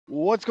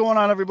What's going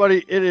on,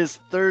 everybody? It is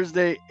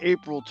Thursday,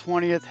 April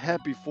 20th.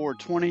 Happy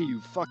 420, you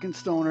fucking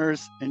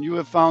stoners. And you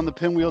have found the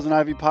Pinwheels and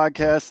Ivy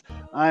podcast.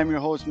 I am your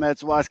host, Matt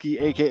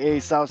Zawaski, a.k.a.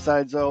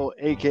 Southside Zoe,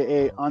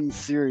 a.k.a.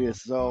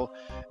 Unserious Zoe.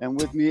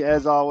 And with me,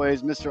 as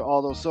always, Mr.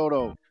 Aldo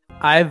Soto.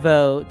 I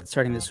vote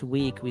starting this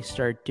week, we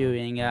start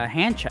doing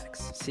hand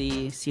checks.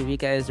 See what you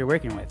guys are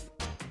working with.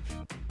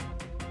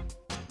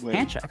 Wait,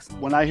 hand checks.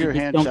 When I hear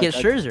hand don't check, get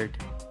Scherzer'd.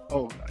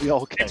 Oh, yeah,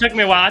 okay. It took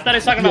me a while. I thought he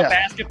was talking about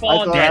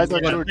basketball. I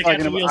thought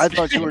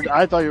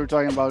you were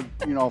talking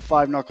about,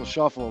 five knuckle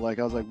shuffle. Like,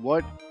 I was like,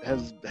 what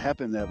has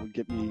happened that would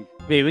get me?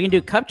 Wait, we can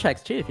do cup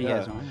checks too if you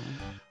guys want.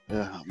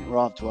 Yeah, we're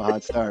off to a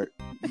hot start.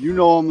 You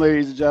know him,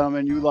 ladies and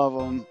gentlemen. You love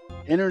him.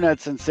 Internet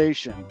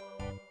sensation,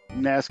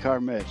 NASCAR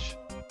Mitch.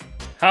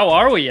 How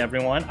are we,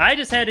 everyone? I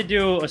just had to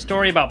do a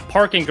story about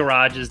parking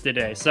garages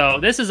today. So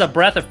this is a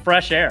breath of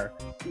fresh air,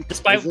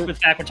 despite the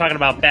fact we're talking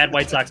about bad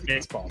White Sox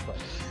baseball. But.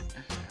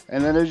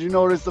 And then, as you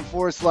notice, the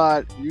fourth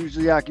slot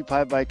usually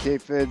occupied by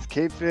K-Fids.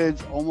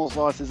 K-Fids almost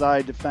lost his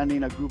eye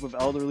defending a group of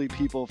elderly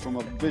people from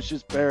a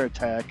vicious bear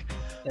attack.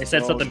 They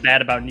said something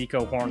bad about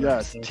Nico Horner.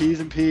 Yes, so.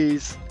 T's and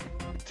P's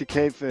to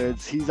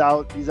K-Fids. He's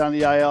out. He's on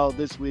the IL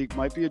this week.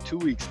 Might be a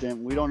 2-week stint.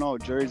 We don't know.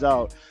 Jury's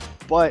out.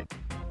 But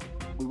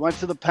we went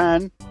to the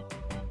pen,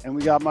 and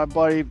we got my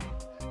buddy.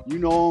 You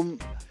know him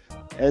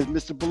as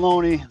Mr.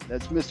 Bologna.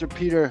 That's Mr.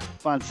 Peter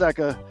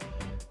Fonseca.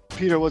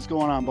 Peter, what's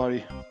going on,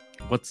 buddy?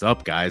 What's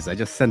up, guys? I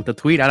just sent the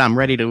tweet out. I'm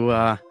ready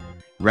to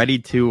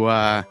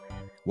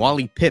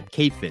Wally Pip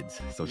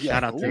K-Fids. So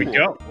shout out to me.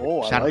 Go.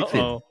 Oh, I like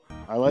it.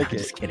 I like it.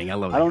 Just kidding. I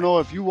love it. I don't know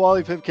if you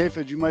Wally Pip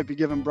K-Fids, you might be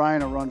giving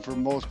Brian a run for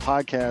most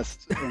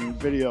podcasts and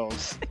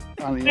videos.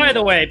 By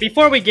the way,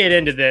 before we get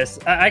into this,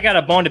 I got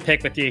a bone to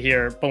pick with you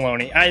here,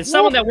 Baloney. As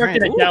someone that worked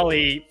in a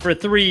deli for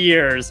 3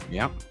 years,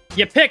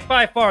 you picked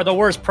by far the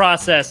worst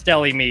processed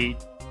deli meat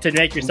to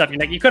make your stuff.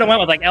 You could have went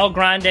with like El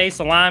Grande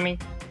salami,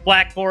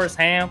 Black Forest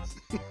ham.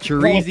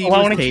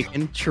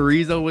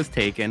 Chorizo was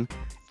taken.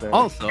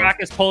 Also,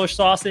 Caracas Polish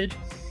sausage.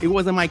 It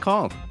wasn't my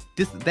call.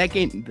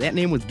 That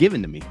name was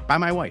given to me by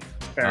my wife.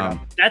 Fair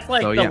enough. That's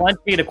like the lunch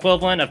meat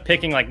equivalent of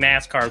picking like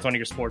NASCAR as one of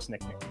your sports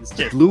nicknames. It's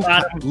just blue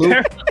collar,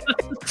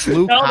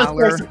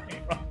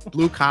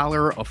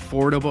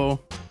 affordable.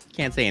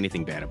 Can't say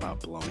anything bad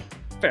about bologna.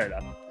 Fair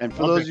enough. And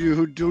for those of you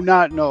who do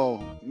not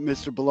know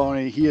Mr.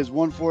 Bologna, he is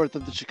 1/4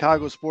 of the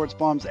Chicago Sports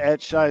Bums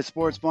at Shy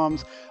Sports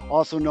Bums,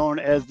 also known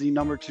as the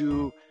number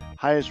 2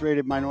 highest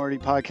rated minority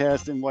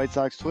podcast in White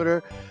Sox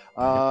Twitter.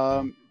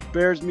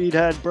 Bears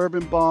Meathead,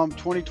 Bourbon Bum,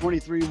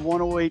 2023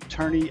 108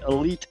 Tourney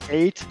Elite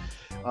 8.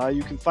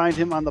 You can find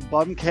him on the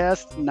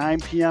Bumcast, 9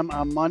 p.m.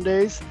 on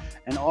Mondays.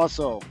 And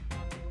also,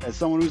 as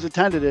someone who's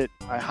attended it,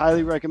 I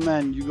highly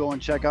recommend you go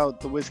and check out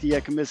the Whiskey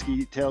at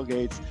Comiskey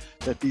tailgates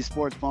that these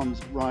sports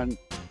bums run.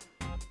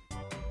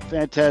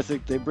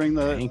 Fantastic. They bring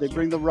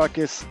the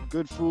ruckus,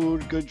 good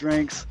food, good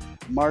drinks,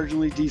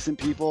 marginally decent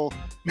people.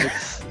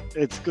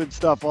 It's good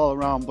stuff all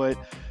around. But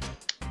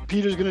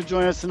Peter's going to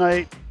join us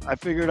tonight. I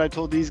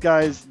told these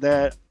guys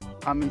that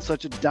I'm in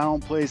such a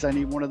down place. I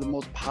need one of the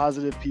most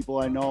positive people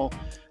I know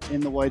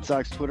in the White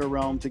Sox Twitter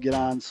realm to get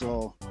on.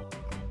 So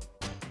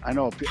I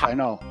know.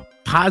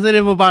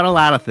 Positive about a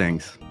lot of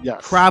things.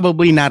 Yes.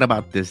 Probably not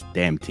about this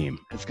damn team.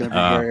 It's going to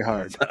be very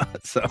hard.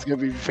 So it's going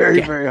to be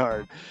very, very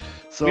hard.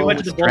 So we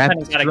went to the bullpen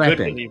and got a good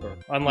reliever,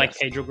 unlike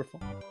Pedro Griffin.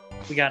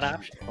 We got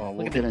options. Oh,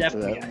 we'll get into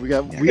that. We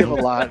have a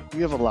lot.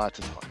 We have a lot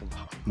to talk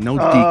about. No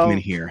Diekman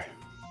here.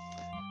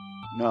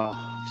 No.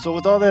 So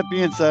with all that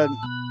being said,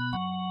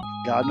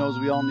 God knows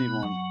we all need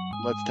one.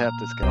 Let's tap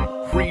this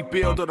guy.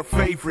 Rebuild of the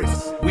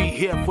favorites. We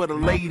here for the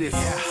latest.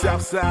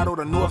 South side or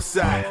the north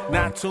side.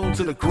 Not tuned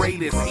to the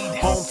greatest.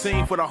 Home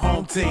team for the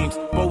home teams.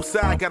 Both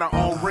sides got our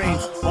own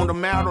rings. On the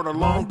mound or the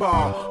long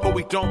ball. But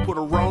we don't put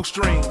the wrong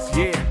strings.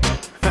 Yeah.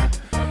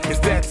 It's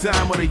that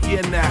time of the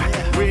year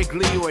now.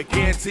 Wrigley or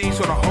guarantees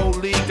for the whole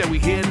league that we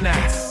hear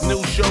now.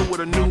 New show with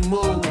a new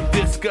mood.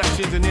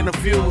 Discussions and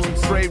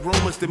interviews. Trade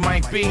rumors that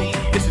might be.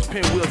 This is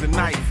Pinwheels and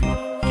Knife.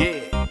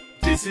 Yeah.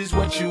 This is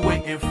what you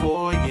waiting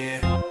for,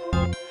 yeah.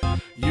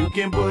 You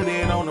can put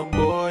it on the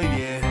board,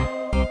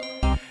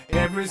 yeah.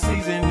 Every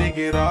season, nigga,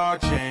 it all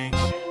change.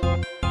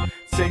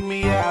 Take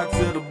me out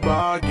to the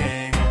ball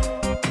game.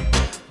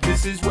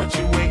 This is what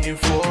you waiting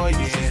for,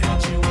 yeah.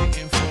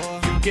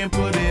 You can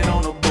put it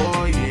on the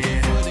board, yeah.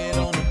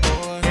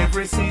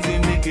 Every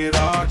season, nigga, it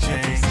all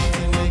change.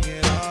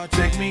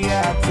 Take me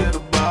out to the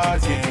ball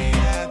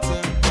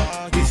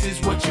game. This is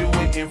what you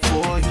waiting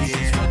for,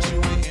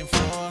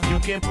 yeah. You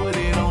can put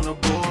it on the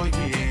board,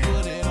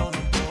 yeah.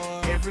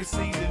 Every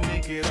season,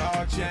 nigga, it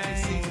all change.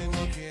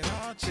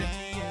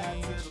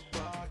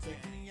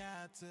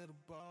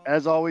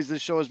 As always,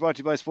 this show is brought to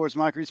you by Sports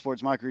Mockery,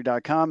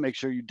 sportsmockery.com. Make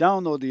sure you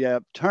download the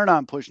app, turn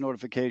on push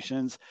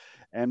notifications,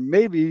 and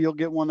maybe you'll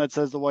get one that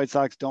says the White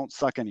Sox don't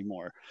suck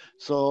anymore.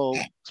 So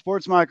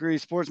Sports Mockery,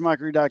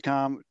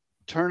 sportsmockery.com,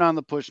 turn on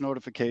the push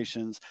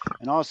notifications,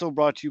 and also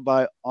brought to you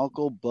by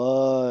Uncle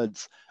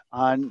Bud's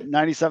on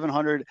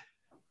 9700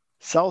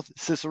 South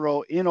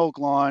Cicero in Oak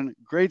Lawn.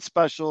 Great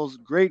specials,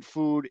 great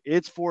food.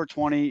 It's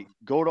 420.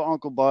 Go to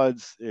Uncle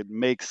Bud's. It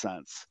makes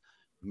sense.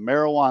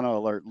 Marijuana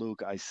alert,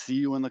 Luke. I see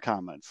you in the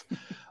comments.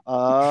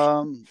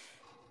 All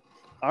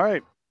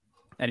right.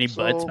 Any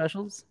bud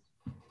specials?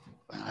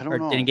 I don't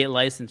know. Didn't get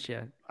licensed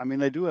yet. I mean,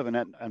 they do have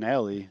an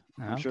alley.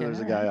 I'm sure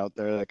there's a guy out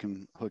there that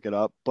can hook it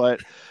up,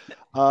 but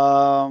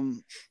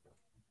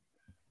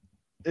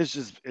it's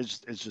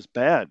just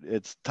bad.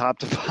 It's top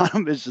to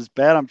bottom. It's just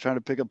bad. I'm trying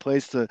to pick a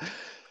place to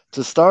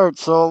start.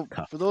 So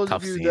for those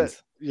of you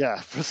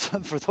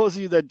for those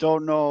of you that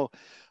don't know,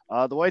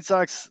 the White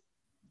Sox,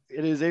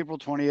 it is April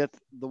 20th.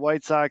 The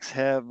White Sox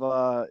have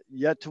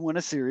yet to win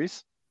a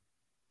series.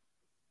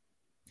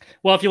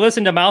 Well, if you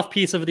listen to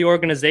mouthpiece of the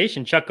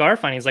organization, Chuck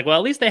Garfien, he's like, well,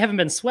 at least they haven't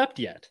been swept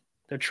yet.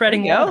 They're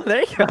treading well.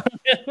 There you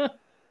go.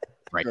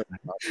 Right.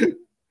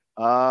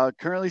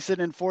 Currently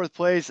sitting in fourth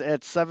place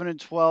at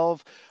 7-12.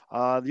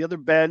 The other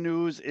bad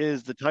news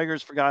is the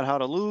Tigers forgot how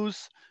to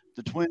lose.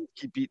 The Twins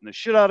keep beating the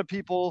shit out of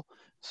people.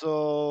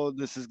 So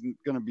this is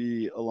going to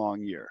be a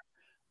long year.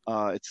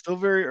 It's still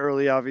very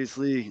early,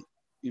 obviously.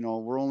 You know,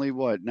 we're only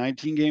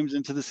 19 games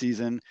into the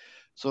season.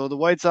 So the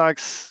White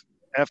Sox,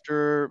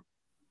 after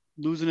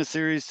losing a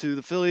series to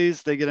the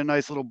Phillies, they get a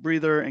nice little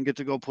breather and get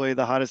to go play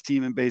the hottest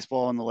team in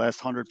baseball in the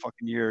last 100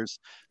 fucking years,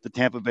 the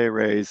Tampa Bay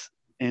Rays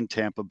in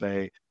Tampa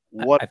Bay.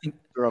 Who had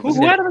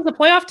them as a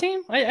playoff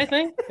team? I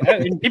think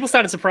people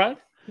started surprised.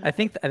 I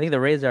think the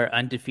Rays are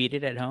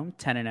undefeated at home,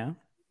 10-0.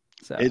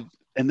 So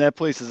and that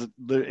place is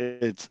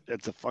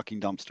it's a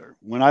fucking dumpster.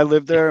 When I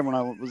lived there and when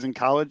I was in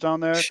college down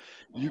there,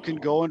 you can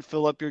go and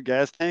fill up your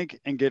gas tank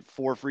and get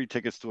 4 free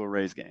tickets to a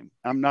Rays game.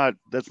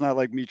 That's not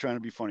like me trying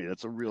to be funny.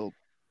 That's a real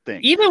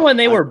thing. Even when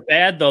they were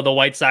bad, though, the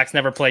White Sox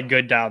never played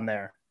good down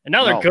there. And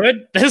now they're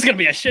good. This is going to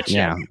be a shit show.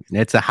 Yeah,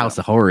 it's a house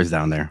of horrors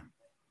down there.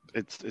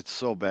 It's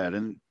so bad.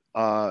 And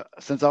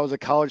since I was a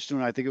college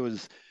student, I think it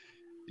was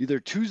either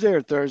Tuesday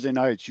or Thursday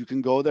nights, you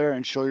can go there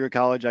and show your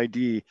college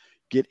ID,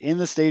 get in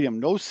the stadium,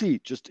 no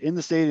seat, just in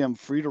the stadium,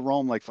 free to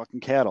roam like fucking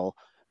cattle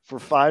for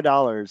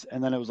 $5.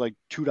 And then it was like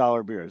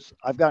 $2 beers.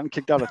 I've gotten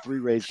kicked out of 3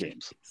 Rays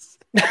games.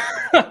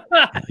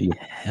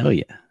 Hell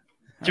yeah.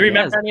 Do you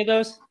remember any of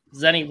those?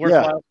 Is any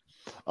worthwhile?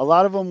 Yeah. A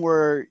lot of them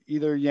were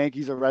either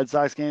Yankees or Red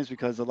Sox games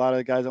because a lot of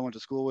the guys I went to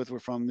school with were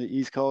from the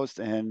East Coast,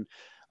 and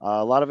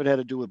a lot of it had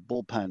to do with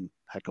bullpen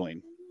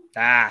heckling.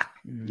 Yeah.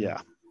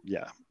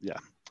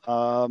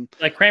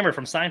 Like Kramer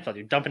from Seinfeld,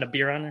 you're dumping a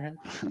beer on their head?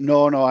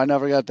 No, I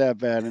never got that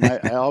bad, and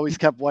I always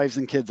kept wives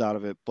and kids out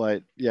of it.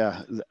 But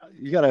yeah,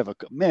 you gotta have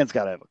man's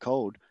gotta have a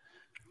code.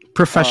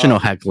 Professional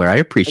heckler, I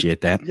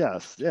appreciate that.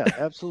 Yes, yeah,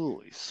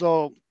 absolutely.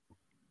 So,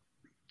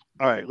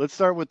 all right, let's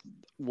start with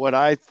what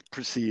I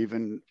perceive,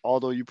 and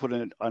although you put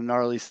in a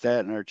gnarly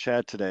stat in our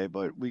chat today,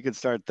 but we could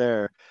start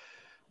there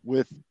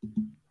with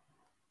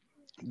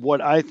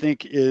what I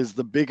think is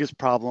the biggest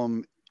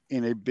problem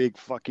in a big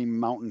fucking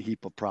mountain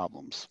heap of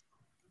problems.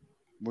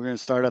 We're going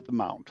to start at the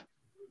mound.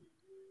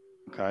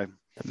 Okay.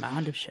 The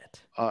mound of shit.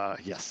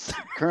 Yes.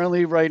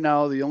 Currently, right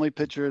now, the only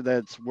pitcher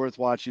that's worth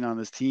watching on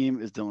this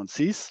team is Dylan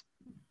Cease.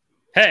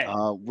 Hey.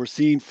 We're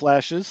seeing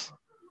flashes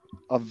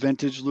of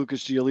vintage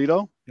Lucas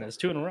Giolito. That's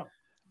 2 in a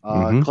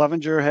row.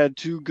 Clevenger had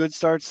 2 good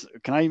starts.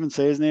 Can I even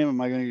say his name?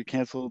 Am I going to get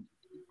canceled?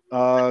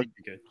 I think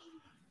you're good.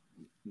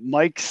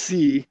 Mike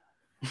C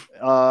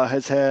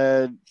has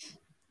had,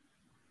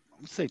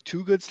 let's say,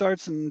 2 good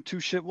starts and 2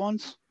 shit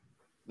ones.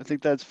 I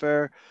think that's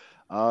fair.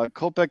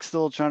 Kopech's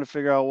still trying to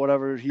figure out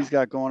whatever he's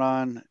got going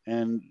on,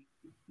 and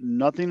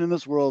nothing in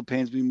this world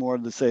pains me more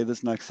to say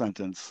this next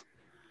sentence.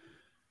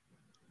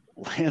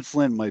 Lance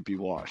Lynn might be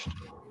washed.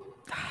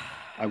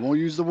 I won't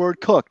use the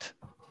word cooked.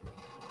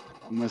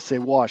 I'm going to say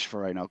washed for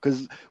right now,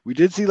 because we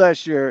did see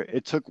last year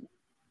it took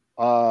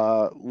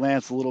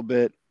Lance a little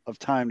bit of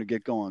time to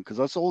get going, because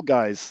us old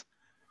guys,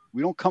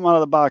 we don't come out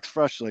of the box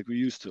fresh like we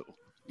used to,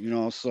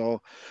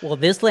 so. Well,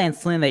 this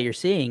Lance Lynn that you're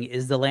seeing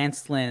is the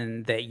Lance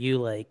Lynn that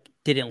you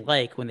didn't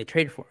like when they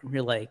traded for him.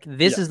 You're like,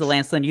 this is the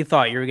Lance Lynn you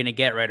thought you were going to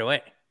get right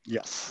away.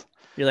 Yes.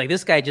 You're like,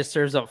 this guy just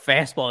serves up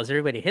fastballs.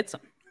 Everybody hits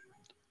him.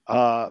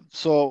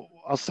 So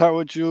I'll start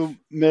with you,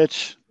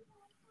 Mitch.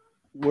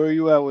 Where are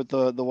you at with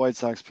the White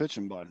Sox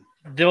pitching, bud?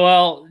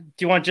 Well,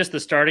 do you want just the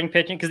starting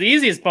pitching? Because the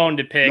easiest bone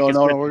to pick. No.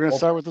 We're going to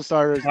start with the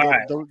starters.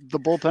 The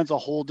bullpen's a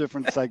whole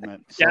different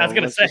segment. So I was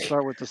going to say.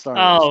 Start with the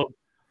starters. Oh,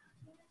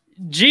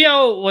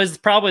 Gio was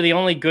probably the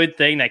only good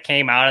thing that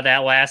came out of that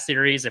last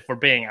series, if we're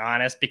being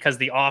honest, because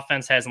the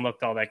offense hasn't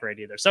looked all that great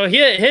either. So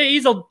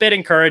he's a bit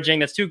encouraging.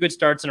 That's 2 good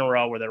starts in a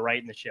row where they're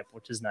right in the ship,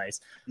 which is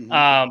nice.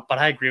 Mm-hmm. But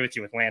I agree with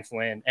you with Lance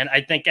Lynn. And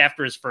I think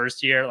after his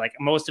first year,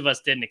 most of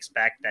us didn't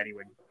expect that he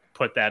would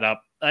put that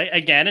up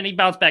again. And he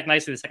bounced back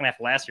nicely the second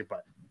half of last year.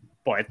 But,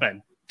 boy, it's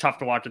been tough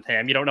to watch with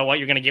him. You don't know what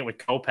you're going to get with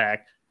Kopech,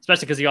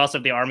 especially because you also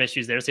have the arm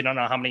issues there, so you don't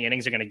know how many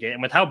innings you're going to get.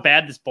 And with how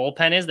bad this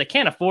bullpen is, they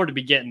can't afford to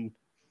be getting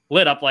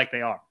lit up like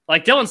they are.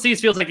 Dylan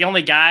Cease feels like the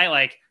only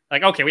guy,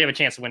 okay, we have a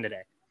chance to win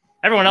today.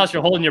 Everyone else,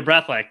 you're holding your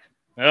breath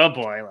oh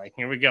boy,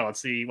 here we go.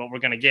 Let's see what we're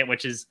going to get,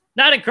 which is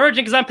not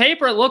encouraging because on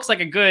paper it looks like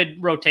a good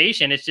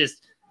rotation. It's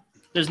just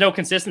there's no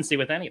consistency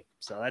with any of them.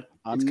 So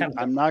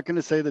I'm not going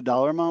to say the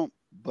dollar amount,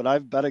 but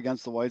I've bet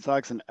against the White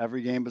Sox in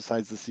every game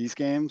besides the Cease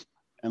games,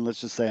 and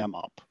let's just say I'm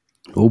up.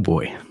 Oh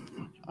boy,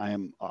 I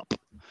am up.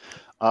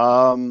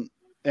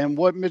 And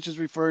what Mitch is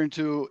referring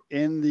to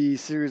in the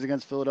series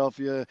against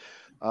Philadelphia,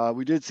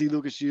 we did see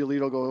Lucas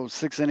Giolito go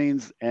 6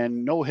 innings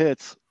and no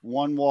hits,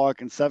 1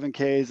 walk and 7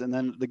 Ks. And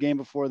then the game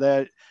before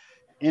that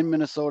in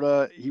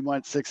Minnesota, he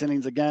went 6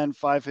 innings again,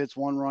 5 hits,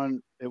 1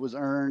 run. It was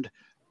earned,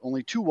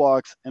 only 2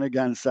 walks, and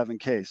again 7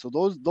 Ks. So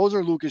those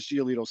are Lucas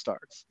Giolito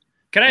starts.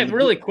 Can I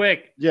really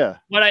quick? Yeah.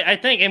 What I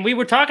think, and we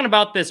were talking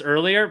about this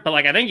earlier, but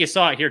like I think you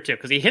saw it here too,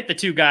 because he hit the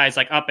 2 guys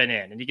like up and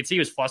in, and you can see he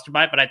was flustered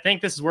by it. But I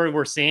think this is where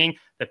we're seeing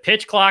the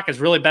pitch clock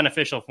is really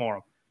beneficial for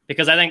him,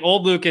 because I think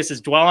old Lucas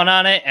is dwelling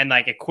on it and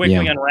like it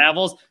quickly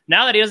unravels.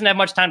 Now that he doesn't have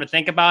much time to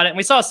think about it, and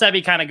we saw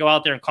Sebi kind of go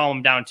out there and calm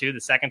him down too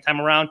the second time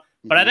around.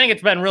 But I think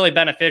it's been really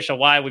beneficial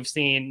why we've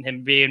seen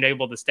him being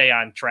able to stay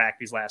on track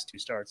these last 2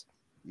 starts.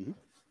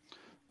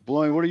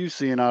 Bloy, what are you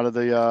seeing out of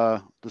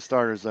the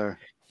starters there?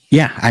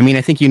 Yeah, I mean,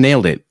 I think you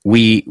nailed it.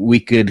 We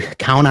could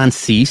count on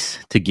Cease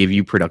to give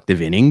you productive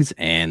innings,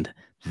 and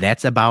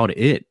that's about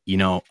it. You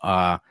know,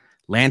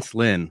 Lance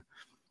Lynn,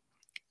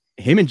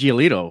 him and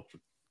Giolito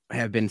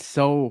have been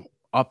so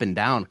up and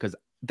down, because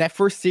that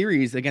first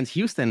series against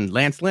Houston,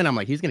 Lance Lynn, I'm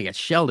like, he's going to get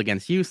shelled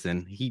against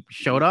Houston. He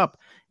showed up,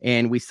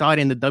 and we saw it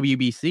in the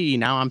WBC.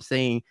 Now I'm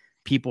saying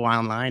people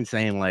online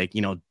saying like,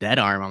 you know, dead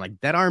arm. I'm like,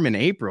 dead arm in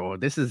April.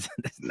 That's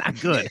not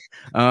good.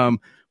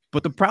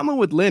 But the problem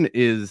with Lynn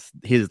is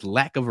his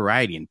lack of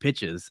variety in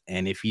pitches.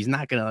 And if he's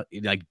not going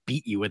to like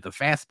beat you with a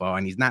fastball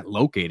and he's not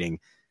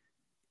locating,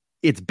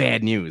 it's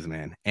bad news,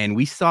 man. And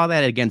we saw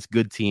that against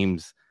good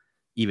teams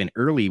even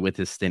early with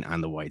his stint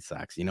on the White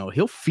Sox. You know,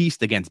 he'll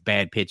feast against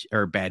bad pitch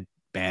or bad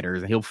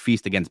batters, and he'll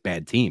feast against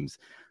bad teams.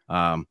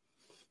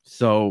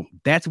 So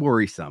that's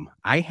worrisome.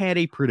 I had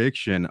a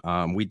prediction.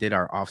 We did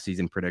our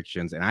offseason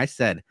predictions, and I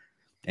said,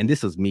 and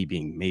this was me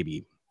being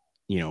maybe,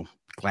 you know,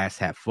 glass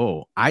half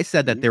full. I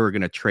said that they were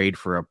going to trade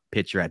for a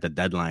pitcher at the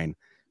deadline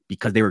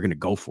because they were going to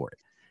go for it.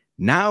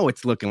 Now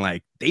it's looking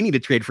like they need to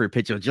trade for a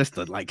pitcher just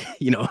to, like,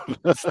 you know,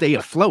 stay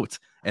afloat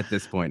at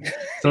this point.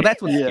 So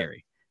that's what's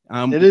scary.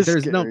 It is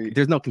there's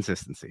scary. no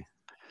consistency.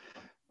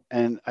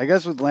 And I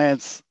guess with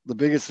Lance, the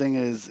biggest thing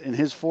is in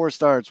his 4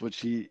 starts, which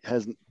he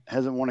hasn't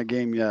won a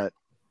game yet.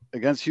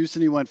 Against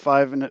Houston, he went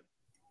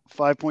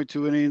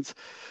 5.2 innings.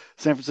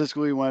 San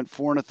Francisco, he went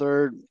 4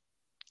 1/3.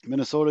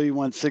 Minnesota, he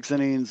went 6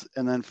 innings,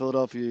 and then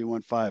Philadelphia, he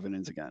went 5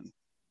 innings again.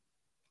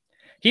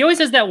 He always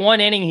has that 1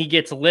 inning he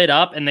gets lit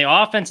up, and the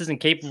offense isn't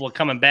capable of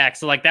coming back.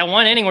 So, like that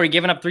 1 inning where he's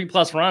giving up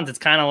 3+ runs, it's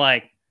kind of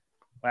like,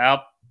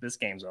 well, this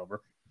game's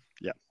over.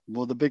 Yeah.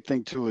 Well, the big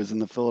thing too is in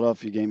the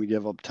Philadelphia game, he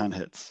gave up 10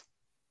 hits.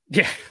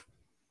 Yeah.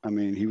 I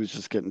mean, he was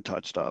just getting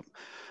touched up.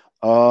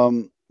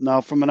 Now,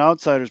 from an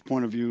outsider's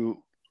point of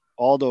view,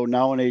 Aldo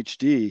now in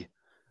HD.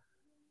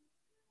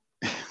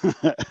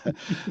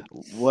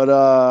 What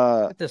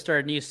I have to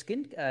start a new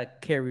skin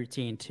care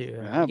routine too.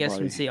 Yeah, you guys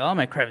can see all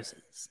my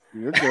crevices.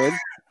 You're good.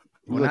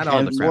 Well, not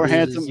all the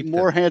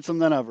more handsome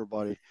than ever,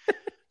 buddy.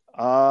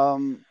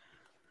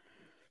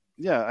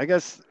 Yeah, I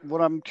guess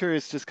what I'm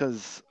curious, just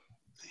because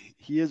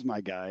he is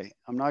my guy,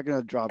 I'm not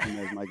gonna drop him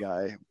as my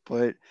guy.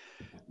 But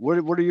what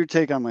are your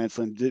take on Lance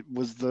Lynn?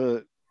 Was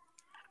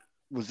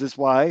this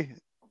why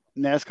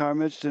NASCAR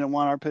Mitch didn't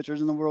want our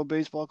pitchers in the World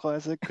Baseball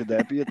Classic? Could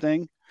that be a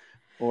thing?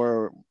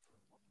 Or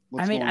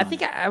I mean, I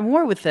think I'm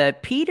more with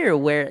Peter,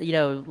 where, you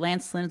know,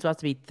 Lance Lynn's about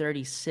to be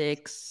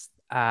 36.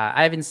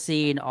 I haven't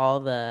seen all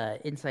the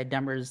inside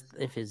numbers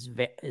if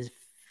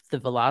the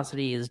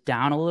velocity is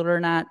down a little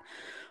or not,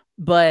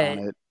 but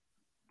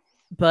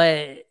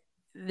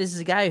this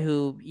is a guy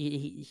who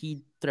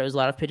he throws a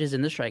lot of pitches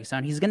in the strike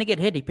zone. He's going to get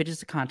hit. He pitches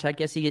to contact.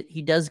 Yes,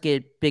 he does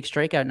get big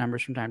strikeout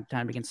numbers from time to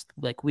time against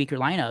like weaker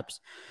lineups,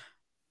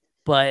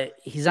 but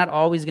he's not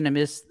always going to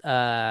miss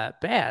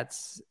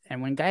bats.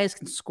 And when guys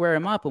can square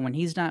him up, and when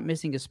he's not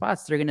missing his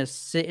spots, they're going to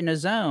sit in a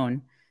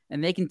zone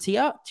and they can tee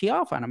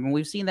off on him. And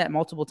we've seen that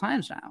multiple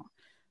times now.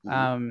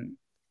 Mm-hmm.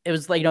 It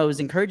was like, you know, it was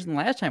encouraging the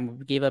last time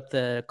we gave up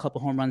the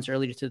couple home runs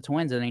earlier to the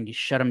Twins, and then you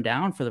shut them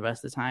down for the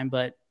rest of the time.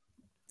 But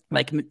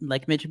like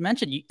Mitch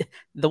mentioned,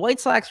 the White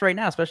Sox right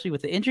now, especially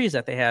with the injuries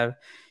that they have,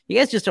 you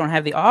guys just don't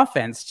have the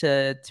offense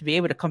to be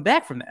able to come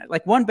back from that.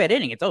 Like one bad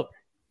inning, it's over.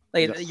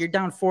 Like You're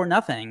down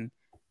 4-0.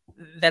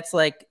 That's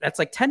like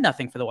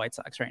 10-0 for the White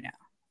Sox right now,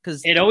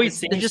 because there's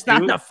just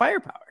not enough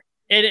firepower.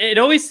 It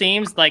always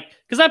seems like,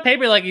 because on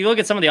paper, like you look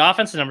at some of the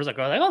offensive numbers, like,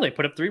 oh, they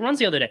put up 3 runs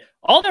the other day.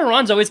 All their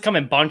runs always come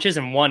in bunches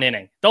in 1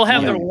 inning. They'll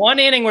have their 1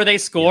 inning where they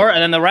score,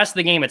 and then the rest of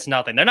the game, it's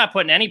nothing. They're not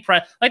putting any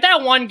press. Like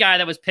that one guy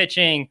that was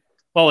pitching,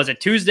 what was it,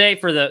 Tuesday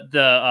for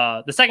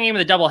the second game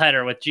of the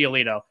doubleheader with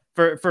Giolito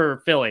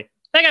for Philly.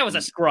 That guy was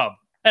a scrub.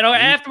 And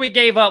after we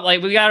gave up,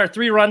 like we got our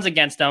 3 runs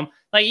against him,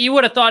 like you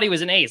would have thought he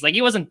was an ace. Like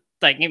he wasn't,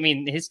 like, I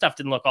mean, his stuff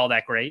didn't look all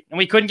that great, and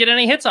we couldn't get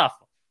any hits off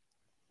him.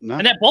 No.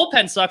 And that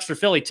bullpen sucks for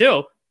Philly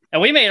too.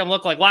 And we made him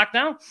look like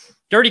lockdown.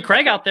 Dirty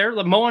Craig out there,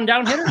 the mowing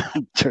down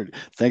hitter.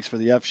 Thanks for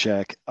the F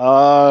Shack.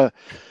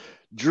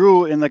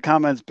 Drew in the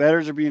comments,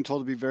 batters are being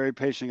told to be very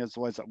patient against the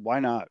White Sox. Why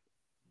not?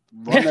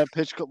 Run that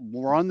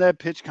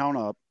pitch count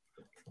up.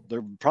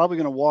 They're probably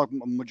going to walk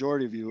a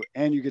majority of you,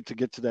 and you get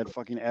to that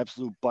fucking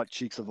absolute butt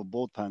cheeks of a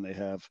bullpen they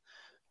have,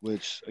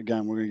 which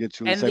again we're going to get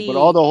to in a second. But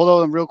hold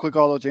on, real quick,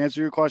 to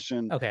answer your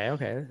question. Okay.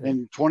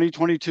 In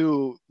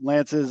 2022,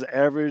 Lance's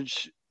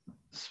average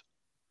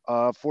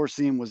four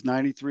seam was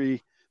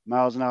 93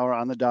 miles an hour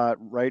on the dot.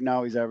 Right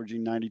now, he's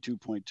averaging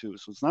 92.2,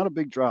 so it's not a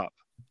big drop.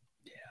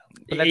 Yeah,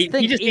 but that's the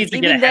thing. He just needs to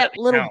even get that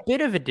little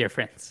bit of a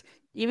difference,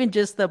 even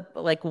just the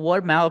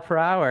 1 mile per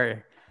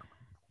hour.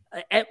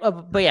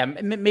 But yeah,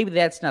 maybe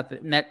that's not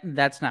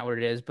what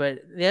it is. But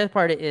the other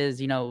part is,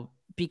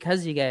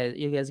 because you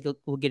guys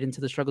will get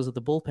into the struggles of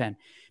the bullpen,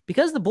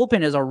 because the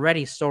bullpen is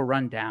already so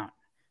run down.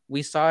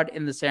 We saw it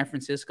in the San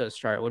Francisco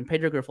start when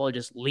Pedro Grifol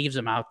just leaves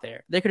him out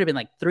there. There could have been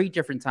like 3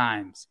 different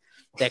times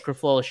that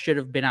Grifol should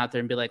have been out there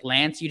and be like,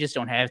 Lance, you just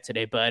don't have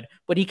today, bud.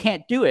 But he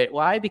can't do it.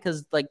 Why?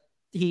 Because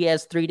he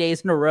has 3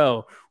 days in a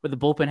row where the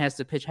bullpen has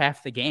to pitch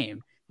half the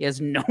game. He has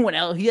no one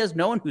else. He has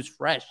no one who's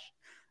fresh.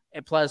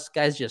 And plus,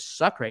 guys just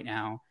suck right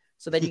now.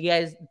 So then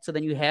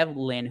you have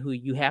Lynn, who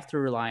you have to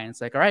rely on.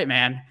 It's like, all right,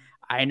 man,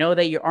 I know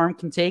that your arm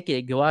can take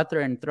it. Go out there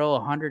and throw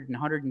 100 and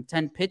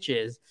 110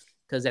 pitches.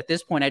 Because at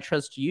this point, I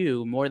trust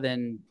you more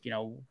than,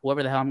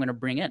 whoever the hell I'm going to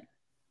bring in.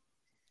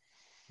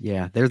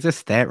 Yeah, there's a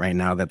stat right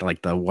now that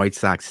the White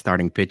Sox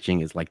starting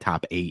pitching is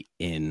top 8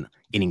 in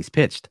innings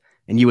pitched.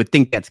 And you would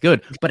think that's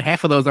good, but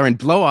half of those are in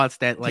blowouts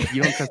that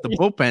you don't trust the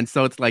bullpen.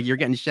 So it's you're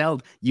getting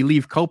shelled. You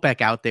leave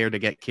Kopech out there to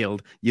get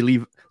killed. You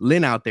leave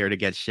Lynn out there to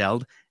get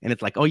shelled. And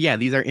it's oh yeah,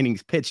 these are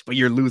innings pitched, but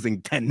you're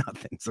losing 10-0.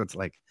 So it's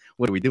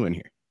what are we doing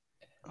here?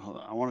 Hold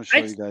on, I want to show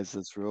you guys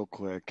this real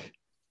quick.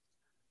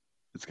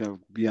 It's going to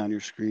be on your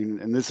screen.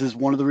 And this is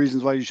one of the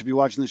reasons why you should be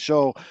watching the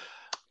show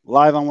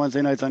live on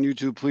Wednesday nights on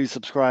YouTube. Please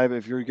subscribe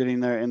if you're getting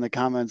there in the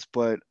comments.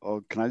 But,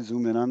 can I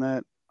zoom in on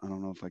that? I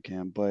don't know if I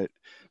can. But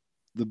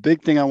the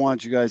big thing I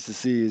want you guys to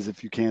see is,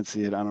 if you can't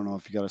see it, I don't know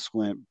if you got to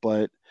squint,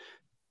 but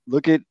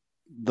look at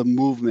the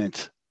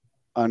movement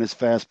on his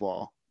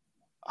fastball,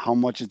 how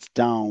much it's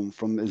down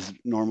from his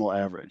normal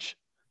average.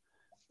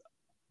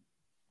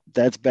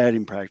 That's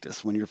batting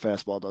practice when your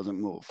fastball doesn't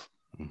move.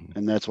 Mm-hmm.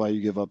 And that's why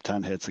you give up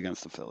 10 hits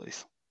against the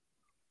Phillies.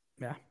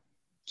 Yeah.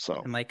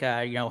 So, and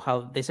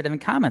how they said in the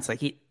comments,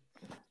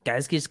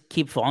 guys just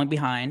keep falling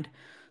behind.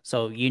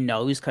 So,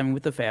 he's coming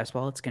with the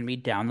fastball. It's going to be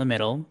down the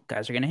middle.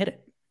 Guys are going to hit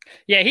it.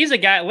 Yeah, he's a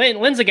guy.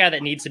 Lynn's a guy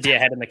that needs to be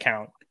ahead in the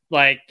count.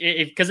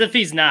 Because if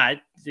he's not,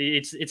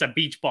 it's a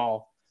beach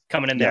ball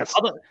coming in there. Yes.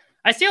 Although,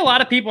 I see a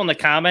lot of people in the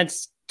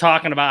comments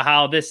talking about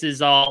how this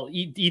is all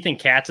Ethan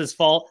Katz's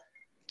fault.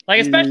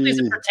 Especially as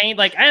it pertains,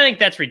 I think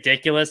that's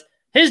ridiculous.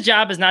 His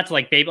job is not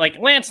to baby.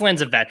 Lance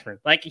Lynn's a veteran.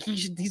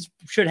 He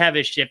should have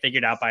his shit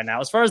figured out by now.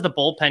 As far as the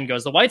bullpen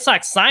goes, the White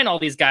Sox sign all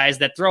these guys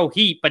that throw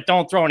heat but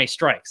don't throw any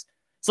strikes.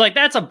 So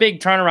that's a big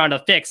turnaround to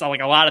fix. A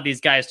lot of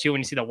these guys too.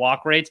 When you see the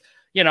walk rates,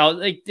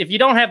 if you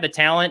don't have the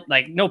talent,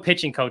 no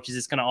pitching coaches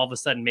is going to all of a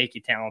sudden make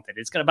you talented.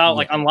 It's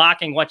about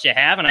unlocking what you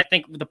have. And I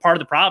think the part of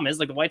the problem is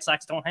the White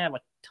Sox don't have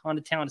a ton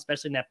of talent,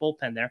 especially in that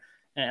bullpen there.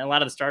 And a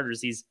lot of the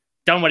starters, he's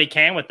done what he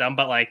can with them,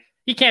 but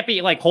he can't be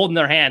holding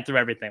their hand through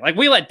everything.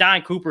 We let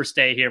Don Cooper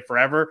stay here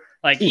forever.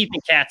 Ethan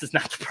Katz is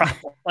not the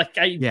problem.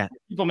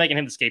 People making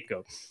him the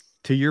scapegoat.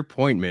 To your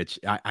point, Mitch,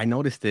 I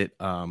noticed that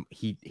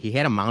he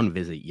had a mound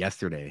visit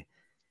yesterday,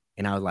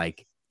 and I was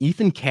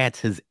Ethan Katz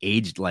has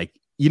aged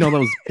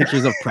those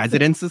pictures of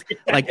presidents.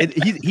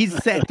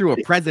 He's sat through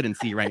a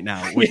presidency right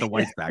now with the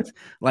White Sox.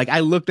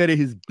 I looked at it,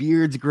 his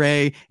beard's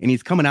gray, and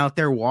he's coming out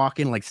there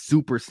walking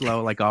super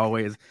slow,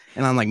 always.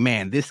 And I'm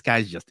man, this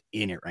guy's just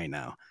in it right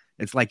now.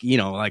 It's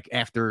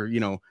after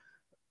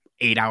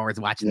 8 hours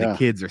watching the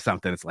kids or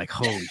something. It's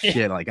holy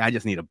shit! I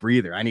just need a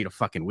breather. I need a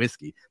fucking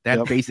whiskey.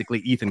 That's basically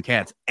Ethan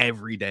Katz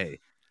every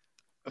day.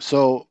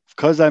 So,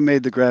 because I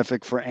made the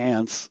graphic for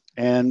ants,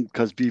 and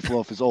because Beef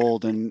Loaf is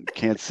old and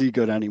can't see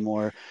good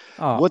anymore,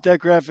 what that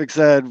graphic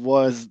said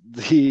was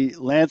the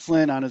Lance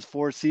Lynn on his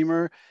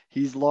four-seamer,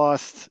 he's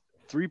lost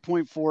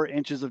 3.4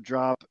 inches of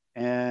drop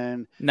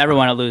and never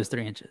want to lose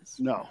 3 inches.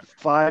 No,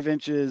 5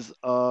 inches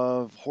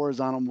of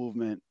horizontal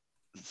movement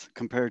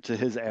compared to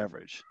his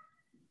average.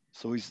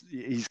 So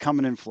he's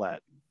coming in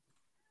flat,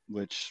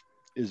 which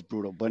is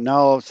brutal. But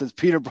now, since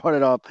Peter brought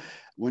it up,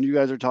 when you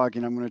guys are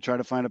talking, I'm going to try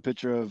to find a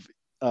picture of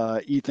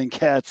Ethan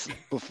Katz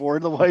before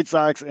the White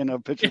Sox and a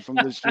picture from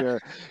this year.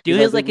 Dude,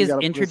 his his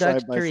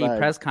introductory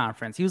press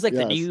conference. He was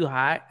the new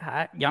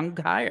young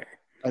hire.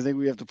 I think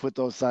we have to put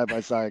those side by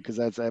side because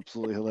that's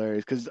absolutely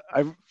hilarious. Because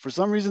for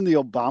some reason, the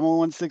Obama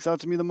one sticks out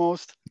to me the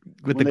most.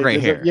 With the gray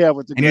hair. Yeah,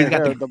 with the gray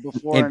hair. The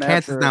before and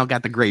Katz after. has now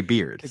got the gray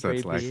beard. So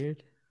it's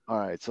beard. All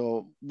right,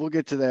 so we'll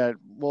get to that.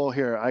 Well,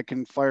 here,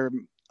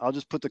 I'll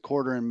just put the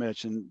quarter in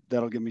Mitch, and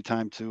that'll give me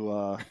time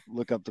to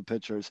look up the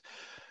pictures.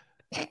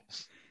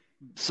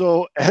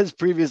 So, as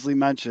previously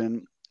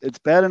mentioned, it's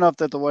bad enough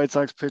that the White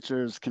Sox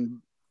pitchers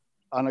can,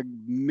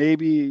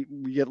 maybe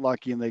we get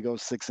lucky and they go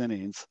 6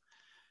 innings.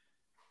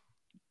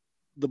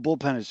 The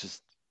bullpen is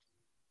just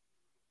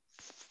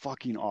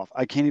fucking off.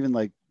 I can't even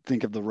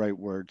think of the right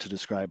word to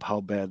describe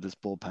how bad this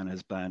bullpen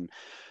has been.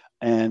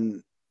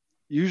 And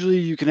usually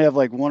you can have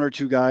like one or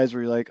two guys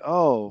where you're like,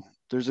 oh,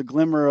 there's a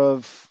glimmer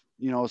of,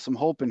 some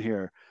hope in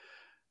here.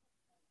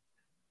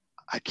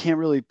 I can't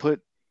really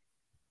put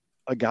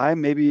a guy.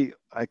 Maybe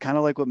I kind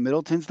of like what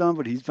Middleton's done,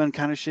 but he's been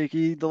kind of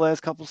shaky the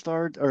last couple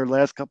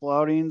last couple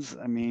outings.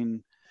 I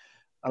mean,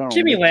 I don't know.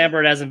 Jimmy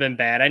Lambert hasn't been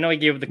bad. I know he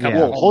gave the couple.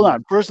 Whoa, hold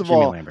on. First of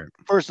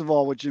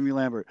all, with Jimmy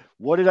Lambert,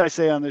 what did I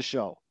say on this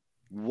show?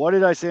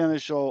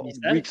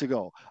 Weeks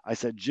ago? I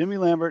said Jimmy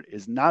Lambert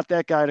is not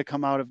that guy to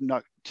come out of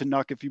to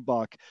Nuck If You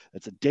Buck.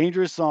 That's a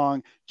dangerous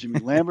song.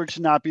 Jimmy Lambert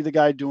should not be the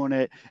guy doing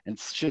it, and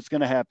shit's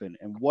gonna happen.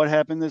 And what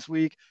happened this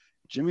week?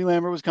 Jimmy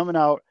Lambert was coming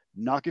out.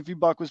 Nuck If You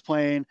Buck was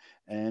playing,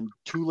 and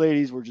two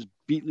ladies were just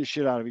beating the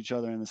shit out of each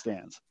other in the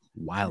stands.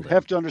 Wild. You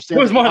have to understand.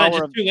 It was more than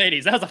just two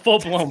ladies. That was a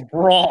full-blown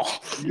brawl.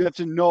 You have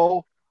to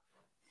know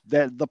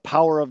that the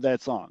power of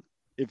that song.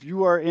 If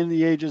you are in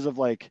the ages of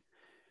like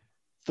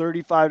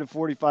 35 to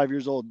 45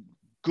 years old,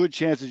 good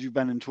chances you've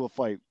been into a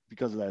fight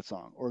because of that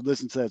song or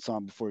listened to that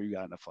song before you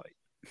got in a fight.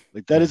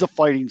 Like that is a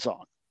fighting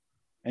song.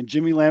 And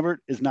Jimmy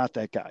Lambert is not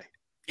that guy.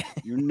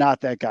 You're not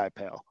that guy,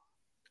 pal.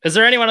 Is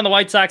there anyone on the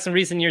White Sox in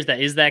recent years that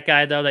is that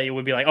guy, though, that you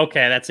would be like,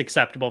 okay, that's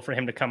acceptable for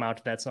him to come out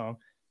to that song?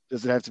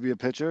 Does it have to be a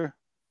pitcher?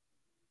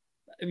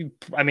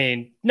 I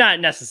mean, not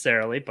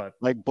necessarily, but...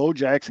 Like Bo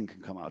Jackson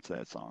can come out to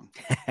that song.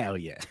 Hell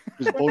yeah.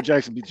 Because Bo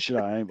Jackson beat the shit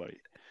out of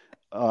anybody.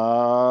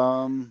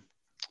 Trying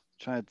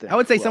to think. I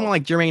would say someone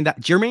like Jermaine.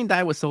 Jermaine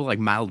Dye was so like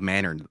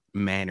mild-mannered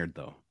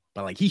though.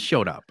 But like he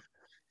showed up.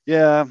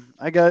 Yeah,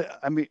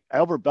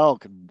 Albert Bell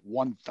could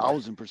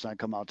 1,000%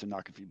 come out to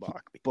Nuck If You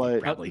Buck, but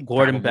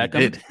Gordon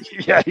Beckham.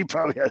 Yeah, he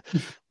probably had.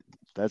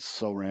 That's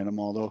so random,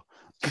 although.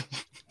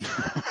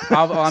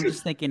 I'm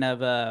just thinking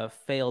of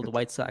failed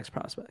White Sox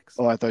prospects.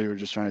 Oh, I thought you were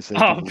just trying to say.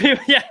 Oh,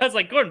 yeah, I was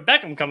like Gordon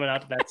Beckham coming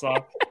out to that song.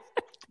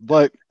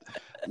 But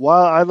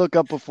while I look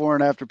up before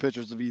and after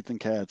pictures of Ethan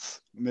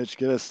Katz, Mitch,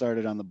 get us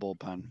started on the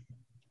bullpen.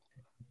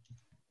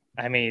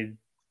 I mean,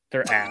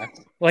 they're ass.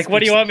 Like, what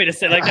do you want me to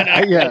say? Like,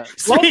 yeah,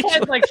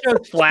 Lopez like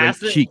shows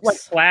flashes,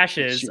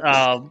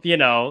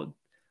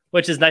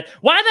 which is nice.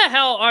 Why the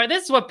hell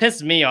this is what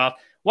pisses me off.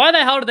 Why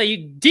the hell do they?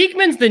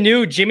 Diekman's the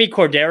new Jimmy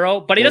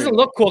Cordero, but he doesn't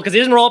look cool because he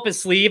doesn't roll up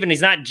his sleeve and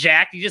he's not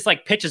jacked. He just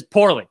like pitches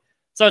poorly.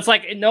 So it's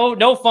like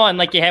no fun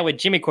like you had with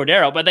Jimmy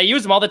Cordero, but they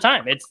use him all the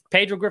time. It's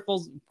Pedro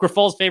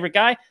Griffol's favorite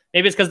guy.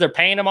 Maybe it's because they're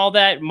paying him all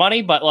that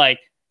money, but like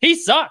he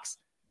sucks.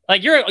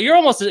 Like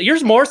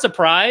you're more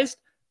surprised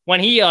when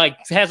he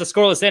has a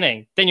scoreless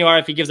inning than you are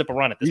if he gives up a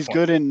run at this point. He's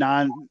good in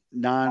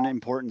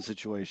non-important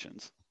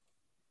situations.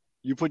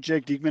 You put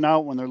Jake Diekman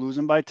out when they're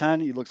losing by 10,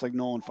 he looks like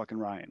Nolan fucking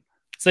Ryan.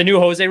 It's the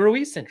new Jose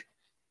Ruiz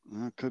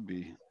syndrome. Could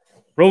be.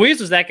 Ruiz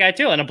was that guy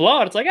too. In a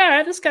blowout, it's like, all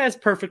right, this guy's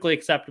perfectly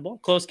acceptable.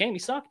 Close game, he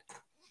sucked.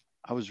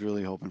 I was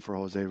really hoping for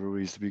Jose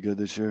Ruiz to be good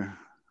this year.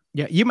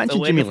 Yeah, you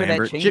mentioned Jimmy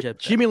Lambert.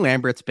 Jimmy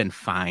Lambert's been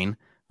fine.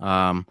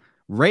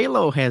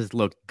 Raylo has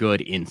looked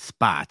good in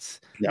spots.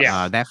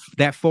 Yeah. That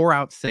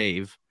 4-out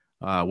save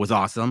was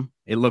awesome.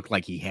 It looked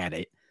like he had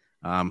it.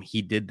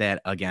 He did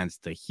that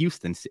against the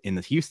Houston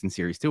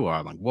series too.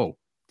 I'm like, whoa,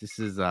 this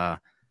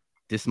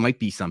might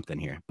be something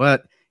here,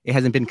 but it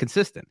hasn't been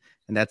consistent.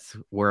 And that's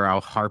where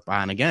I'll harp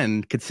on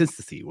again,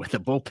 consistency with the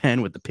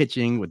bullpen, with the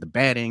pitching, with the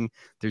batting.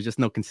 There's just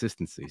no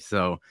consistency.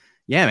 So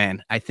yeah,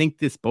 man, I think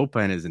this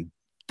bullpen is in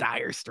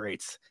dire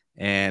straits.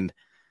 And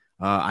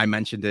I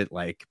mentioned it,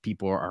 like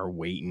people are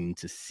waiting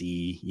to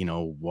see,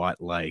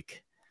 what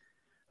like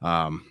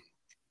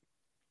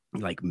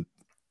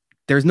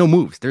there's no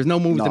moves. There's no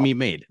moves to be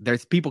made.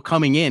 There's people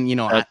coming in,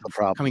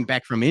 coming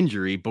back from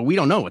injury, but we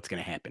don't know what's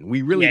going to happen.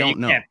 We really don't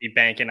know. You can't be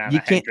banking on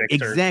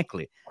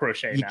exactly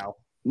Crochet now.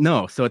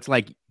 No. So it's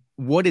like,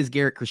 what is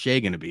Garrett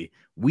Crochet going to be?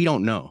 We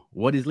don't know.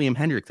 What is Liam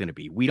Hendricks going to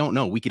be? We don't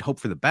know. We could hope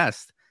for the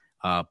best,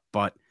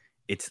 but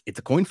it's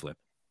a coin flip.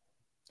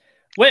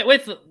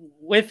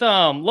 With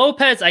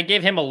Lopez, I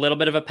give him a little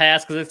bit of a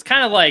pass because it's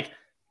kind of like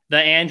the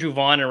Andrew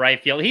Vaughn in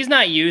right field. He's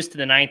not used to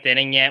the 9th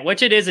inning yet,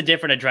 which it is a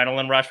different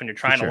adrenaline rush when you're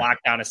trying to lock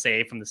down a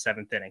save from the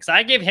 7th inning. So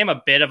I give him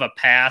a bit of a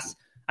pass.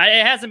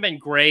 It hasn't been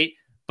great,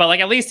 but like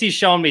at least he's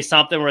shown me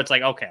something where it's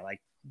like, okay, like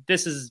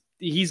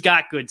he's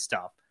got good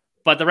stuff.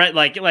 But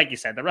like you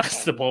said, the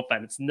rest of the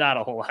bullpen, it's not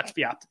a whole lot to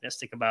be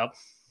optimistic about.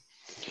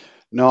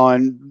 No,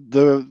 and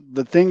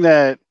the thing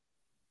that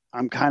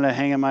I'm kind of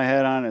hanging my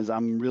head on is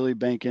I'm really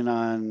banking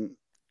on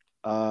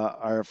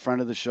our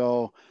friend of the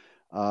show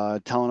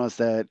telling us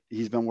that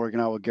he's been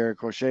working out with Garrett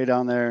Crochet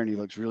down there and he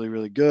looks really,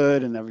 really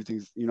good and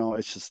everything's,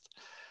 it's just,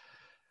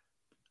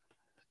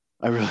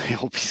 I really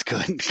hope he's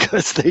good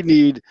because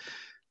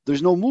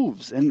there's no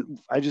moves. And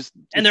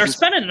they're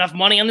spending enough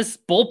money on this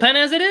bullpen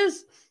as it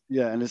is.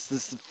 Yeah. And it's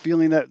this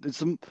feeling that it's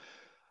the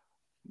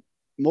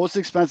most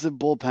expensive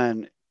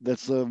bullpen.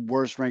 That's the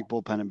worst ranked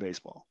bullpen in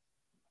baseball.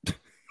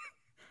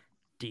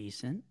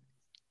 Decent.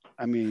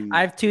 I mean,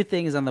 I have two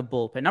things on the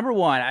bullpen. Number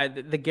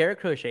one, the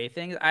Garrett Crochet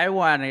thing. I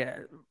want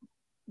to,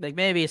 like,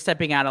 maybe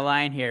stepping out of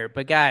line here,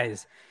 but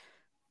guys,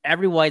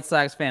 every White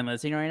Sox fan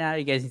listening right now,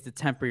 you guys need to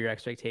temper your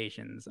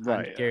expectations.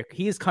 Right.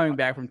 He is coming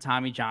back from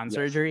Tommy John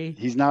surgery.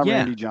 He's not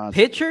Randy Johnson.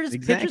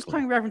 Pitchers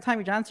coming back from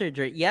Tommy John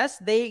surgery. Yes,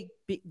 they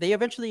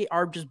eventually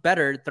are just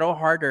better, throw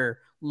harder,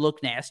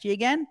 look nasty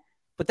again.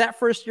 But that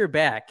first year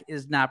back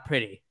is not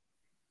pretty.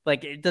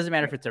 Like, it doesn't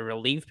matter if it's a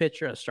relief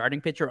pitcher, a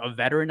starting pitcher, a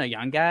veteran, a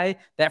young guy.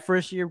 That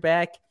first year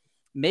back,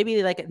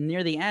 maybe like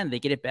near the end, they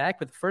get it back.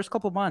 But the first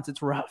couple months,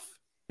 it's rough.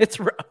 It's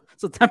rough.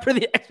 So temper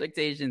the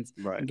expectations.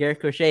 Right. Garrett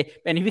Crochet.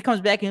 And if he comes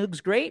back and he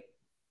looks great,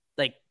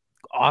 like,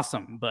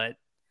 awesome. But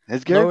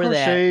has Garrett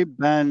Crochet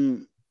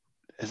been...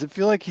 Does it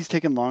feel like he's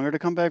taking longer to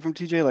come back from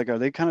TJ? Like, are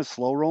they kind of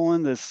slow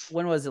rolling this?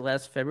 When was it?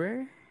 Last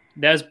February?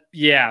 That's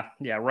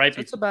right.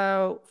 So it's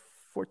about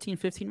 14,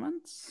 15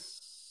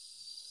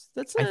 months.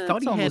 That's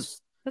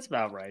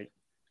about right.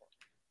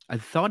 I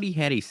thought he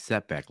had a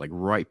setback like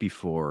right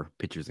before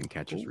pitchers and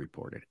catchers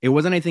reported. It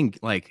wasn't anything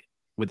like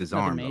with his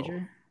arm. Major?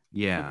 Though.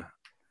 Yeah.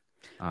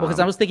 Well, because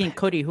I was thinking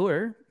Cody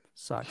Hooer,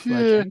 Sox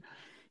legend.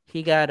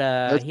 He got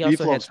he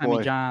also had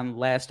Tommy John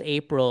last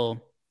April.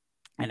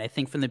 And I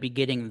think from the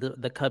beginning,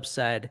 the Cubs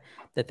said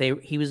that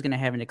he was going to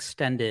have an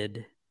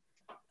extended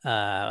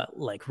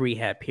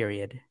rehab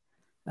period.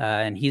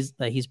 And he's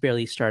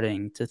barely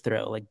starting to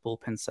throw like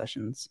bullpen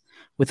sessions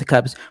with the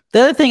Cubs.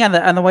 The other thing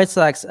on the White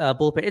Sox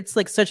bullpen, it's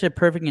like such a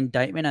perfect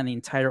indictment on the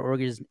entire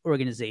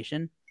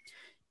organization,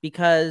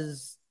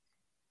 because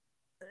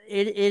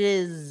it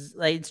is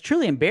like, it's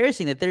truly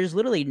embarrassing that there's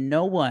literally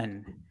no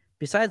one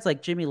besides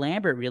like Jimmy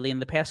Lambert really in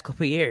the past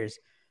couple of years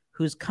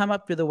who's come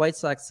up through the White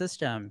Sox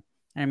system.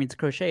 I mean, it's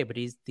Crochet, but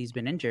he's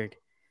been injured.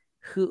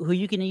 Who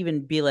you can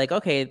even be like,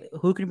 okay,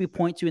 who can we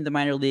point to in the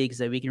minor leagues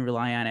that we can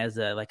rely on as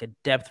a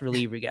depth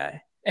reliever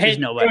guy? Hey,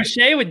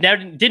 Crochet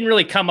didn't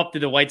really come up through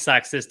the White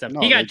Sox system.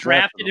 He got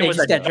drafted and was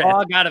a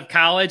dog out of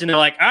college, and they're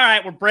like, all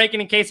right, we're breaking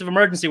in case of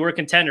emergency. We're a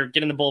contender.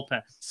 Get in the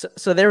bullpen.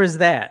 So there was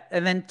that.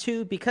 And then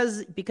two,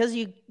 because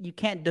you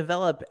can't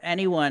develop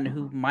anyone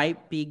who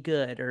might be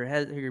good or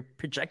you're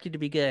projected to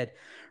be good,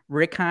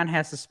 Rick Hahn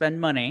has to spend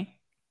money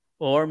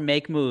or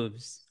make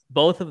moves.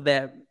 Both of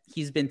them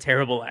he's been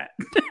terrible at.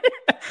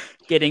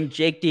 Getting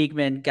Jake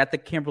Diekman, got the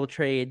Kimbrel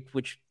trade,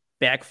 which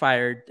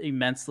backfired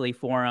immensely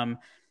for him.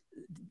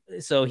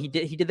 So he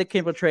did the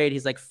Kimbrel trade.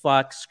 He's like,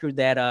 fuck, screwed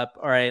that up.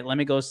 All right, let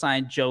me go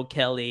sign Joe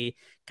Kelly,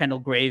 Kendall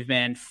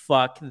Graveman.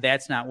 Fuck,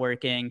 that's not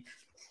working.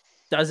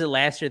 Does it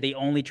last year? The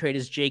only trade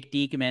is Jake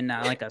Diekman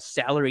on like a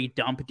salary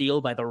dump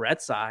deal by the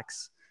Red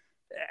Sox.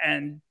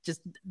 And just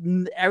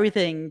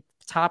everything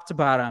top to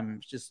bottom,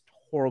 just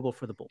horrible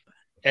for the bullpen.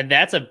 And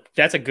that's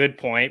a good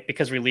point,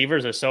 because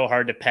relievers are so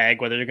hard to peg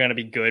whether they're going to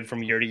be good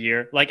from year to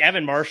year. Like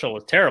Evan Marshall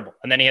was terrible,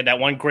 and then he had that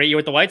one great year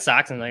with the White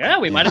Sox, and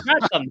like, we might have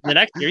got something the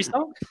next year. He's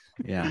still...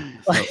 Yeah,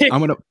 so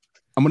I'm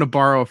gonna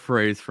borrow a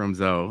phrase from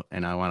Zoe,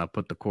 and I want to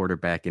put the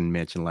quarterback in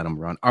Mitch and let him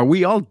run. Are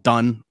we all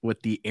done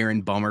with the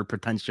Aaron Bummer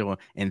potential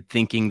and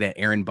thinking that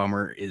Aaron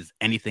Bummer is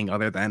anything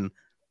other than?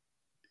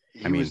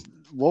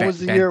 What was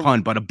the year?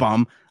 Pun, but a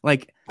bum.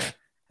 Like.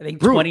 I think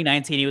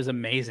 2019, he was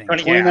amazing.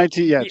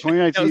 2019,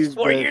 2019 that was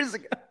 4 years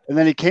ago. And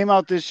then he came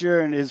out this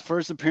year, and his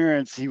first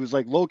appearance, he was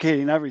like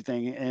locating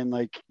everything, and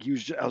like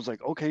I was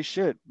like, okay,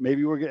 shit,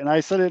 maybe we're getting. And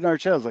I said it in our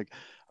chat, I was like,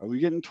 are we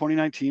getting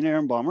 2019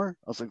 Aaron Bummer?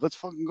 I was like, let's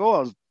fucking go. I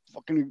was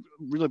fucking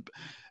really.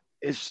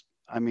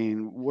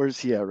 Where's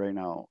he at right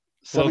now?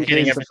 Well,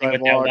 getting everything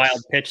with that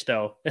wild pitch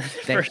though.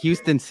 That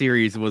Houston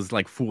series was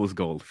like fool's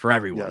gold for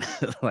everyone.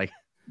 Yes. Like,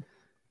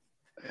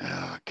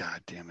 oh,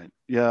 god damn it.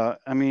 Yeah,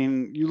 I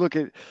mean, you look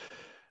at.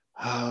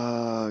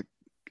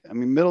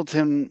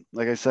 Middleton,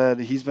 like I said,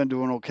 he's been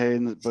doing okay,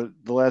 but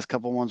the last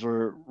couple ones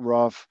were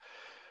rough.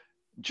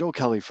 Joe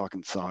Kelly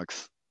fucking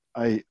sucks.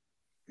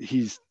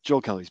 Joe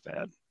Kelly's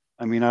bad.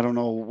 I mean, I don't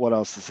know what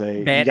else to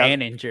say. Bad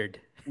and injured.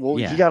 Well,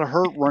 he got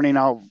hurt running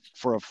out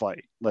for a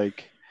fight.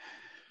 Like,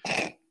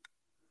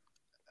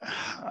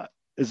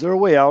 is there a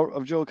way out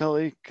of Joe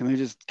Kelly? Can they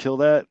just kill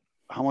that?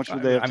 How much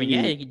would they have to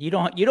eat? You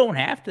don't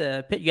have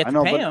to. You have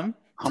to pay him.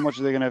 How much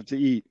are they gonna have to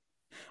eat?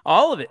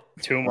 All of it.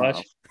 Too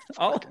much.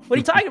 What are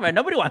you talking about?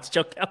 Nobody wants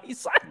Joe Kelly.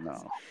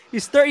 No.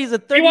 He's a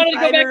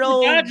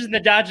 35-year-old. And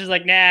the Dodgers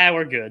like, nah,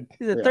 we're good.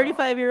 He's a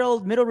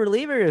 35-year-old middle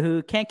reliever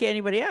who can't get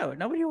anybody out.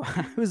 Nobody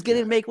wants. Who's going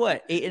to make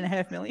what?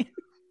 $8.5 million?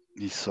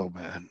 He's so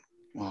bad.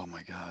 Oh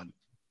my god.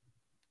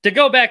 To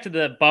go back to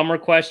the Bummer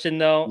question,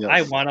 though, yes.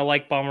 I want to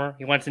like Bummer.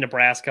 He went to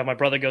Nebraska. My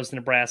brother goes to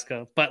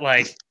Nebraska, but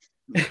like,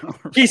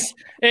 it's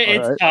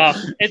right. tough.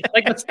 It's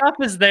like the stuff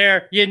is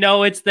there,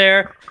 it's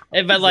there,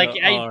 but like,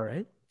 all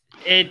right.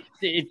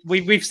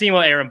 We've seen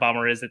what Aaron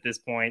Bummer is at this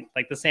point.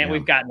 Like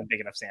we've gotten a big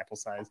enough sample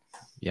size.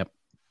 Yep.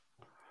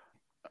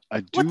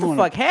 What the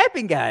fuck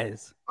happened,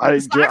 guys? The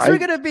Sox are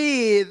gonna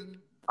be.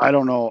 I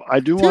don't know.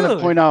 I do want to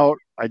point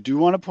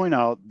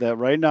out that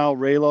right now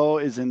Raylo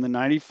is in the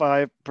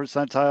 95th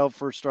percentile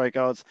for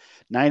strikeouts,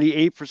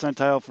 98th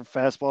percentile for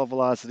fastball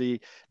velocity,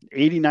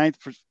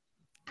 89th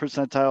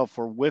percentile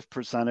for whiff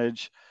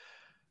percentage.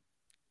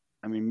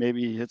 I mean,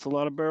 maybe he hits a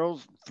lot of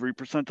barrels, 3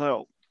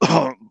 percentile.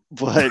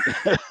 But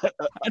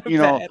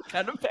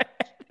kind of bad.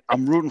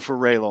 I'm rooting for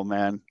Raylo,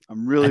 man.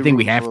 I'm really. I think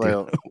we rooting have for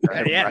to.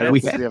 Raylo. Yeah, I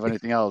don't see have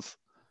anything else.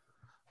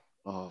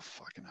 Oh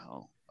fucking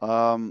hell.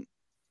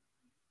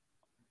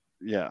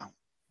 Yeah.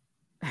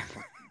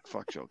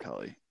 Fuck Joe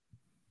Kelly.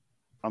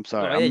 I'm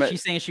sorry. Oh, yeah,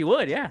 she's saying she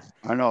would. Yeah.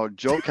 I know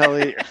Joe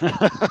Kelly.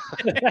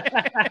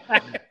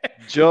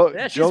 Joe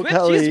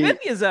Kelly. She's with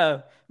you,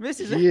 though.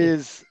 He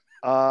is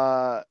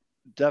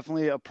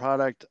definitely a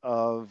product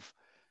of.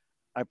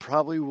 I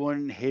probably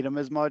wouldn't hate him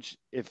as much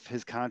if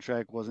his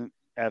contract wasn't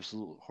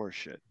absolute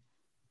horseshit.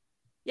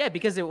 Yeah,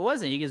 because it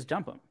wasn't. You just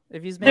dump him.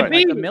 If he's making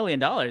like $1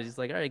 million, he's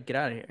like, all right, get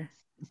out of here.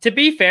 To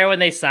be fair, when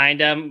they signed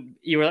him,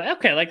 you were like,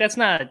 okay, like that's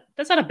not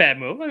a bad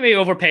move. I mean,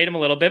 overpaid him a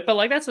little bit, but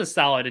like that's a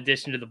solid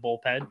addition to the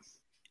bullpen.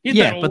 He's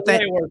been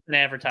way worse than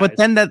advertised. But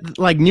then that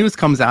like news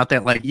comes out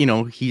that like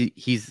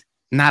he's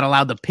not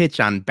allowed to pitch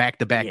on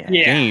back-to-back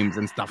games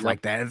and stuff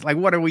like that. It's like,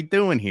 what are we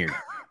doing here?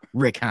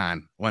 Rick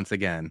Hahn once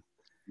again.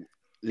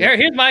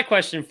 Here's my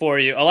question for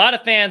you. A lot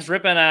of fans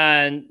ripping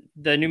on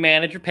the new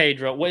manager,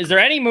 Pedro. Is there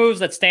any moves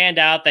that stand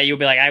out that you'll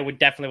be like, I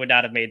would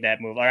not have made that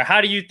move? Or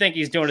how do you think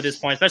he's doing at this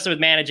point, especially with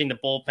managing the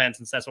bullpen,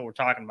 since that's what we're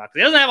talking about?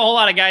 Because he doesn't have a whole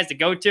lot of guys to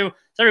go to.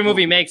 So every move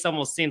he makes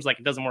almost seems like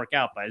it doesn't work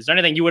out. But is there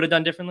anything you would have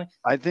done differently?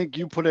 I think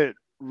you put it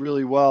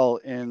really well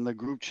in the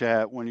group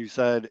chat when you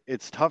said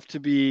it's tough to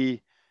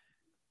be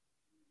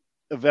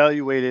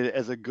evaluated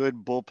as a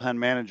good bullpen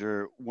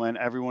manager when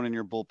everyone in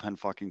your bullpen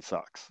fucking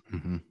sucks.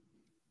 Mm-hmm.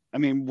 I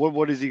mean,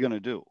 what is he going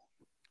to do?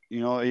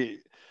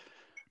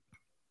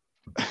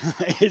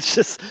 It's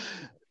just,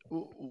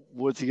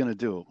 what's he going to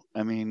do?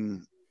 I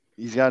mean,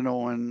 he's got no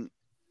one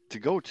to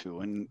go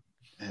to. And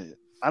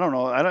I don't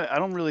know. I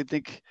don't really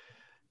think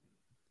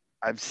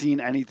I've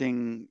seen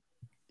anything.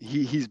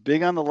 He's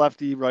big on the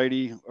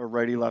lefty-righty or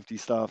righty-lefty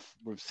stuff.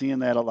 We're seeing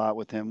that a lot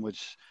with him,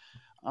 which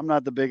I'm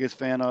not the biggest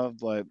fan of,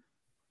 but,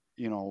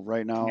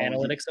 right now.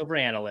 Analytics over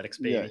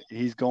analytics, baby. Yeah,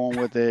 he's going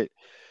with it.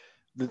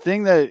 The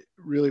thing that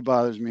really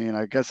bothers me, and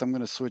I guess I'm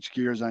going to switch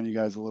gears on you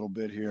guys a little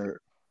bit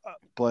here,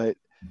 but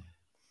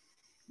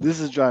this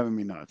is driving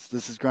me nuts.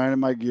 This is grinding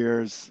my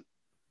gears.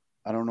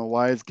 I don't know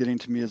why it's getting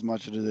to me as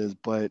much as it is,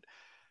 but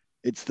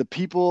it's the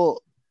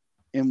people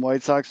in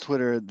White Sox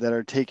Twitter that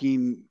are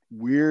taking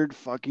weird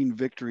fucking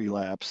victory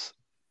laps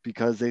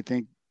because they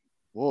think,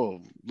 whoa,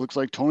 looks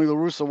like Tony La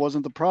Russa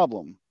wasn't the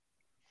problem.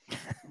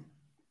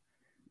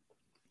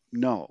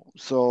 No.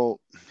 So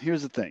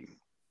here's the thing.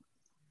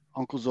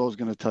 Uncle Zoe's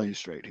going to tell you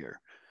straight here.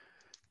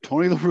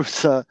 Tony La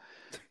Russa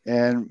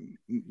and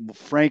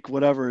Frank,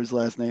 whatever his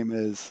last name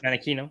is,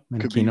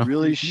 could be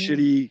really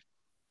shitty,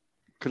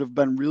 could have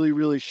been really,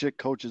 really shit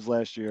coaches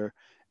last year,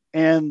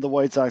 and the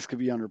White Sox could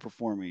be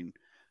underperforming.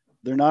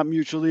 They're not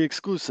mutually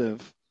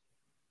exclusive.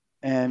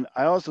 And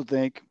I also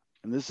think,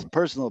 and this is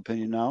personal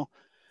opinion now,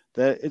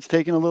 that it's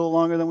taken a little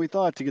longer than we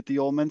thought to get the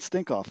old men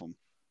stink off them.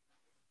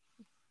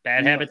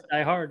 Bad habits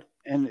die hard.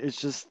 And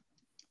it's just,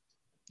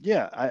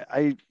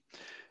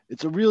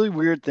 it's a really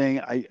weird thing.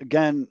 I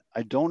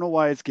don't know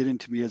why it's getting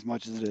to me as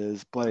much as it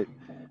is, but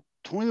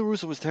Tony La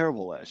Russa was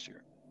terrible last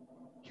year.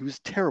 He was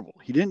terrible.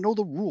 He didn't know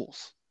the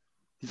rules.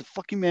 He's a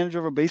fucking manager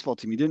of a baseball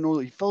team. He didn't know.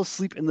 He fell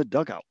asleep in the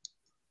dugout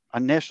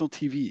on national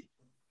TV.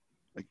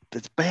 Like,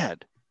 that's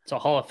bad. It's a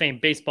Hall of Fame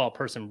baseball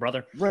person,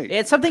 brother. Right.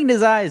 It's something in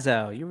his eyes,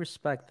 though. You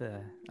respect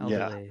the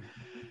elderly.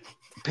 Yeah.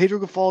 Pedro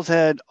Gafal's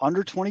had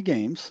under 20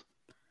 games.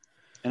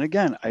 And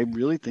again, I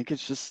really think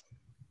it's just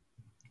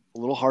a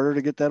little harder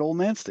to get that old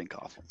man stink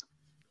off him.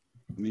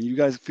 I mean, you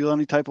guys feel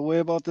any type of way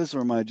about this, or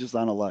am I just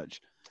on a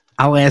ledge?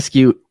 I'll ask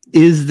you,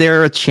 is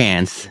there a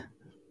chance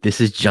this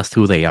is just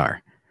who they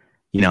are?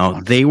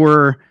 They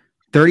were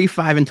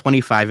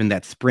 35-25 in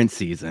that sprint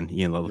season,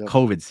 the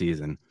COVID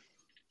season.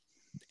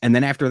 And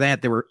then after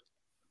that, they were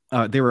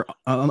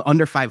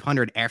under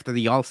 500 after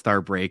the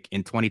All-Star break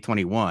in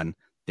 2021.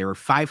 They were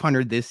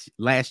 500 this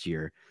last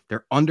year.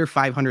 They're under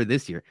 500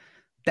 this year.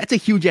 That's a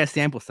huge ass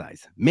sample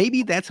size.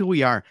 Maybe that's who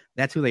we are.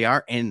 That's who they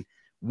are. And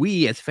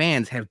we as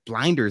fans have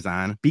blinders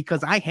on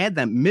because I had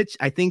them. Mitch,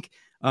 I think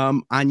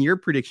on your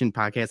prediction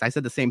podcast, I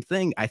said the same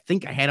thing. I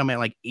think I had them at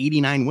like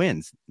 89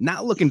 wins.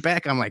 Now looking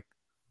back, I'm like,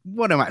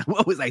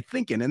 what was I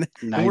thinking? And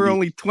we're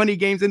only 20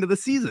 games into the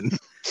season.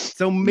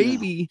 So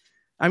maybe,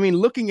 I mean,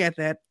 looking at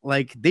that,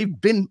 like they've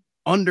been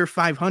under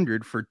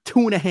 500 for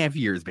 2.5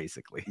 years,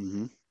 basically.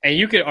 Mm-hmm. And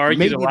you could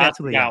argue the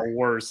roster got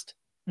worse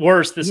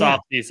this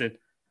offseason.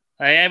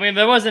 I mean,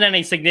 there wasn't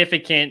any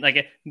significant,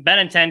 like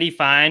Benintendi,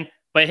 fine,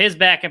 but his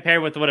bat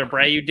compared with what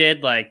Abreu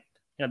did, like,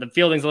 the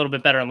fielding's a little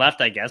bit better in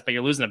left, I guess, but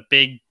you're losing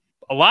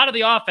a lot of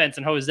the offense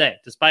in Jose,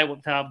 despite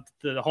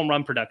the home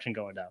run production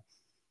going down.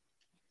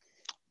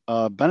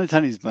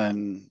 Benintendi's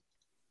been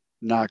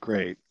not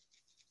great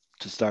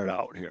to start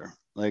out here.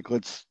 Like,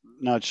 let's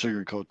not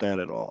sugarcoat that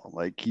at all.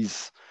 Like,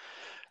 he's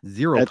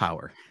zero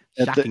power.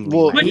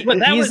 Shockingly.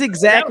 He's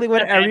exactly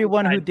what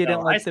everyone who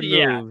didn't like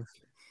the move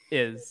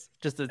is.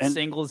 Just a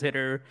singles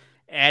hitter,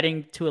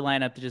 adding to a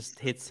lineup to just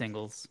hit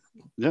singles.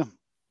 Yeah.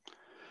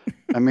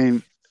 I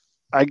mean,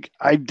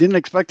 I didn't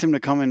expect him to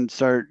come and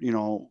start,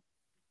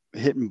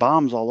 hitting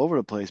bombs all over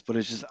the place, but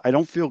it's just, I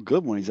don't feel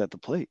good when he's at the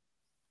plate.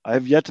 I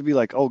have yet to be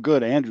like, oh,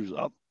 good, Andrew's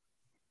up.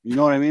 You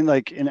know what I mean?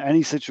 Like in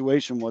any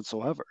situation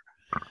whatsoever.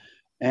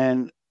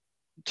 And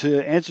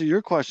to answer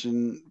your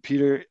question,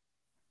 Peter,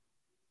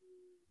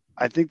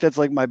 I think that's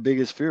like my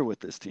biggest fear with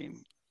this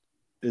team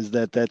is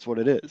that that's what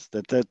it is,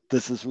 that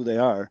this is who they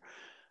are,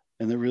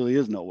 and there really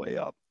is no way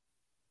up.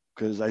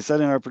 Because I said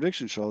in our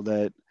prediction show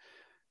that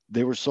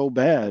they were so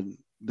bad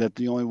that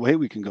the only way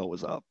we can go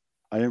was up.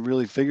 I didn't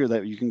really figure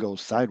that you can go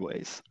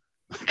sideways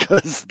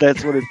because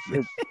that's what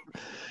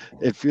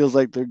it feels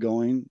like they're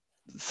going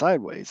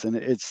sideways. And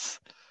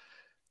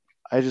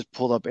I just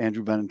pulled up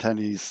Andrew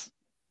Benintendi's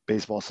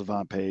Baseball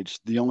Savant page.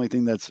 The only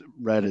thing that's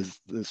red is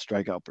the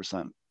strikeout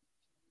percent.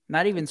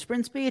 Not even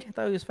sprint speed? I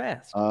thought he was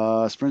fast.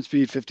 Sprint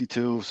speed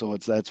 52, so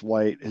that's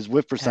white. His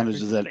whiff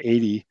percentage is at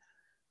 80.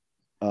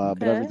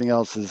 But everything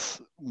else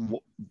is a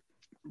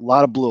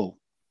lot of blue.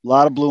 A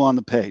lot of blue on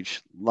the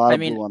page. Blue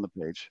on the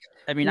page.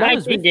 I mean,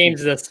 19 games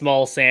is a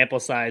small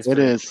sample size for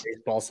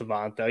Baseball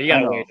Savant, though. You got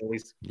to wait at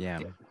least. Yeah.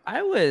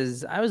 I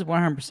was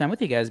 100%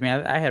 with you guys. I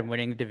mean, I had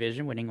winning the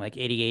division, winning like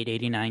 88,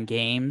 89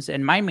 games.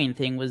 And my main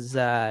thing was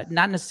not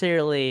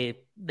necessarily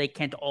they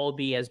can't all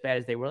be as bad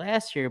as they were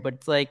last year, but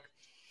it's like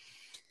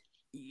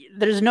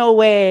there's no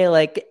way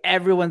like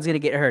everyone's going to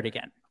get hurt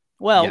again.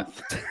 Well,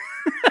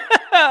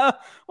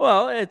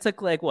 well, it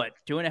took like what,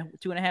 two and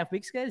a half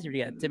weeks, guys?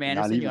 You got Tim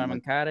Anderson, Yohan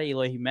Moncada,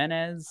 Eloy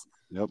Jimenez.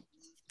 Yep.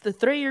 The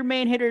three of your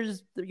main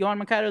hitters, Yohan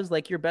Moncada is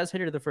like your best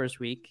hitter the first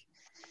week.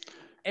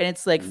 And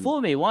it's like,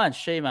 fool me once,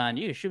 shame on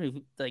you. Shoot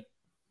me like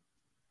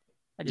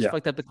I just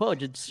fucked up the quote.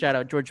 Just shout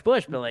out George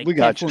Bush, but like, we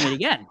got you. Fool me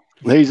again.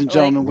 Ladies and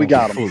gentlemen, we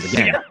got him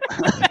again.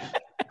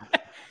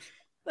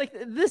 Like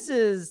this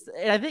is,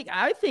 and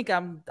I think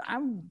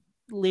I'm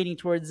leaning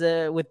towards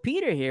with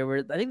Peter here,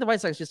 where I think the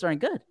White Sox just aren't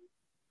good.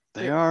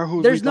 They are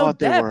who we thought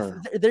they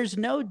were. There's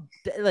no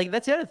like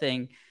that's the other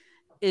thing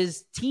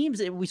is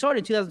teams. We saw it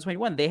in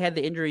 2021. They had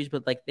the injuries,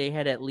 but like they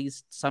had at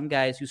least some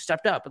guys who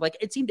stepped up. But like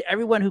it seemed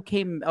everyone who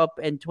came up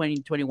in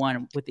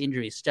 2021 with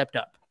injuries stepped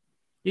up.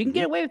 You can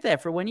get away with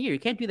that for 1 year. You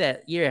can't do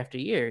that year after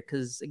year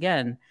because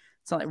again,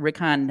 it's not like Rick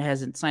Hahn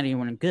hasn't signed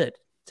anyone good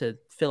to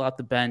fill out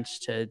the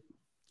bench to,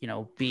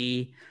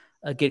 be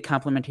a good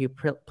complementary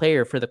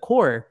player for the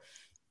core.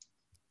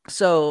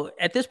 So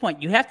at this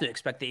point, you have to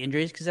expect the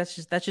injuries because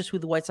that's just who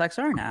the White Sox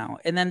are now.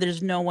 And then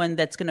there's no one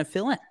that's going to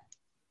fill in.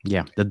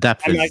 Yeah, the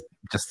depth is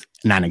just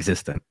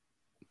non-existent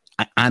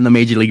on the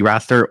Major League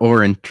roster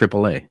or in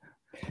AAA.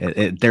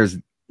 There's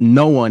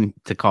no one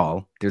to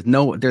call. There's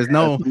no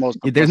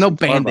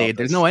Band-Aid.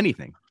 There's no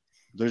anything.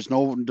 There's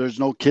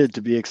no kid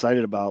to be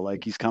excited about.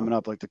 Like he's coming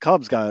up. Like the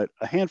Cubs got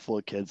a handful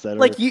of kids that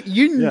like are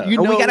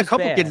we got a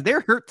couple kids.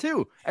 They're hurt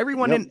too.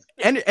 Everyone in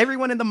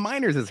the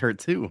minors is hurt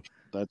too.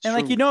 That's and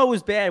true. Like it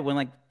was bad when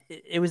like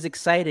it was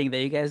exciting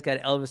that you guys got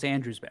Elvis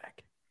Andrus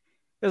back.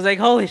 It was like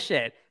holy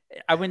shit.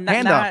 I mean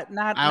not a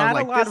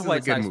lot of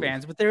White Sox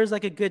fans, but there was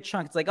like a good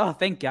chunk. It's like, oh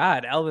thank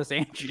God, Elvis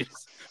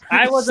Andrus.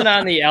 I wasn't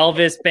on the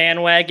Elvis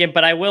bandwagon,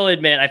 but I will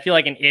admit I feel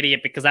like an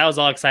idiot because I was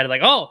all excited,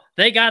 like, oh,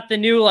 they got the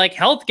new like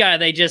health guy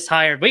they just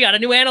hired. We got a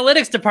new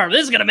analytics department.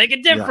 This is gonna make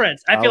a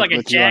difference. Yeah, I feel like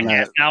a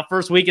jackass now.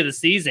 First week of the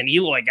season,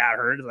 Eloy got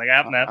hurt. It's like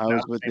I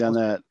was with you on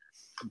that.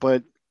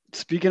 But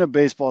speaking of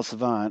Baseball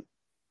Savant,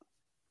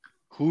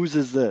 whose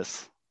is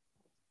this?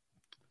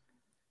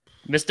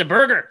 Mr.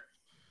 Berger.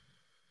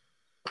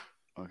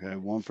 Okay,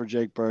 one for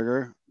Jake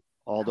Berger.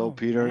 Aldo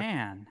Peter.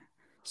 Man.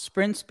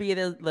 Sprint speed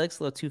looks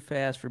a little too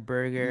fast for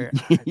Berger.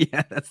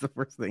 Yeah, that's the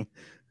first thing.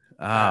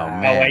 Oh,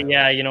 man. Oh, wait,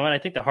 yeah, you know what? I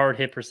think the hard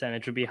hit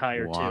percentage would be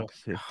higher, too.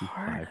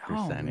 55%.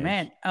 Oh,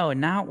 man. Oh,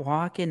 not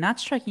walking, not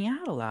striking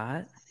out a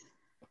lot.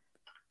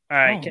 All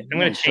right, I'm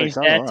going to change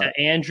that to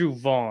Andrew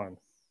Vaughn.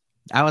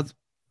 I was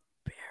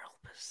barrel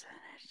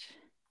percentage.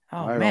 Oh,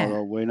 all right, man.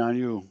 Aldo, waiting on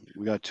you.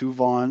 We got two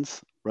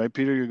Vaughns. Right,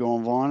 Peter? You're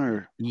going Vaughn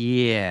or?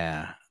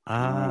 Yeah.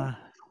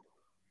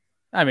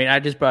 I mean, I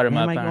just brought him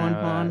up. Am I going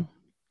Vaughn?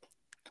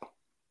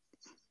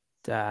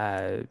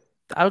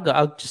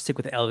 I'll just stick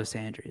with Elvis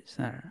Andrus.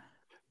 I don't know.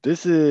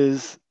 This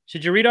is.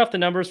 Should you read off the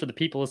numbers for the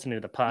people listening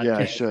to the podcast? Yeah,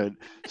 I should.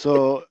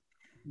 So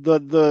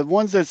the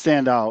ones that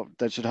stand out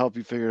that should help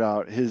you figure it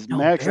out. His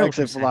max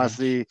exit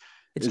velocity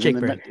is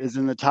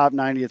in the top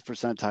 90th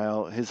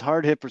percentile. His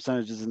hard hit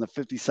percentage is in the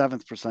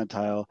 57th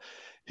percentile.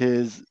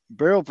 His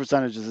barrel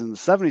percentage is in the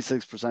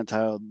 76th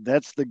percentile.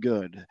 That's the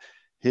good.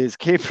 His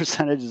K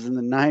percentage is in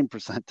the 9th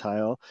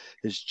percentile.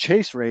 His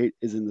chase rate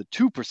is in the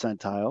 2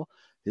 percentile.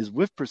 His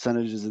whiff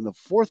percentage is in the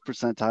 4th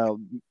percentile.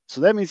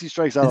 So that means he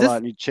strikes out a lot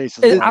and he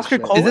chases. Is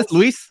this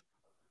Luis?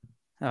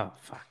 Oh,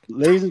 fuck.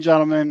 Ladies and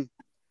gentlemen,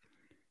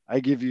 I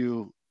give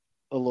you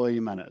Eloy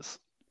Jimenez.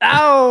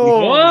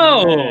 Oh,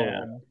 whoa.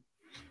 Man.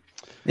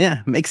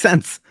 Yeah, makes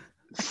sense.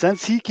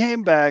 Since he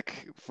came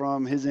back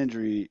from his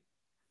injury,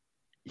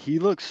 he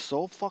looks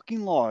so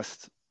fucking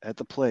lost at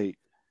the plate.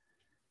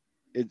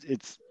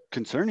 It's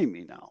concerning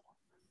me now.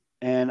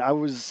 And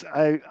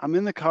I'm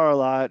in the car a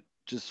lot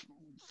just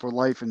for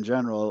life in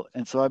general.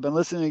 And so I've been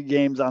listening to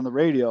games on the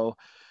radio,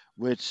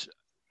 which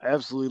I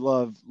absolutely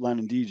love Len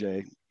and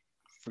DJ.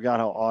 Forgot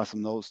how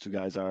awesome those two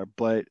guys are.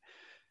 But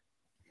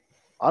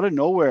out of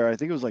nowhere, I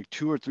think it was like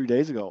 2 or 3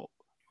 days ago,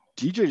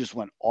 DJ just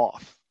went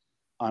off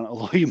on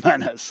Eloy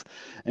Jimenez,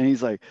 and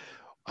he's like,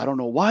 I don't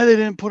know why they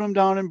didn't put him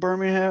down in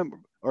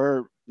Birmingham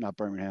or not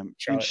Birmingham,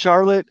 in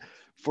Charlotte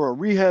for a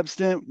rehab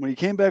stint when he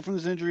came back from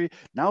this injury.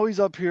 Now he's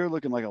up here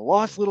looking like a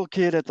lost little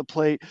kid at the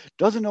plate,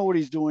 doesn't know what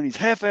he's doing. He's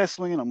half-ass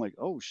swinging. I'm like,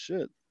 oh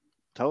shit,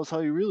 tell us how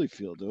you really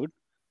feel, dude.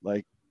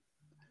 Like,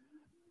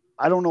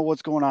 I don't know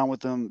what's going on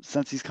with him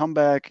since he's come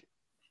back.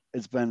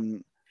 It's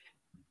been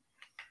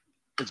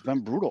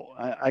brutal.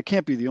 I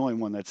can't be the only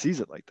one that sees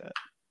it like that.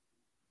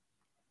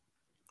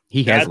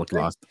 He has looked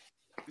lost.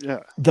 Yeah.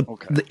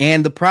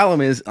 And the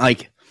problem is,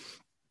 like,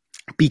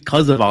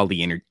 because of all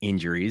the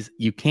injuries,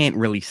 you can't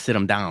really sit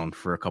him down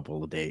for a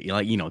couple of days,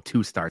 like,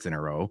 2 starts in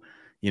a row.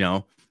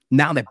 Now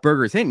that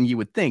Berger's hitting, you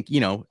would think,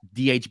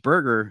 DH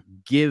Berger,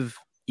 give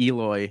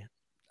Eloy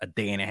a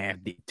day and a half,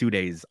 2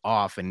 days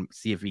off and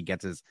see if he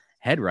gets his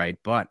head right.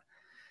 But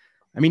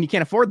I mean, you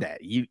can't afford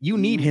that. You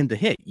need him to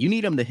hit. You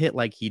need him to hit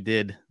like he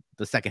did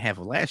the second half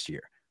of last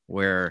year,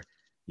 where,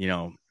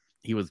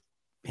 he was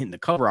hitting the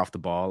cover off the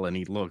ball and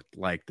he looked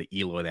like the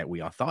Eloy that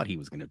we all thought he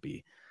was going to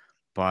be.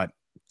 But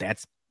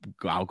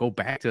I'll go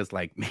back to it's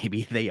like,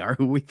 maybe they are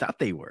who we thought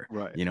they were.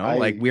 Right.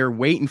 Like, we're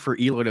waiting for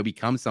Eloy to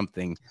become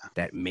something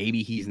that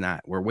maybe he's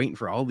not. We're waiting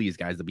for all these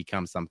guys to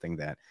become something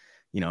that,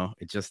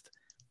 it's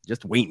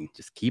just waiting.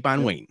 Just keep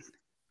on waiting.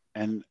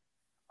 And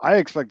I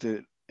expect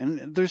it.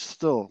 And there's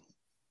still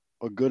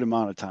a good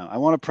amount of time. I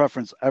want to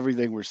preference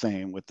everything we're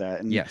saying with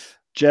that. And yes,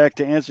 Jack,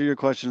 to answer your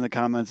question in the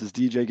comments, is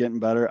DJ getting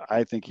better?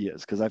 I think he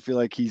is, because I feel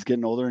like he's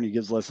getting older and he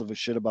gives less of a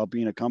shit about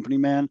being a company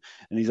man,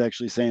 and he's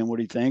actually saying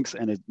what he thinks,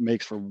 and it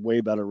makes for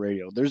way better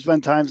radio. There's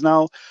been times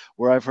now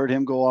where I've heard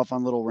him go off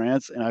on little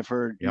rants, and I've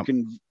heard you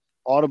can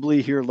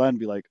audibly hear Len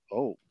be like,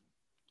 oh,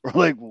 or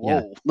like,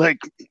 whoa, like,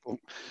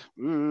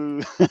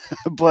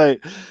 but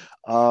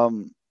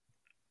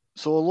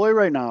so Eloy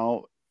right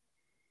now,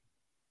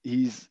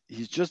 he's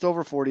just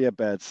over 40 at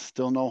bats,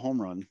 still no home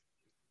run.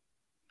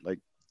 Like,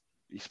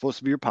 he's supposed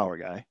to be your power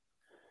guy.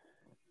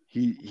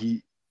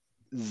 He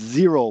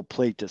zero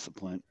plate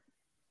discipline,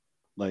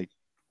 like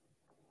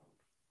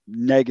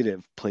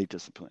negative plate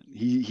discipline.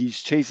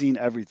 He's chasing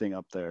everything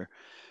up there.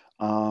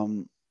 I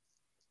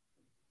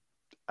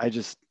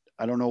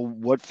don't know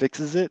what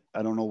fixes it.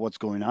 I don't know what's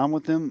going on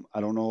with him.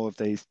 I don't know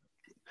if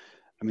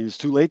it's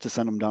too late to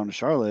send him down to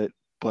Charlotte,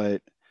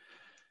 but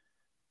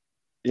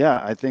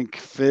yeah, I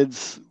think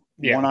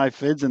One-Eye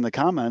Fids in the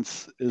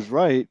comments is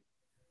right,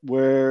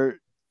 where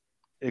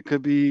it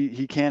could be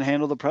he can't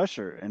handle the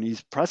pressure and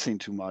he's pressing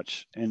too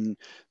much. And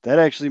that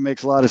actually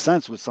makes a lot of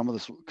sense with some of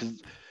this,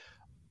 because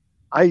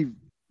I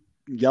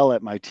yell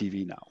at my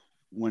TV now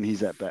when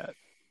he's at bat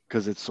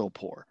because it's so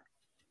poor.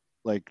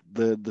 Like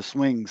the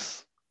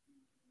swings,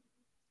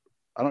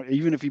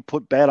 even if he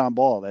put bat on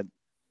ball,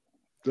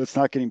 that's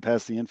not getting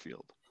past the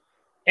infield.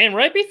 And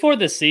right before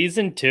the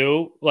season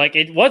too, like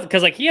it was,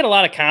 because like he had a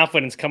lot of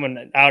confidence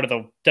coming out of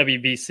the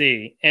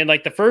WBC, and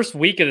like the first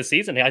week of the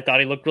season, I thought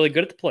he looked really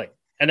good at the plate.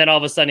 And then all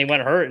of a sudden he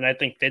went hurt, and I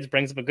think Fids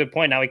brings up a good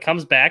point. Now he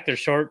comes back. They're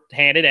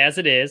short-handed as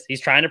it is.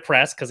 He's trying to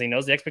press because he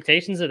knows the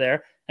expectations are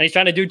there, and he's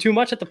trying to do too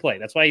much at the plate.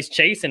 That's why he's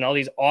chasing all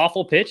these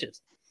awful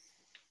pitches.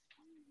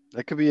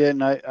 That could be it.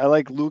 And I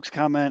like Luke's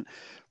comment.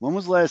 When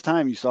was the last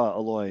time you saw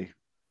Eloy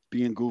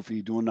being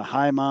goofy, doing the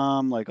hi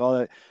mom, like all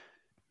that?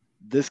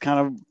 This kind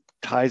of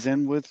ties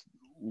in with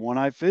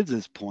One-Eye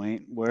Fids'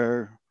 point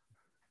where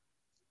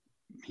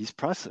he's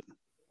pressing.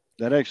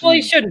 That actually, well,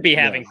 he shouldn't be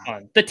having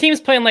fun. The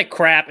team's playing like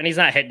crap, and he's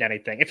not hitting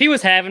anything. If he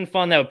was having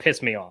fun, that would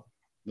piss me off.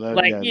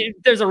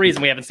 There's a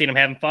reason we haven't seen him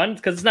having fun,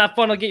 because it's not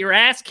fun to get your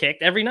ass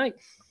kicked every night.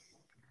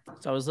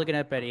 So I was looking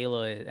up at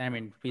Eloy. I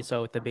mean, we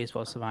saw with the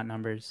Baseball Savant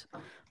numbers,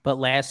 but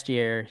last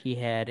year he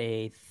had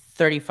a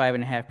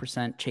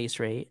 35.5% chase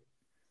rate.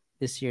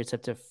 This year it's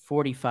up to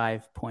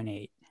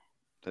 45.8.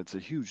 That's a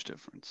huge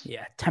difference.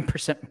 Yeah,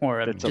 10% more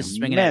of That's just a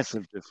swinging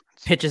massive difference.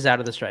 Pitches out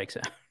of the strike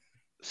zone.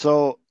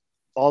 So,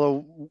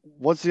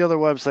 what's the other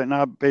website?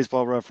 Not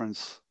Baseball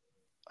Reference.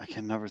 I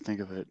can never think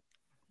of it.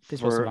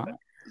 Baseball Savant?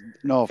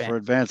 No, for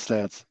advanced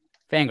stats.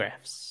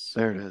 Fangraphs.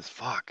 There it is.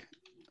 Fuck.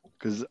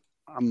 Because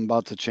I'm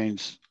about to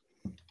change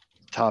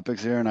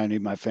topics here, and I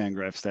need my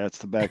Fangraph stats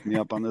to back me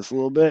up on this a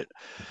little bit.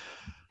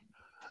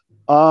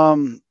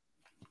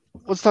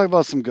 Let's talk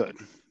about some good,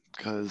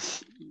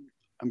 because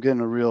I'm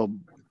getting a real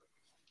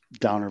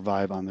downer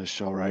vibe on this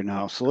show right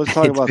now. So let's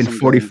talk about some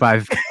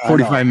 45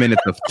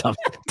 minutes of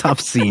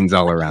tough scenes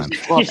all around.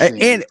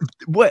 And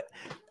what,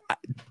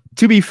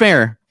 to be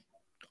fair,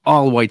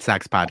 all White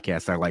Sox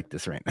podcasts are like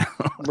this right now.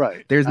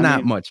 Right. There's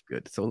not much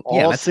good. So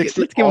yeah, let's give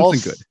them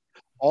some good.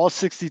 All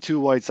 62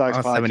 White Sox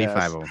podcasts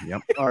 75 of them,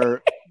 yep,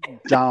 are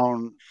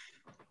down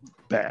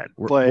bad.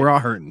 We're all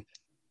hurting.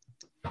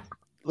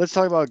 Let's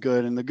talk about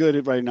good, and the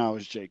good right now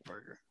is Jake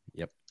Berger.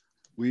 Yep.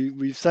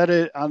 We've said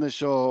it on the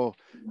show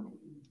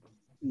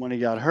when he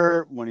got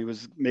hurt, when he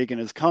was making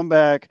his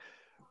comeback.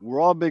 We're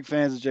all big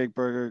fans of Jake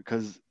Berger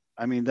because,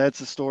 I mean, that's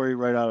a story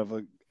right out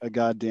of a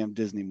goddamn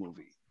Disney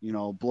movie.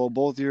 Blow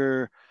both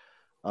your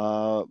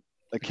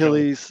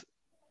Achilles,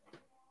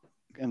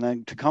 and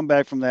then to come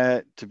back from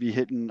that, to be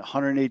hitting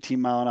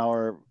 118 mile an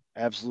hour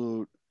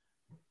absolute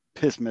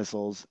piss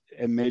missiles,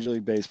 and Major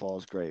League Baseball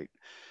is great.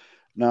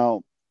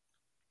 Now,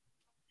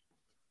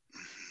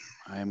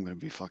 I am going to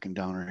be fucking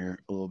downer here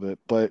a little bit,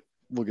 but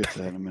we'll get to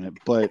that in a minute.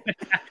 But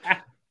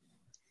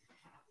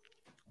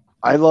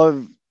I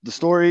love the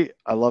story.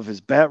 I love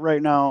his bat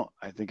right now.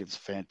 I think it's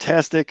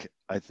fantastic.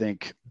 I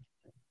think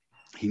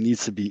he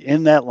needs to be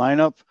in that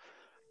lineup.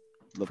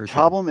 The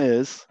problem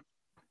is,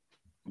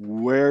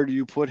 where do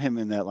you put him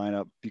in that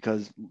lineup?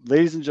 Because,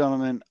 ladies and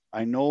gentlemen,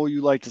 I know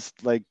you like to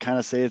kind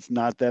of say it's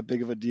not that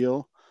big of a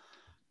deal.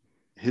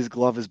 His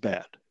glove is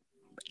bad.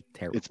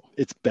 Terrible.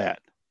 It's bad.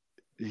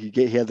 He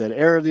had that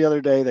error the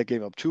other day that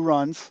gave up 2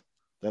 runs.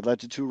 That led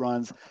to 2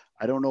 runs.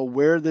 I don't know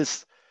where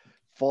this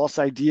false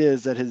idea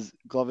is that his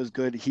glove is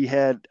good. He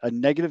had a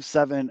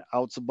 -7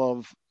 outs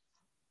above.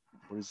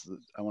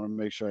 I want to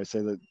make sure I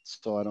say that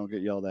so I don't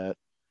get yelled at.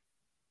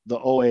 The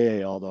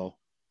OAA, although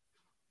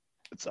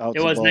it's outs.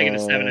 It was above,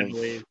 -7, I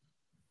believe.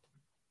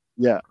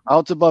 Yeah,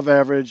 outs above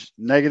average,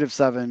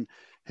 -7.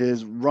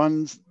 His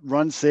runs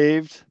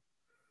saved,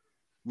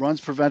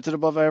 runs prevented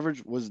above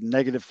average was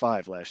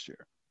 -5 last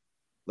year.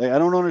 Like, I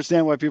don't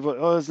understand why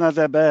people, it's not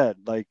that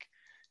bad. Like,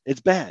 it's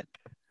bad.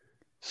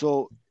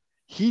 So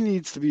he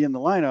needs to be in the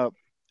lineup.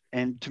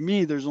 And to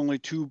me, there's only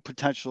 2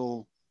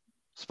 potential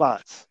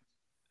spots,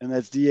 and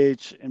that's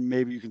DH, and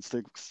maybe you can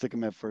stick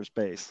him at first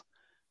base.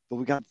 But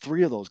we got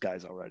 3 of those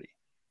guys already.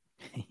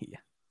 Yeah.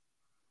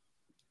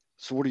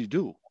 So what do you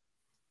do?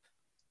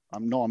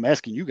 I'm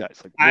asking you guys.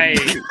 Like, I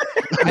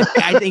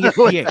think it's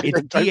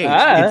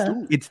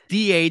DH. It's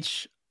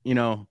DH,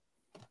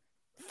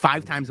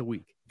 5 times a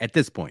week at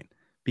this point,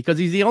 because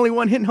he's the only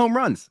one hitting home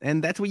runs,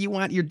 and that's what you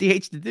want your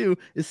DH to do,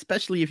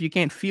 especially if you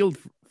can't field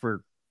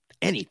for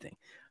anything.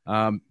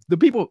 The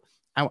people,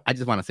 I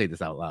just want to say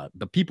this out loud.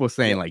 The people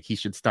saying like he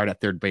should start at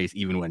third base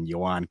even when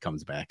Yoan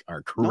comes back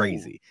are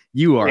crazy. No.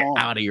 You are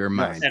out of your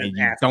mind, and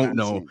you don't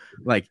know.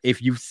 Like,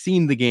 if you've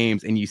seen the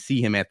games and you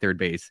see him at third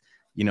base,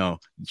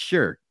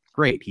 sure,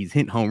 great, he's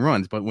hitting home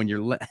runs, but when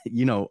you're,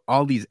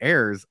 all these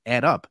errors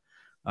add up.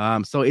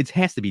 So it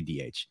has to be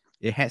DH.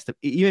 It has to,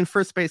 even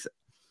first base.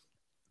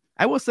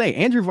 I will say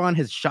Andrew Vaughn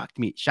has shocked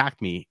me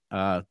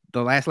the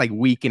last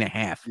week and a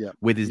half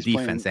with his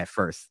defense at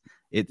first.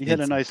 He had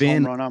a nice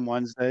home run on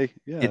Wednesday.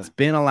 Yeah, it's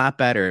been a lot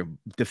better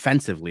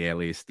defensively, at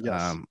least.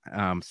 Yes.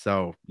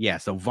 So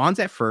Vaughn's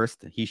at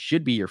first. He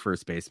should be your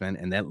first baseman,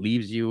 and that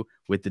leaves you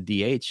with the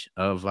DH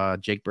of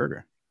Jake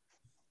Berger.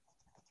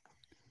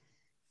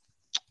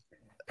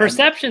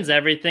 Perception's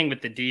everything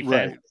with the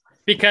defense, right?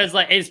 Because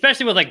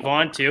especially with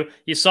Vaughn too,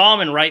 you saw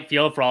him in right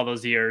field for all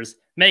those years,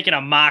 making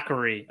a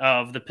mockery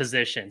of the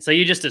position. So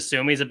you just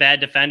assume he's a bad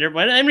defender.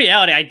 But in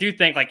reality, I do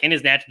think in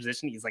his natural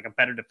position, he's a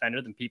better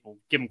defender than people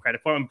give him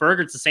credit for. And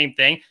Berger's the same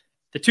thing.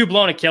 The 2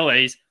 blown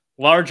Achilles,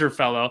 larger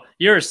fellow.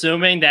 You're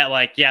assuming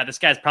that this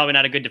guy's probably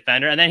not a good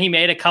defender. And then he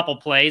made a couple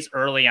plays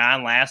early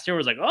on last year.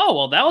 It was oh,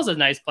 well, that was a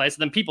nice play. So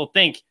then people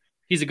think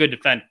he's a good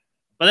defender.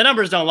 But the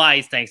numbers don't lie,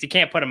 he stinks. You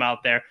can't put him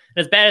out there.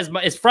 And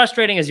as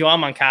frustrating as Yoan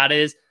Moncada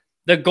is,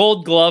 the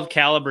Gold Glove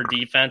caliber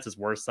defense is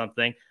worth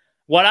something.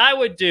 What I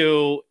would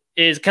do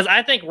is, because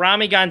I think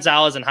Rami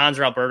Gonzalez and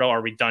Hanser Alberto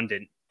are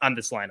redundant on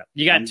this lineup.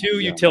 You got 2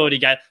 utility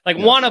guys.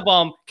 One of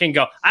them can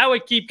go. I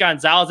would keep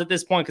Gonzalez at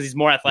this point because he's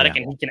more athletic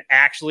and he can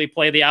actually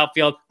play the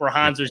outfield, where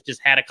Hanser's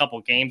just had a couple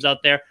games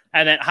out there.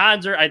 And then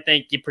Hanser, I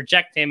think you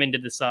project him into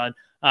the sun.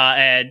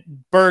 And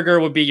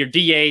Berger would be your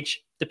DH,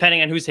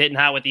 depending on who's hitting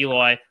hot with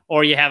Eloy,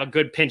 or you have a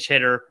good pinch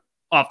hitter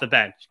off the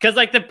bench. Because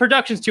the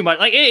production's too much.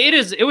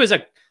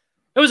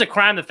 It was a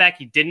crime, the fact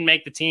he didn't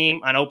make the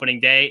team on opening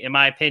day, in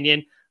my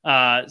opinion.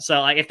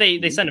 So if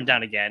they send him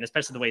down again,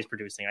 especially the way he's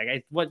producing,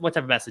 what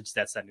type of message does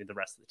that send to the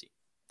rest of the team?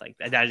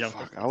 I don't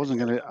think I wasn't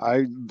gonna.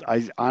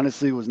 I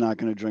honestly was not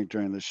gonna drink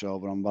during the show,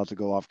 but I'm about to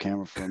go off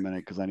camera for a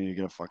minute because I need to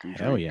get a fucking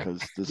drink.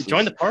 Because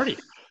join the party.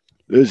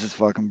 This is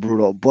fucking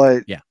brutal.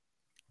 But yeah,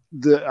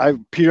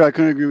 Peter, I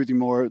couldn't agree with you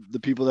more. The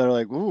people that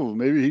are ooh,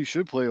 maybe he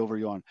should play over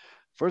Yoan.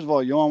 First of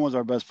all, Yoan was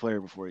our best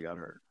player before he got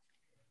hurt,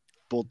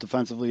 both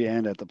defensively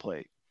and at the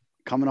plate.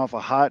 Coming off a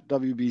hot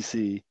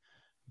WBC,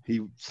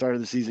 he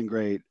started the season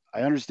great.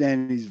 I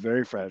understand he's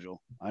very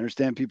fragile. I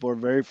understand people are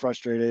very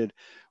frustrated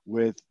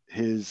with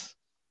his,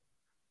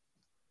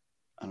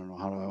 I don't know,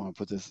 how do I want to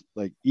put this,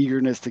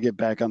 eagerness to get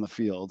back on the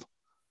field.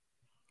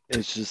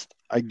 It's just,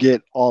 I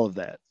get all of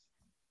that.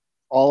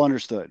 All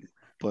understood.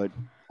 But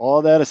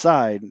all that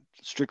aside,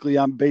 strictly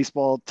on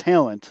baseball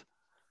talent,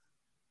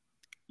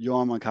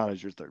 Yoan Moncada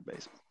is your third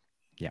baseman.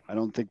 Yeah. I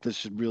don't think this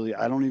should really,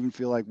 I don't even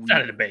feel like it's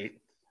not a debate.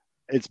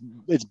 It's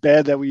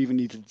bad that we even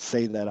need to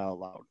say that out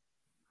loud.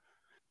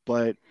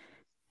 But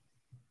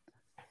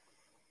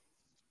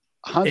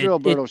Hanser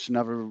Alberto should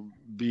never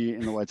be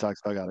in the White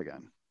Sox dugout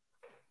again.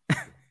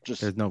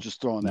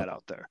 Just throwing that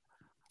out there.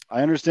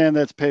 I understand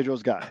that's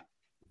Pedro's guy.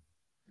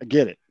 I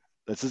get it.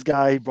 That's his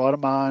guy. He brought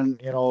him on.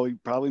 He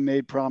probably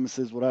made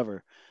promises,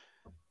 whatever.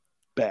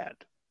 Bad.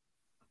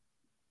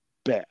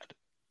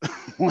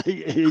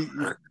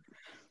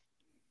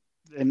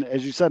 And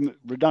as you said,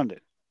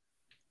 redundant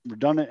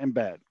and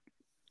bad.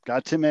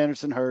 Got Tim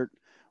Anderson hurt.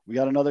 We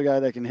got another guy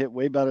that can hit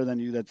way better than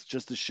you that's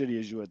just as shitty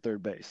as you at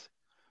third base.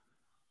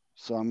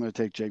 So I'm going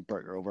to take Jake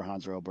Burger over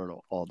Hanser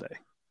Alberto all day.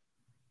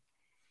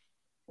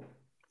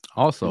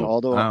 Also, and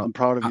although I'm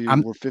proud of you,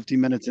 we're 50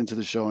 minutes into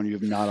the show and you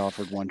have not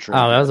offered one trade.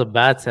 Oh, I was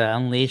about to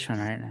unleash one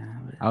right now.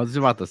 I was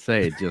about to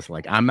say, just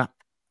like I was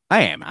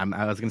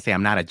going to say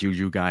I'm not a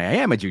Juju guy. I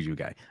am a Juju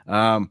guy.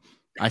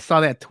 I saw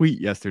that tweet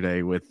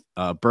yesterday with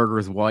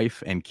Berger's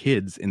wife and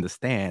kids in the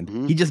stand.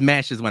 Mm-hmm. He just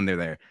mashes when they're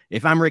there.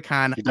 If I'm Rick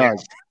Hahn, he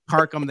does.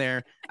 Park him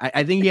there.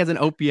 I think he has an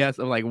OPS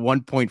of like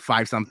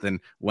 1.5 something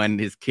when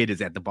his kid is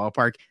at the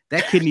ballpark.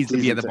 That kid needs to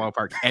be at the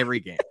ballpark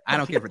every game. I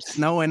don't care if it's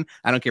snowing.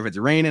 I don't care if it's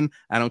raining.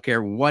 I don't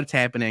care what's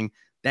happening.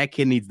 That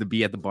kid needs to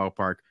be at the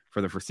ballpark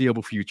for the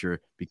foreseeable future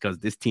because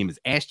this team is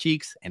ass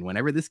cheeks. And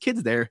whenever this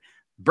kid's there,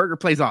 Berger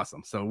plays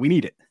awesome. So we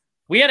need it.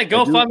 We had a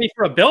GoFundMe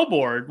for a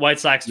billboard,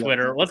 White Sox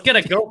Twitter. Yep. Let's get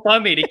a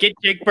GoFundMe to get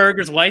Jake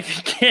Berger's wife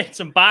and kids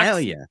some boxes.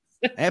 Hell yeah.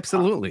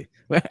 Absolutely.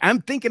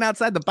 I'm thinking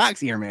outside the box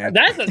here, man.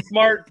 I think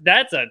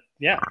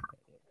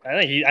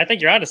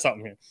you're onto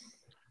something here.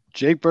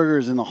 Jake Burger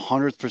is in the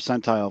 100th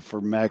percentile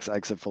for max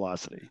exit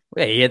velocity.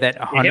 Yeah, he had that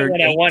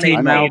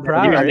 118 mile per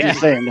hour. I'm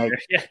just saying,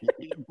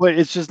 but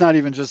it's just not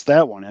even just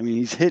that one. I mean,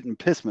 he's hitting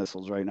piss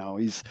missiles right now.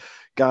 He's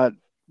got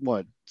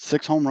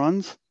 6 home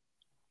runs?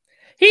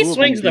 He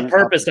swings the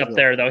purpose up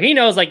there, though. He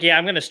knows, I'm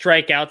going to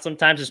strike out.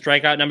 Sometimes the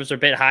strikeout numbers are a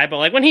bit high,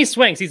 but when he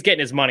swings, he's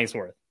getting his money's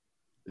worth.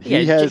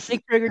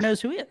 Jake Burger knows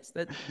who he is.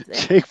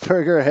 Jake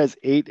Burger has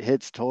 8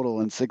 hits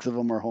total, and 6 of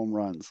them are home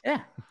runs.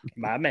 Yeah,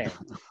 my man.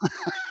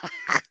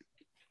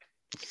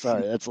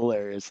 Sorry, that's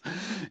hilarious.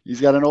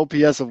 He's got an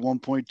OPS of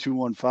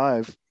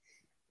 1.215.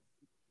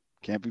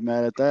 Can't be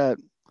mad at that.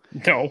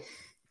 No.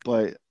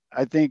 But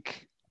I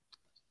think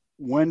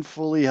when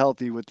fully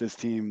healthy with this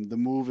team, the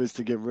move is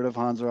to get rid of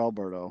Hanser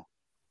Alberto.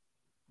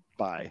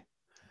 Bye.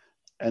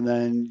 And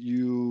then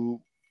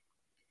you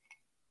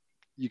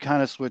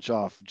kind of switch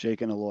off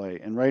Jake and Eloy.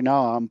 And right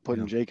now I'm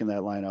putting Jake in that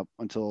lineup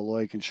until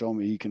Eloy can show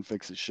me he can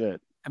fix his shit.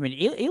 I mean,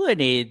 Eloy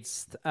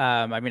needs,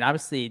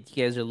 obviously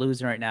you guys are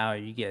losing right now.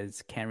 You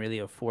guys can't really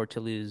afford to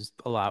lose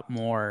a lot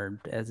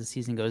more as the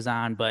season goes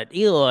on, but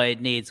Eloy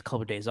needs a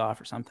couple of days off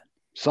or something.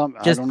 I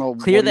don't know.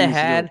 Clear the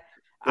head.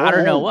 I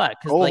don't know what.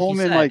 Go home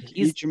and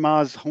eat your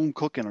mom's home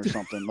cooking or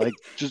something.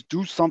 Just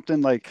do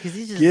something.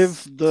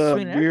 Give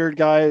the weird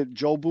guy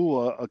Joe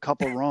Boo a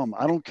cup of rum.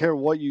 I don't care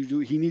what you do.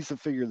 He needs to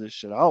figure this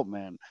shit out,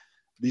 man.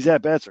 These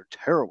at bats are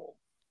terrible.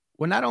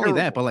 Well, not only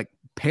that, but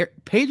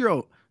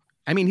Pedro.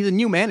 I mean, he's a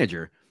new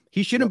manager.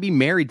 He shouldn't be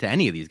married to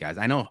any of these guys.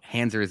 I know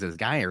Hanser is his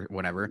guy or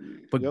whatever,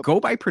 but go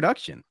by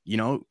production.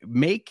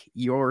 Make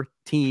your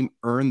team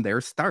earn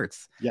their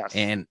starts. Yes.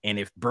 And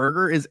if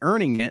Berger is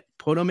earning it,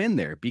 put him in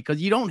there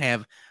because you don't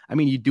have. I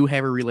mean, you do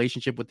have a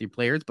relationship with your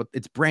players, but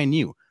it's brand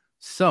new.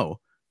 So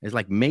it's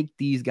make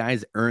these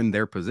guys earn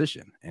their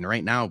position. And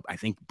right now, I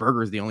think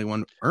Berger is the only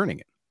one earning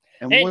it.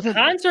 And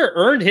Hanser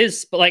earned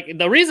his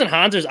the reason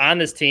Hanser's on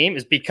this team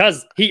is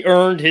because he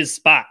earned his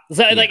spot.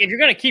 So, if you're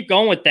going to keep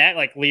going with that,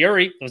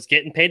 Leary was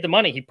getting paid the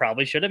money. He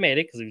probably should have made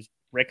it because he was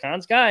Rick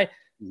Hahn's guy.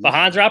 But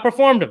Hanser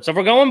outperformed him. So if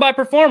we're going by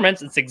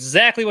performance, it's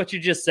exactly what you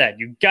just said.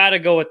 You got to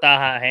go with the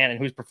hot hand and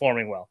who's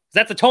performing well.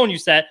 That's the tone you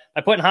set by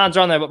putting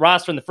Hanser on the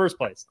roster in the first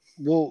place.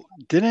 Well,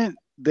 didn't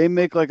they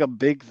make a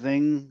big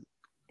thing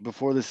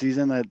before the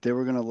season that they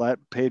were going to let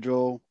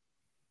Pedro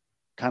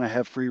kind of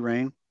have free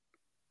reign?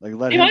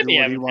 Let he him might be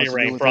having free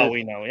reign for all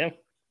we know, yeah.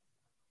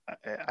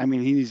 I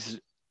mean,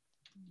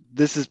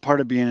 this is part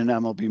of being an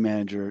MLB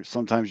manager.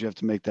 Sometimes you have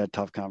to make that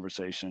tough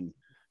conversation.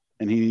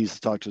 And he needs to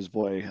talk to his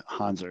boy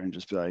Hanser and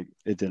just be like,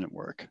 it didn't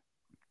work.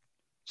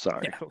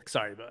 Sorry. Yeah,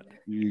 sorry about it.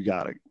 You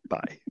got it.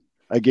 Bye.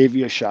 I gave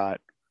you a shot.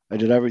 I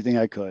did everything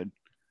I could.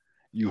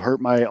 You hurt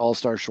my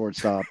all-star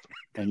shortstop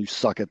and you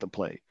suck at the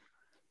plate.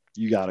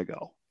 You got to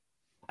go.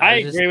 I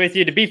agree with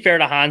you. To be fair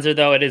to Hanser,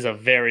 though, it is a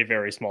very,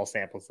 very small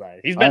sample size.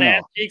 He's been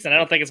ass cheeks, and I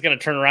don't think it's going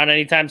to turn around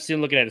anytime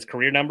soon looking at his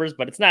career numbers,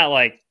 but it's not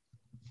like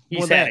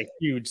he's had a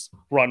huge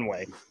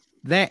runway.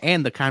 That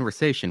and the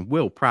conversation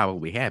will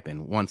probably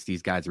happen once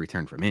these guys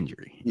return from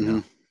injury. You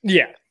know?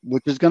 Yeah.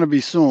 Which is going to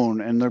be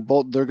soon, and they're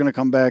going to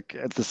come back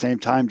at the same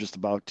time just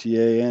about, TA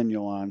and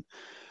Yohan.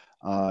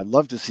 I'd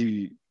love to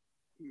see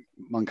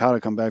Moncada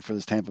come back for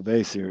this Tampa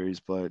Bay series,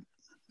 but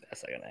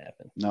that's not gonna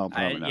happen. No,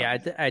 probably not. Yeah,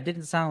 I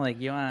didn't sound like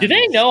you. Do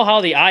they know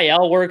how the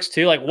IL works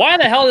too? Why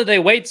the hell did they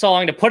wait so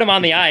long to put him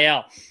on the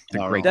IL?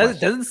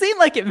 Doesn't seem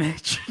like it,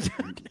 Mitch.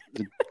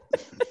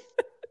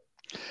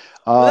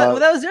 Well,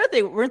 that was their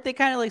thing. Weren't they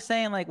kind of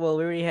saying we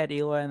already had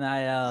Eloy in the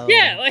IL?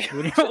 Yeah,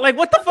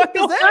 what the fuck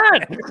is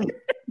that?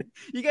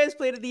 You guys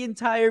played the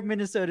entire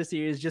Minnesota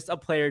series just a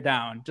player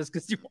down, just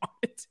because you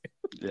wanted to.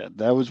 Yeah,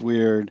 that was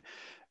weird.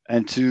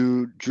 And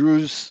to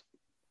Drew's.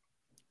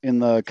 In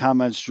the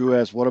comments, Drew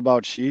asked, what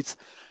about Sheets?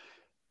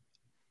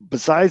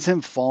 Besides him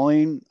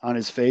falling on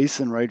his face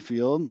in right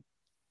field,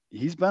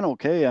 he's been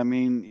okay. I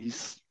mean,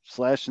 he's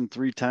slashing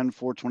 310,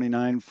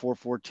 429,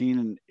 414,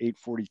 and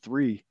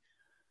 843.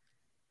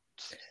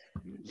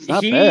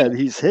 not bad.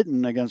 He's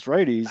hitting against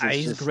righties.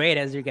 He's great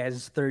as your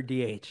guys' third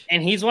DH.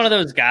 And he's one of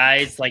those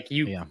guys, like,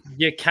 you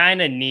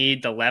kind of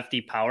need the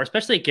lefty power,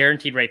 especially at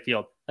guaranteed right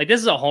field. Like,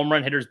 this is a home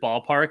run hitter's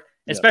ballpark,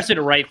 especially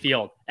to right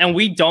field. And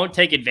we don't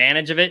take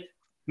advantage of it,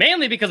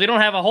 mainly because we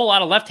don't have a whole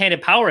lot of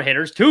left-handed power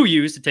hitters to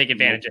use to take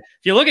advantage of it.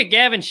 If you look at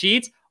Gavin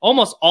Sheets,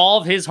 almost all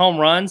of his home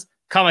runs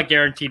come at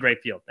guaranteed right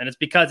field. And it's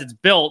because it's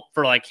built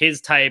for, like,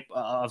 his type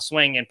of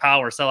swing and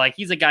power. So, like,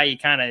 he's a guy you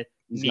kind of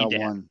need to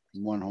have.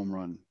 One home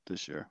run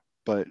this year,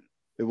 but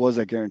it was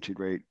at guaranteed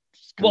rate.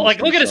 Well,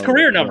 like, look at his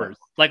career numbers.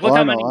 Like, look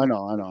how many. I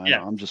know.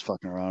 I'm just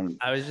fucking around.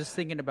 I was just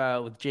thinking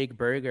about with Jake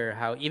Berger,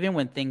 how even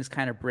when things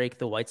kind of break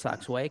the White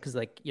Sox way, because,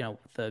 like, you know,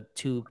 the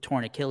 2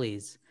 torn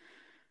Achilles,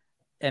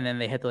 and then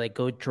they had to, like,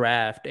 go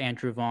draft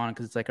Andrew Vaughn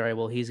because it's like, all right,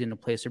 well, he's going to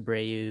place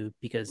Abreu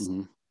because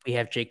we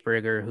have Jake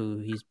Berger,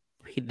 who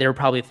they're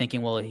probably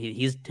thinking, well,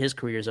 his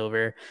career's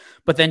over.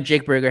 But then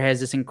Jake Berger has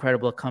this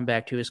incredible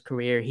comeback to his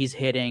career. He's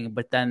hitting,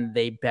 but then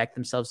they back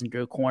themselves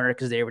into a corner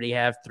because they already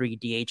have 3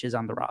 DHs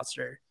on the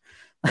roster.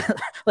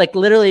 Like,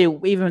 literally,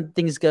 even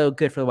things go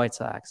good for the White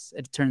Sox,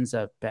 it turns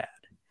out bad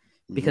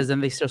because then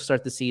they still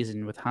start the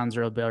season with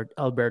Hanser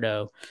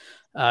Alberto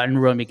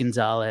and Romy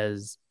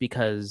Gonzalez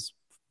because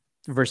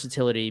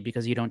versatility,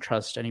 because you don't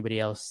trust anybody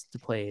else to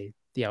play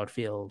the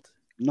outfield.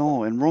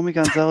 No, and Romy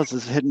Gonzalez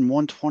is hitting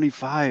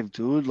 125,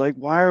 dude. Like,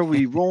 why are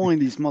we rolling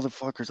these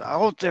motherfuckers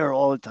out there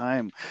all the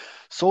time?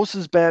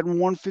 Sosa's batting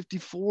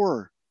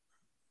 154.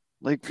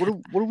 Like, what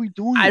are we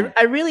doing?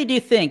 I really do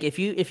think if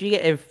we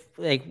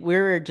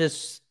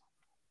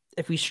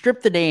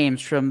strip the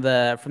names from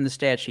the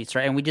stat sheets,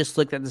 right, and we just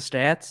looked at the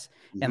stats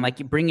and, like,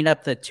 you bring it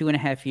up the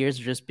 2.5 years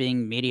of just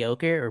being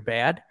mediocre or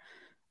bad,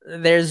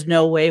 there's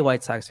no way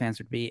White Sox fans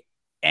would be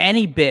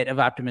any bit of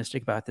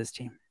optimistic about this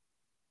team.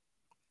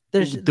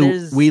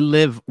 We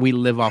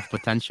live off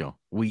potential.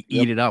 We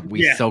eat it up.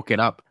 We soak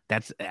it up.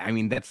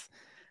 And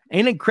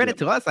a credit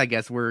to us, I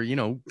guess. We're,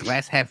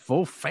 glass half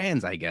full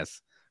fans, I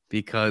guess,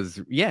 because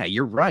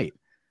you're right.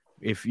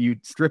 If you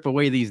strip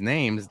away these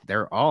names,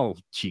 they're all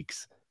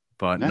cheeks.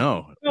 But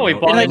no, I'm a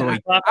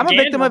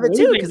victim of it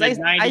too because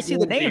I see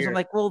the names. I'm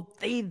like, well,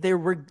 they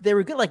were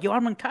good. Like,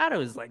 Yohan Moncada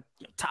is like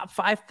top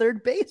 5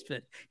 third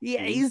baseman.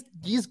 Yeah, he's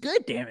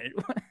good. Damn it.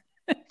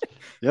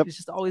 Yep. It's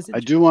just always. I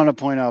do want to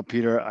point out,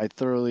 Peter, I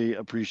thoroughly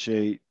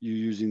appreciate you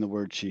using the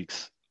word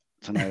cheeks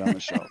tonight on the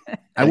show.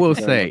 I will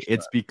say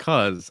it's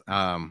because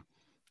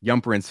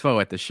Yumper and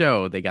Svo at the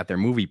show, they got their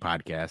movie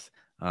podcast.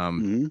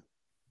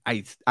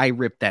 I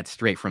ripped that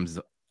straight from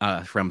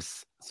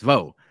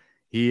Svo.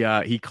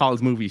 He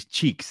calls movies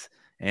cheeks,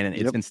 and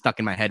it's been stuck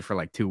in my head for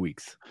like 2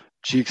 weeks.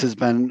 Cheeks has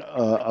been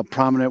a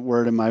prominent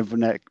word in my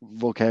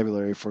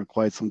vocabulary for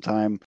quite some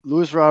time.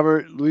 Luis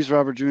Robert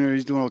Jr.,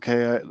 he's doing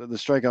okay. The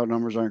strikeout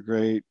numbers aren't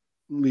great.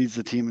 Leads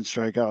the team in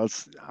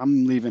strikeouts.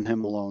 I'm leaving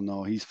him alone,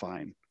 though. He's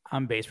fine.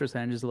 On base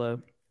percentage is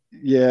low.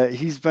 Yeah,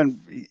 he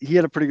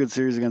had a pretty good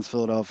series against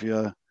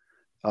Philadelphia.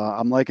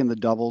 I'm liking the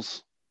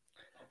doubles.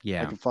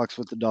 Yeah. I can fucks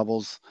with the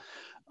doubles.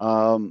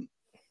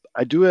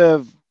 I do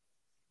have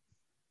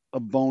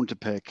a bone to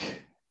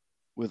pick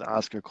with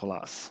Oscar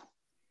Colas.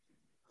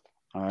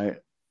 All right.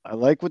 I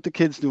like what the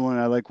kid's doing.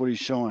 I like what he's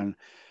showing.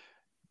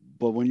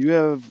 But when you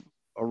have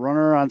a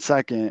runner on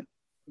second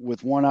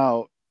with 1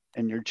 out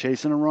and you're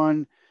chasing a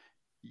run,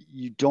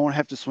 you don't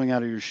have to swing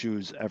out of your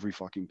shoes every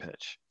fucking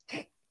pitch.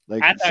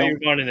 Like, I thought you were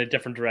going in a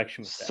different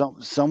direction with that.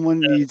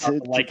 Someone needs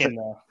it. I don't give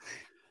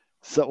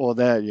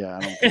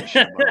a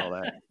shit about all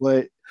that.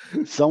 But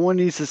someone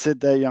needs to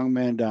sit that young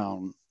man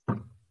down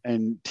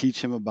and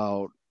teach him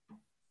about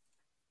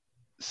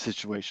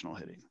situational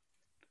hitting.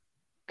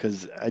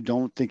 Because I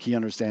don't think he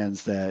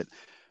understands that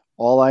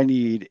all I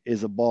need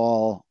is a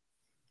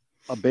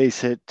base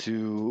hit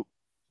to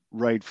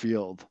right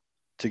field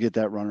to get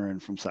that runner in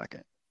from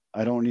second.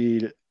 I don't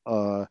need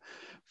a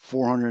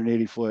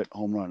 480-foot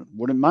home run.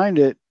 Wouldn't mind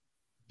it,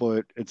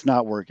 but it's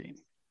not working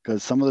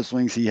because some of the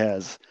swings he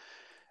has,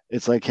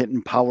 it's like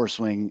hitting power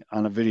swing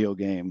on a video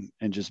game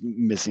and just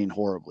missing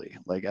horribly,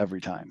 like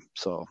every time.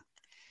 So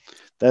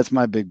that's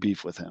my big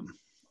beef with him.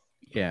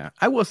 Yeah,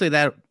 I will say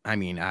that. I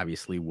mean,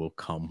 obviously, will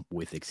come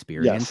with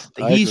experience.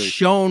 Yes,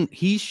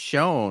 he's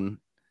shown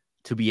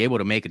to be able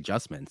to make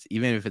adjustments,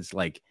 even if it's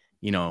like,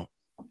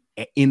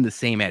 in the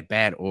same at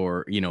bat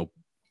or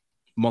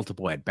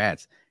multiple at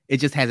bats.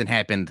 It just hasn't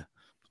happened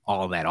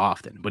all that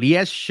often, but he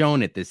has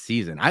shown it this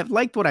season. I've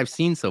liked what I've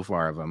seen so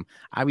far of him.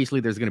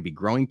 Obviously, there's going to be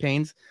growing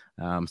pains.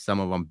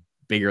 Some of them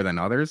bigger than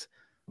others,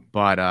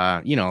 but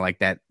like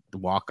that. The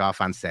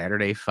walk-off on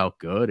Saturday felt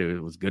good.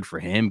 It was good for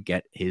him.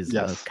 Get his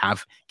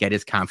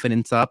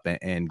confidence up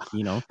and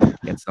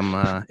get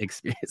some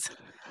experience.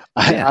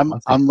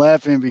 I'm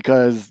laughing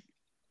because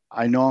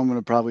I know I'm going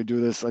to probably do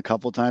this a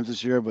couple times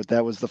this year, but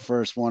that was the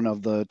first one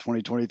of the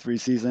 2023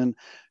 season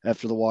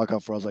after the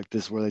walk-off where I was like,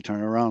 this is where they turn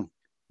it around.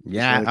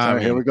 Yeah.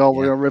 Here we go.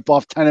 We're going to rip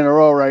off 10 in a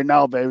row right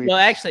now, baby. Well,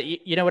 actually,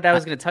 you know what I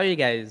was going to tell you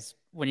guys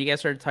when you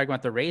guys started talking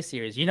about the Rays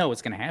series,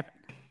 what's going to happen.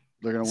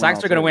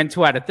 Sox are going to win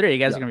 2 out of 3. You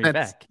guys are going to be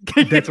back.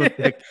 That's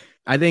what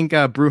I think.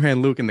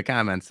 Bruhan Luke in the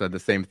comments said the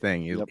same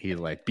thing. He's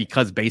like,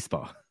 because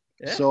baseball.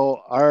 Yeah.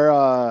 So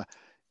our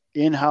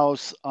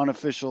in-house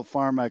unofficial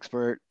farm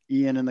expert,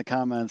 Ian, in the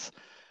comments,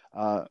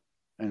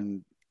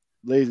 and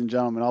ladies and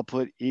gentlemen, I'll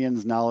put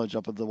Ian's knowledge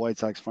up of the White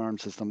Sox farm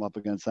system up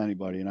against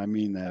anybody, and I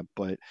mean that.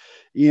 But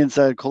Ian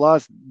said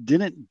Colas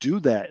didn't do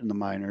that in the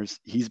minors.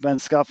 He's been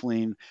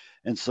scuffling,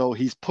 and so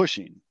he's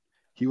pushing.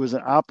 He was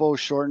an oppo,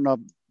 shorten up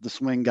the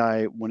swing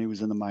guy when he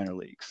was in the minor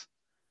leagues.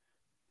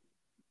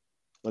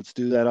 Let's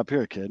do that up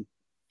here, kid.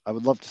 I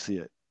would love to see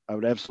it. I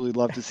would absolutely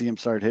love to see him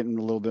start hitting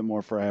a little bit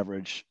more for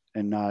average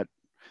and not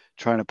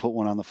trying to put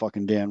one on the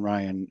fucking Dan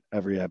Ryan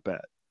every at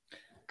bat.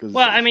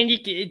 Well, I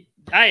mean,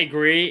 I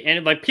agree,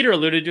 and like Peter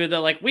alluded to it,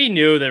 though, like we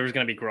knew there was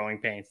going to be growing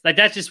pains. Like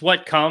that's just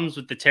what comes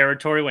with the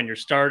territory when you're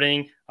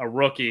starting a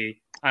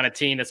rookie on a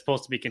team that's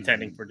supposed to be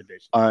contending for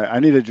division. All right, I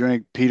need a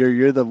drink. Peter,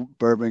 you're the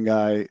bourbon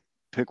guy.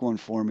 Pick one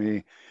for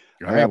me.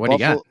 All right, what do you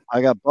got?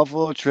 I got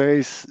Buffalo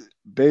Trace,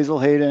 Basil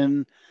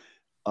Hayden,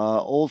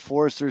 Old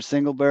Forester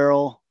single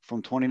barrel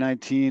from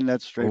 2019.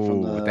 That's straight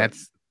from the.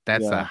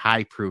 That's a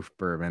high proof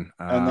bourbon.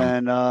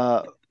 And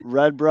then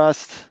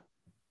Redbreast,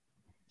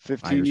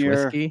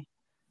 15-year whiskey.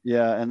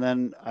 Yeah, and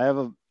then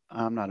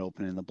I'm not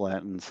opening the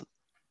Blanton's.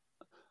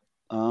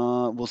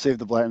 We'll save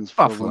the Blanton's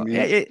for Buffalo.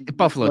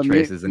 Buffalo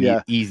Trace is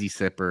an easy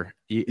sipper.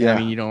 I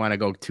mean, you don't want to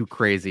go too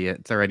crazy.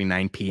 It's already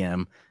 9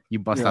 p.m. You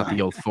bust out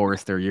the Old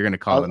Forester, you're going to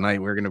call it a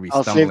night. We're going to be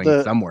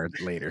stumbling somewhere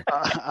later.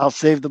 I'll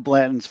save the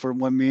Blanton's for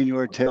when me and you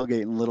are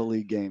tailgating Little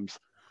League games.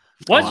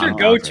 What's your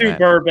go-to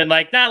bourbon?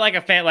 Like, not like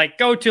a fan, like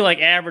go-to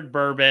like average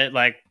bourbon,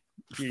 like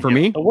for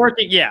me? The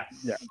working, yeah.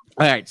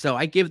 All right, so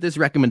I give this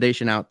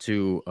recommendation out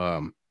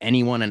to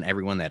anyone and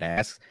everyone that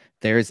asks.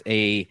 There's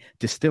a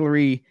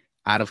distillery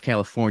out of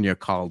California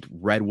called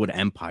Redwood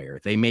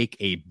Empire. They make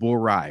a Bull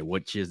Rye,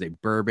 which is a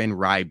bourbon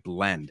rye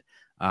blend.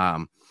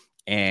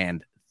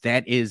 And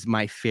that is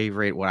my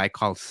favorite, what I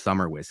call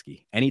summer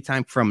whiskey.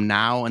 Anytime from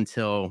now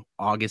until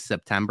August,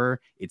 September,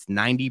 it's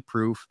 90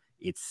 proof.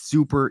 It's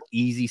super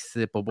easy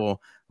sippable.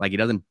 Like it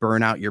doesn't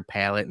burn out your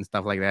palate and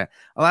stuff like that.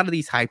 A lot of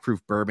these high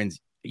proof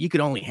bourbons, you could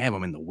only have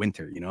them in the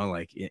winter,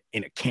 like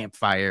in a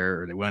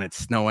campfire or when it's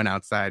snowing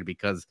outside,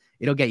 because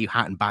it'll get you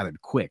hot and bothered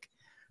quick.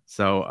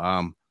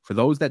 So for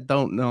those that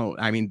don't know,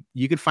 I mean,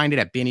 you could find it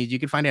at Binny's. You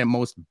could find it at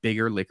most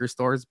bigger liquor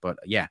stores. But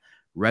yeah,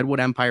 Redwood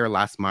Empire,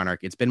 Last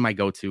Monarch, it's been my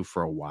go-to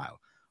for a while.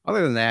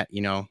 Other than that,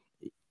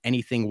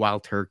 anything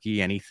Wild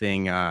Turkey,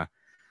 anything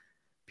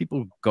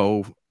people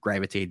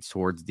gravitate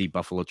towards the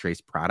Buffalo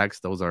Trace products.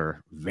 Those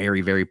are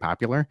very, very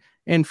popular,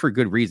 and for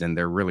good reason.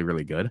 They're really,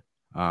 really good.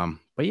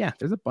 But yeah,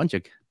 there's a bunch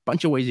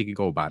of ways you could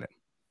go about it.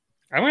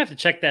 I'm gonna have to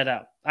check that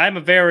out. I'm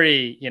a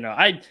very,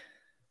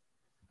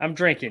 I'm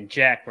drinking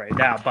Jack right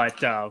now,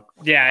 but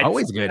yeah,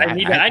 always good. I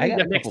need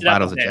to mix it up.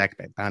 Bottles of Jack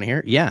down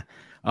here. Yeah.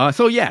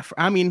 So yeah,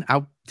 I mean,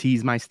 I'll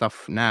tease my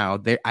stuff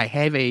now. I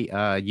have a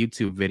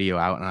YouTube video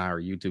out on our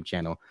YouTube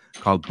channel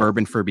called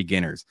Bourbon for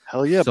Beginners.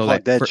 Hell yeah, so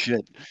that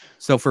shit.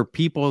 So for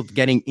people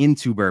getting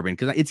into bourbon,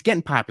 because it's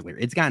getting popular,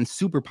 it's gotten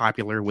super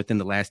popular within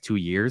the last 2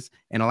 years,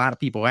 and a lot of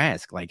people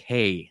ask, like,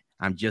 "Hey,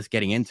 I'm just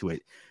getting into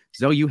it."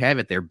 So you have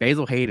it there,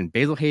 Basil Hayden.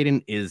 Basil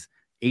Hayden is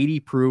 80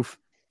 proof.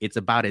 It's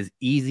about as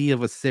easy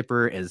of a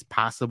sipper as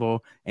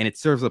possible, and it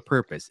serves a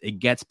purpose. It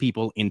gets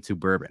people into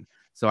bourbon.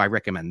 So I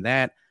recommend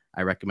that.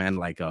 I recommend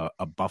like a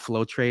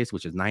Buffalo Trace,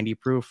 which is 90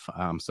 proof.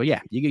 So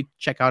yeah, you can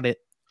check out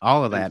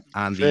all of that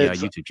on the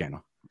YouTube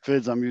channel.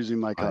 Fids, I'm using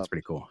my cup. That's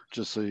pretty cool.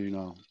 Just so you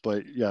know.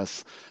 But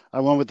yes, I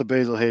went with the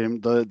Basil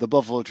Hayden. The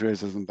Buffalo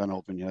Trace hasn't been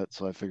open yet,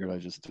 so I figured I'd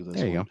just do this.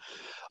 There you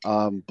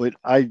go. But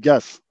I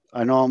guess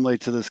I know I'm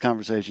late to this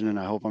conversation, and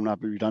I hope I'm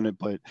not redundant.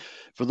 But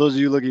for those of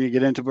you looking to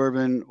get into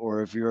bourbon,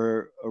 or if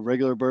you're a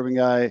regular bourbon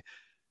guy,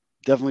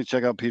 definitely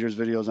check out Peter's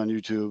videos on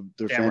YouTube.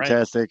 They're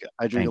fantastic.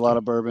 Right. I drink a lot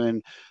of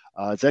bourbon.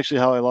 It's actually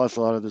how I lost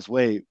a lot of this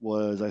weight.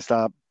 Was I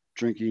stopped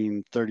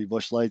drinking 30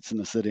 Busch Lights in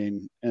a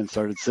sitting and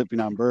started sipping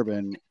on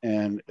bourbon,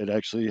 and it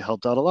actually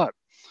helped out a lot.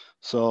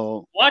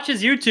 So watch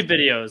his YouTube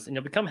videos, and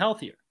you'll become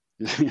healthier.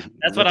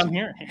 That's what I'm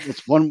hearing.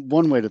 It's one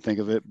way to think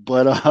of it.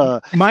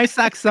 But My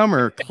Sox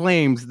Summer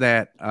claims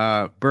that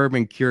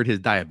bourbon cured his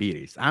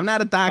diabetes. I'm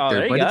not a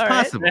doctor, but it's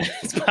possible. Right?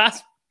 It's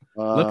possible.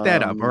 Look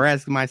that up, or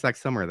ask My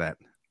Sox Summer that.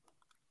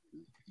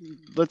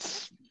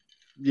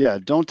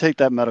 Don't take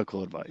that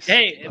medical advice.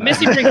 Hey,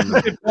 Missy brings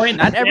a good point.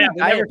 Not every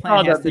never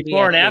saw the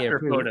before and after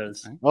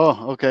photos.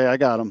 Oh, okay, I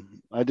got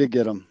them. I did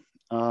get them.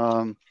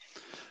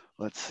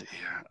 Let's see.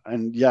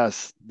 And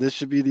yes, this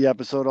should be the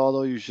episode.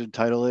 Although you should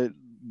title it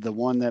 "The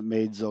One That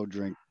Made Zoe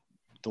Drink."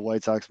 The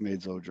White Sox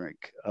made Zoe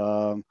drink.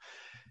 Look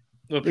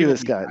at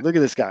this guy. Look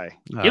at this guy.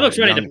 He looks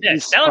ready to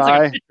pitch. That looks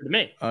like a pitcher to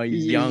me.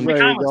 Young.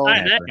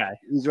 That guy.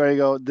 He's ready to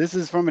go. This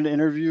is from an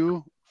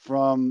interview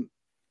from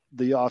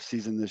the off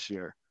season this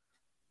year.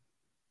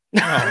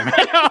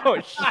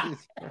 Oh,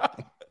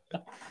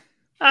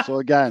 so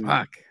again,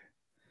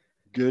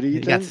 good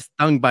eating. He got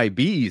stung by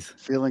bees.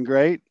 Feeling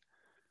great.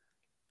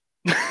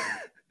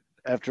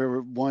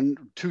 After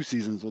 2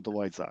 seasons with the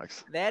White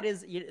Sox. That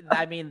is,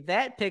 I mean,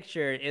 that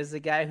picture is the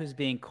guy who's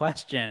being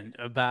questioned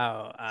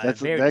about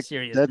serious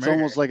That's murder.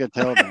 almost like a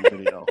television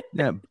video.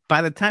 Yeah,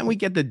 by the time we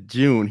get to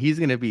June, he's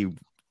going to be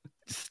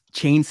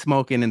chain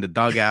smoking in the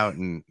dugout,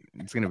 and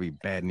it's gonna be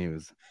bad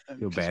news.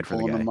 Feel Just bad for the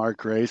pulling guy. the Mark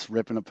Grace,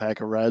 ripping a pack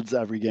of Reds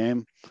every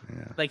game.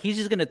 Yeah. Like he's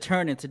just gonna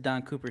turn into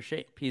Don Cooper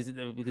shape. He's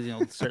because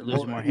he'll start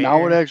losing more hair.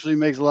 Now it actually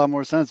makes a lot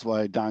more sense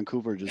why Don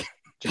Cooper just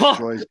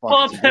destroys pull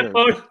up buckets of that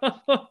beer.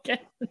 photo again.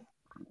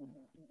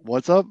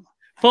 What's up?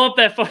 Pull up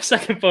that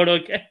second photo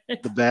again.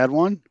 The bad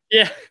one?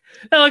 Yeah,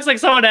 that looks like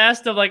someone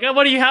asked him, like, "Oh,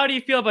 how do you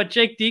feel about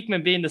Jake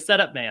Diekman being the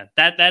setup man?"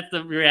 That's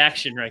the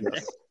reaction right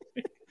there.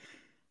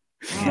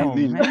 Oh,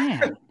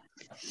 man.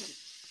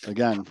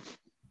 Again,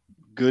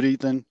 good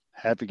Ethan,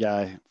 happy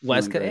guy.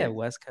 West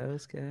West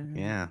Coast guy.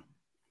 Yeah.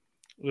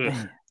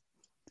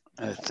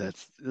 That's a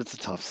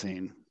tough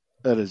scene.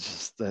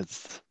 That's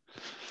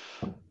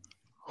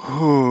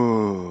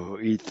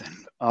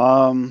Ethan.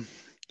 To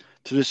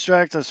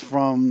distract us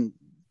from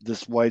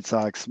this White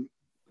Sox,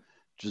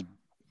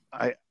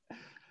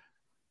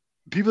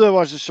 people that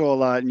watch the show a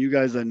lot, and you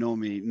guys that know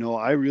me know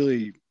I'm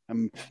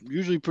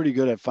usually pretty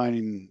good at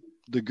finding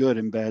the good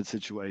in bad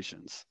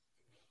situations.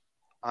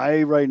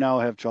 I right now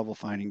have trouble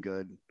finding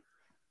good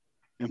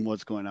in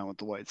what's going on with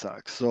the White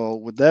Sox. So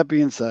with that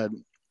being said,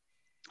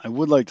 I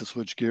would like to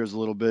switch gears a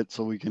little bit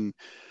so we can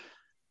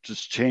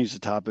just change the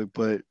topic.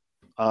 But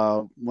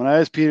when I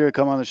asked Peter to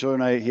come on the show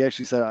tonight, he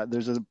actually said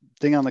there's a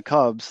thing on the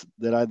Cubs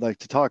that I'd like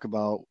to talk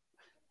about,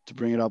 to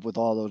bring it up with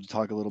Aldo to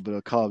talk a little bit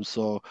of Cubs.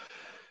 So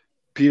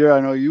Peter, I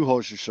know you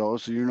host your show,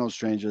 so you're no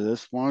stranger to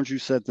this. Why don't you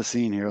set the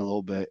scene here a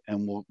little bit,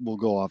 and we'll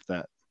go off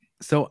that.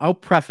 So I'll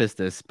preface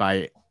this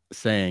by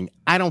saying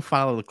I don't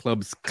follow the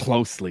clubs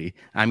closely.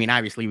 I mean,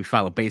 obviously we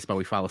follow baseball,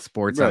 we follow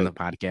sports on the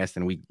podcast,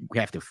 and we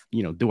have to,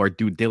 do our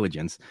due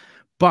diligence.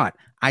 But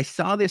I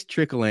saw this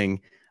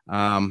trickling,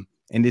 and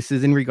this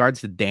is in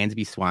regards to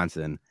Dansby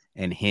Swanson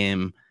and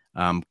him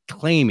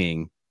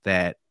claiming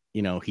that,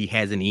 he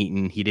hasn't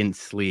eaten, he didn't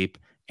sleep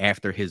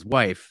after his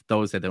wife.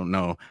 Those that don't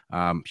know,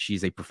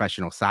 she's a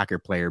professional soccer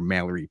player,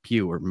 Mallory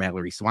Pugh, or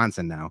Mallory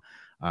Swanson now.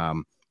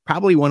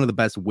 Probably one of the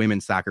best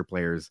women soccer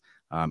players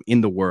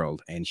in the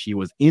world. And she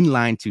was in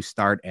line to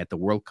start at the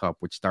World Cup,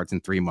 which starts in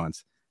 3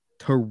 months.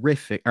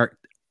 Horrific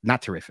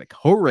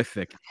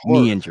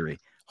knee injury.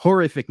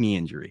 Horrific knee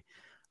injury.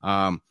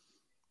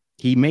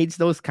 He made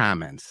those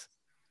comments.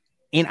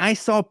 And I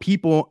saw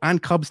people on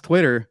Cubs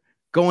Twitter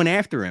going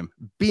after him,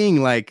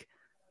 being like,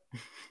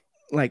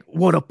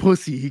 what a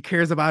pussy. He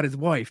cares about his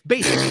wife.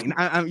 Basically,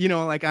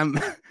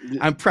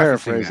 I'm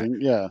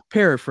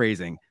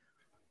paraphrasing.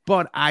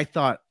 But I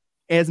thought,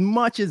 as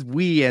much as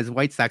we as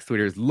White Sox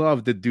Twitters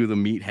love to do the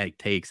meathead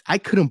takes, I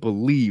couldn't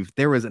believe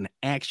there were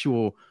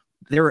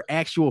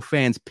actual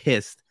fans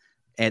pissed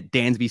at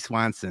Dansby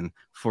Swanson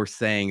for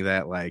saying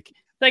that,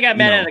 they got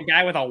mad at a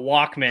guy with a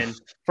Walkman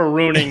for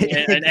ruining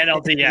an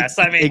NLDS.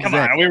 I mean, come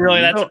on, are we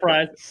really that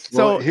surprised?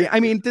 So,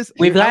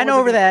 we've gotten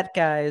over that,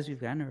 guys.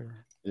 We've gotten over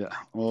that. Yeah,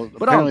 well,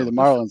 apparently the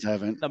Marlins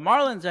haven't. The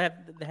Marlins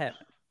haven't.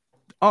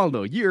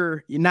 Aldo,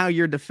 you're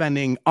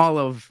defending all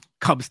of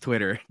Cubs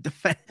Twitter.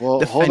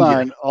 Hold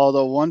on.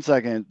 Although, 1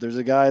 second, there's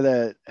a guy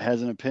that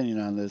has an opinion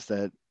on this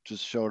that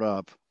just showed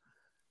up.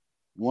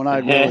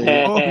 One-eyed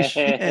Willie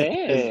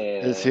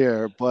is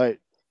here, but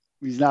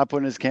he's not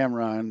putting his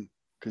camera on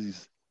because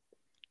he's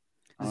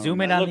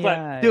zoom in on the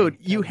eye. Dude,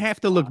 you have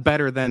to look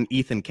better than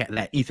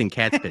that Ethan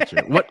Katz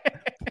picture. What?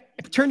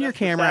 Turn your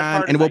camera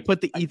on, and we'll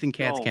put the Ethan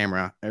Katz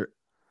camera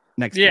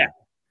next to you.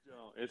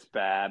 No, it's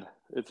bad.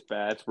 It's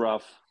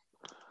rough.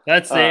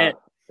 That's it.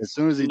 As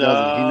soon as he does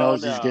it, he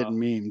knows he's getting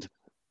memed.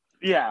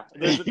 Yeah,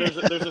 there's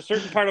a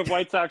certain part of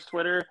White Sox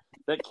Twitter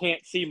that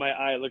can't see my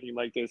eye looking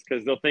like this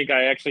because they'll think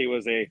I actually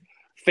was a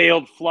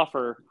failed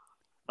fluffer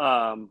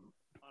on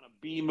a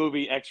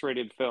B-movie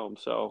X-rated film.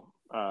 So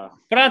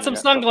put on some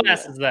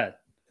sunglasses then.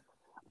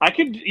 I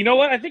could, you know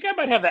what? I think I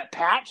might have that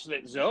patch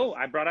that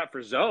I brought out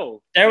for Zoe.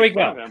 There we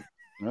go.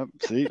 Yep,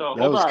 see, so,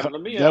 that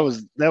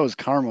was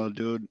karma,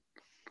 dude.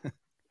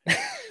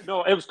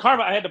 No, it was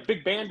karma. I had a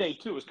big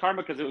Band-Aid too. It was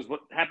karma because it was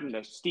what happened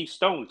to Steve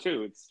Stone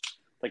too. It's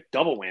like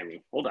double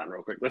whammy. Hold on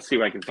real quick. Let's see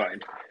what I can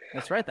find.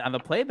 That's right. On the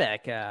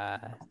playback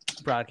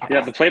broadcast.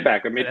 Yeah, the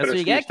playback. I made That's put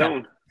a Steve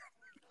Stone.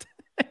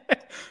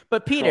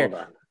 But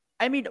Peter,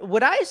 I mean,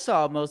 what I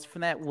saw most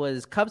from that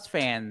was Cubs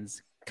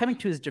fans coming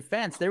to his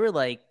defense. They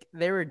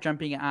were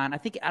jumping on. I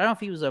don't know if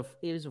he was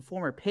a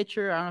former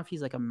pitcher. I don't know if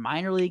he's like a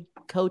minor league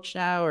coach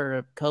now or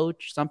a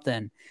coach,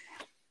 something.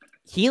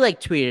 He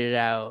tweeted it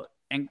out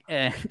and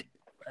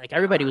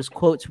everybody was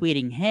quote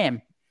tweeting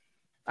him.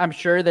 I'm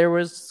sure there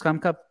was some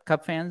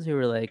Cup fans who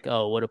were like,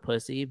 "Oh, what a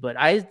pussy," but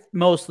I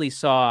mostly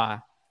saw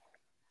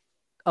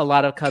a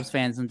lot of Cubs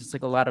fans and just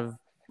a lot of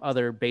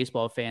other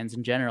baseball fans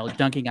in general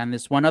dunking on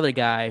this one other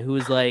guy who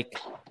was like,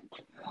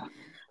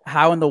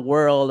 how in the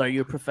world are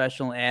you a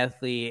professional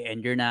athlete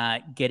and you're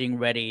not getting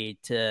ready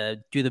to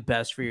do the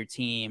best for your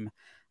team?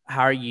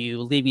 How are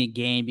you leaving a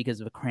game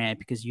because of a cramp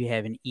because you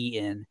haven't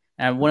eaten?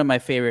 And one of my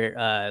favorite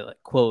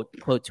quote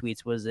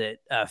tweets was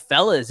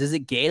fellas, is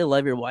it gay to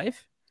love your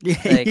wife? Yeah,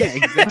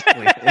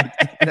 exactly.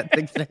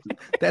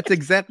 That's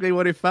exactly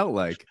what it felt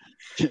like.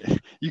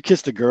 You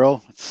kissed a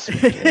girl.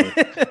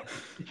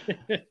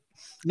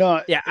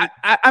 No, Yeah,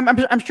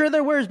 I'm sure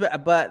there was,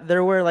 but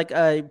there were like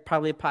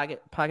probably a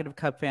pocket of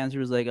Cub fans who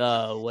was like,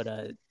 oh, what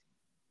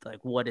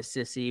a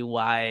sissy,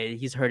 why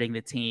he's hurting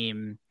the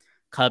team.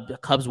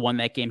 Cubs won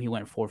that game. He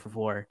went 4 for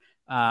 4.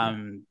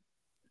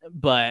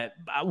 But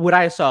what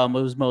I saw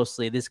was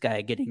mostly this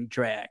guy getting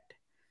dragged.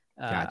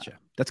 Gotcha.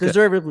 That's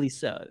deservedly good.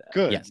 So.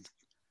 Good. Yes.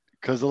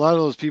 Because a lot of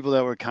those people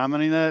that were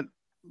commenting that,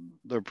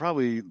 they're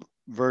probably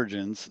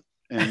virgins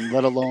and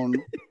let alone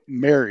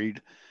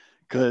married.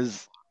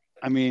 Because,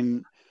 I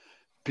mean,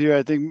 Peter,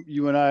 I think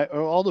you and I,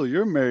 although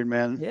you're a married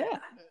man. Yeah.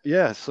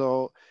 Yeah.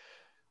 So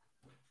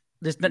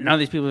none of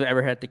these people have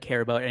ever had to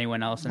care about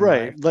anyone else.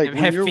 Right. Like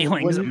have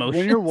feelings, emotions.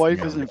 When your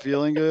wife isn't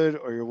feeling good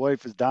or your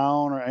wife is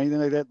down or anything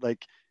like that,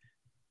 like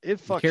it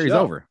fucks carries you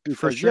up over because,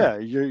 for sure.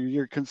 Yeah,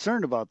 you're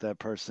concerned about that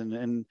person.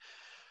 And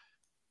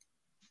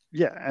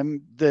yeah,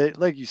 and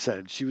like you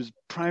said, she was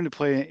trying to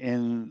play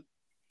in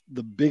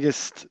the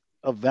biggest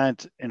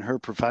event in her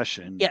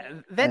profession. Yeah,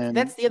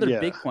 that's the other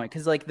big point,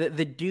 because like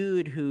the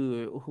dude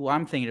who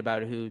I'm thinking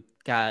about who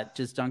got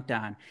just dunked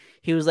on,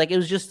 he was like, it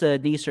was just a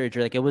knee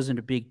surgery, like it wasn't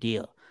a big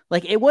deal.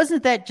 Like it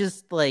wasn't that,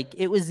 just like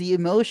it was the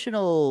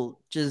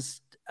emotional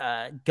just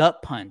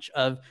gut punch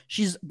of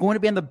she's going to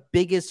be on the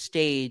biggest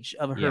stage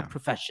of her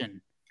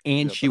profession.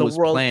 And she was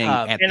playing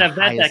at an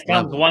event that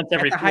comes once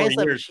every 4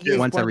 years.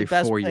 Once every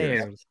 4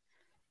 years.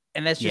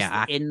 And that's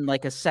just in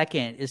like a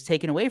second is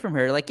taken away from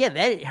her. Like, yeah,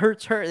 that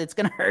hurts her. It's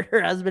going to hurt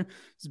her husband.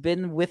 Has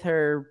been with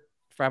her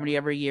for how many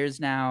ever years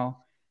now.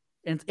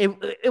 And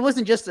it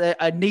wasn't just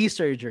a knee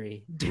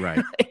surgery. Right.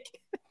 Like,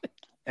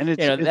 and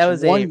it's, that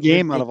was one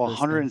game out of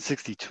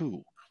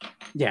 162.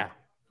 Yeah.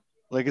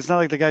 Like, it's not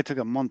like the guy took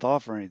a month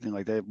off or anything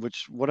like that,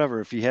 which, whatever,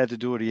 if he had to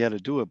do it, he had to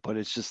do it. But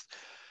it's just.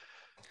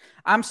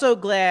 I'm so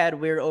glad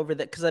we're over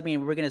that, because I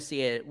mean we're gonna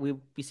see it. We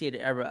see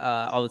it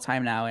all the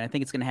time now, and I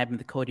think it's gonna happen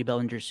with Cody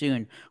Bellinger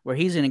soon, where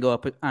he's gonna go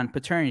up on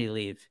paternity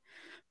leave.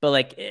 But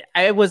like,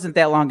 it wasn't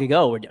that long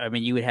ago where, I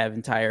mean, you would have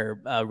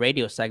entire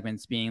radio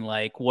segments being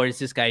like, "What is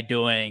this guy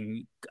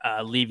doing,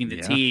 leaving the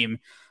team?"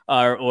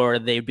 Or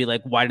they'd be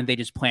like, "Why didn't they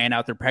just plan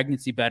out their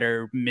pregnancy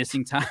better,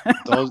 missing time?"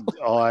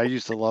 I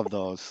used to love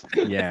those.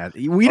 Yeah,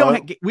 we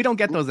don't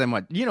get those that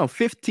much.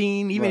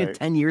 15, even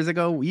 10 years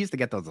ago, we used to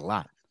get those a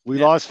lot. We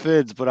lost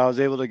Fids, but I was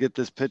able to get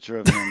this picture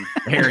of him.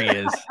 There he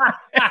is.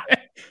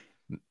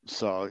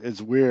 So it's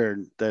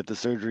weird that the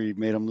surgery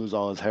made him lose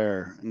all his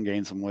hair and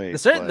gain some weight. The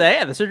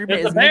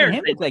surgery is making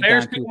him look like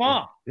Don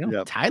Cooper.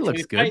 Yep. Ty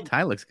looks good.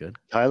 Ty looks good.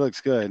 Ty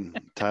looks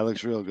good. Ty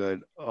looks real good.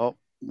 Oh,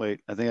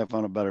 wait. I think I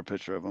found a better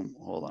picture of him.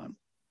 Hold on.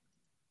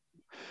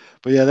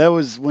 But yeah, that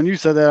was, when you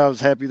said that, I was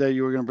happy that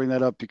you were going to bring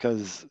that up,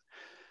 because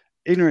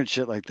ignorant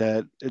shit like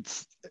that,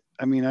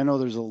 I mean, I know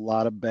there's a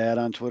lot of bad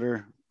on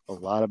Twitter,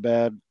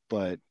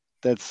 but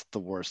that's the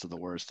worst of the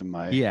worst in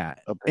my opinion.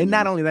 And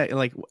not only that,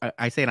 like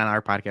I say it on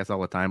our podcast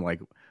all the time, like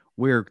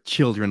we're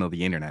children of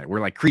the internet. We're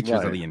like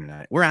creatures of the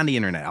internet. We're on the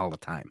internet all the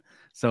time.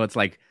 So it's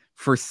like,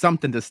 for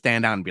something to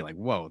stand out and be like,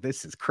 whoa,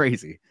 this is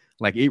crazy.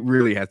 Like it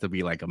really has to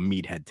be like a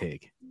meathead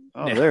take.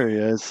 Oh, there he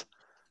is.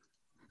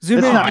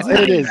 Zoom in.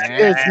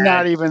 It's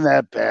not even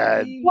that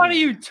bad. What are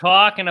you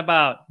talking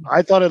about?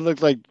 I thought it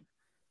looked like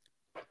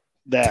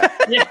that.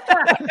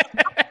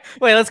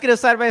 Wait, let's get a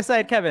side by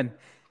side, Kevin.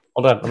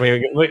 Hold on. I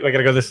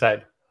gotta go this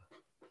side.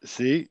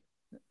 See,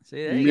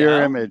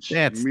 mirror image.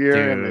 That's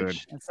mirror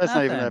image. That's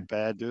not even that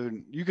bad,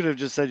 dude. You could have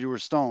just said you were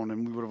stoned,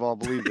 and we would have all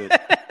believed it.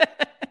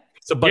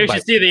 You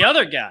should see the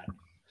other guy.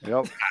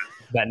 Yep.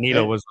 That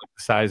needle was like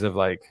the size of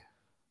like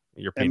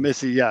your penis. And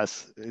Missy,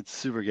 yes, it's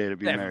super gay to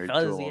be married.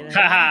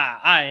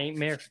 I ain't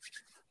married.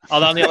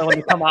 Although I'm the only one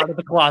to come out of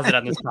the closet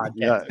on this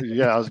podcast.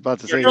 Yeah. I was about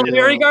to say.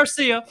 Larry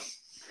Garcia.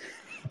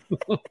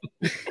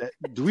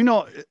 Do we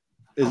know?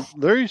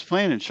 Larry's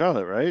playing in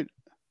Charlotte, right?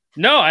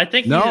 No, I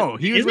think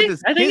he was with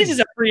his kids. I think he's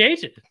a free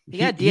agent.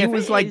 He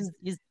was like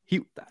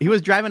he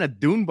was driving a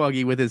dune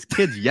buggy with his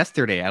kids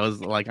yesterday. I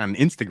was like on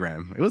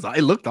Instagram.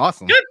 It looked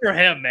awesome. Good for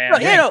him, man.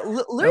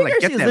 Larry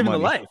Garcia is living the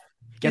life.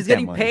 He's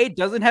getting paid,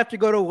 doesn't have to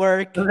go to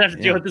work, doesn't have to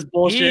deal with this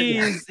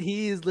bullshit.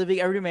 He's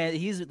living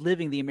He's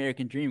living the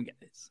American dream,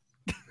 guys.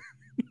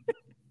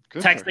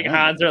 Texting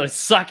Hans, they're like,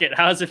 "Suck it.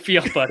 How does it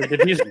feel, buddy?"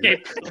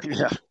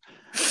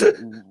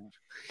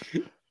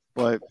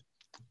 But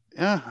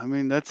yeah, I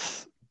mean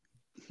that's.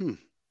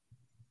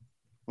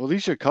 Well, at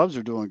least your Cubs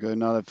are doing good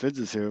now that Fids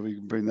is here. We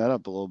can bring that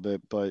up a little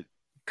bit. But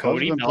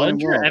Cody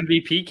Bellinger,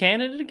 MVP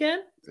candidate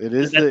again. It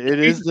is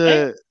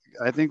the.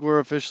 I think we're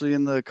officially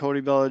in the Cody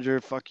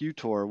Bellinger "fuck you"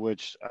 tour,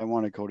 which I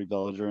wanted Cody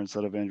Bellinger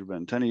instead of Andrew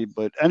Benintendi.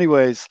 But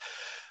anyways,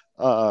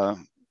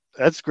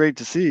 that's great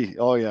to see.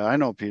 Oh yeah, I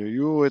know, Peter.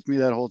 You were with me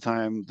that whole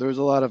time. There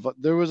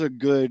was a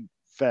good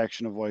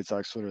faction of White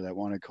Sox Twitter that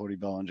wanted Cody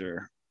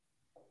Bellinger,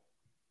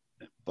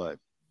 but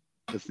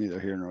it's neither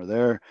here nor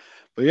there.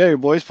 But yeah, your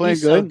boy's playing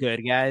He's good. So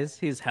good, guys.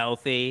 He's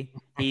healthy.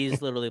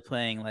 He's literally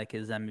playing like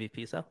his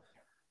MVP self.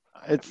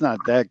 It's not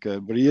that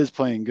good, but he is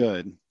playing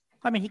good.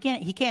 I mean, he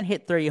can't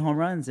hit 30 home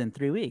runs in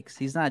 3 weeks.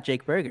 He's not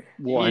Jake Berger.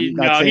 Well, he's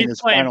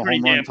playing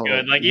pretty damn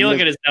good. Like you look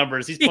at his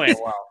numbers, he's playing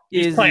well.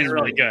 He's playing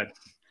really good.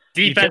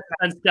 Defense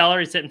and stellar.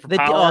 He's hitting for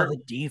power. The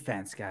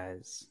defense,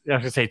 guys. I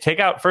was going to say, take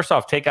out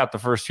the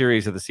first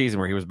series of the season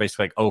where he was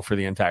basically like 0 for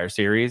the entire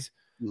series.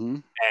 Mm-hmm.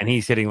 And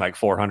he's hitting like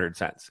 400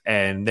 cents.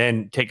 And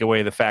then take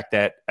away the fact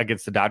that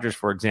against the Dodgers,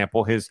 for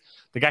example,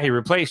 the guy he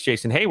replaced,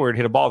 Jason Hayward,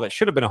 hit a ball that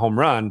should have been a home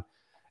run.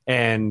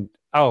 And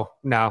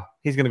no,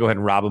 he's going to go ahead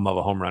and rob him of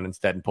a home run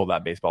instead and pull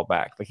that baseball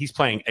back. Like, he's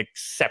playing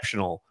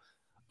exceptional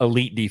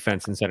elite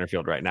defense in center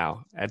field right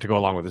now. And to go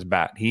along with his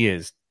bat, he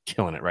is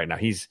killing it right now.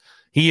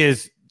 He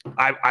is.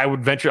 I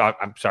would venture.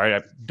 I'm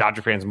sorry,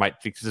 Dodger fans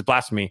might think this is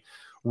blasphemy.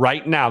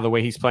 Right now, the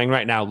way he's playing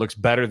right now looks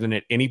better than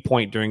at any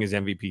point during his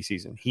MVP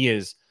season. He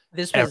is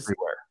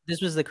everywhere.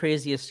 This was the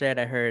craziest stat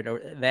I heard.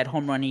 That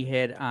home run he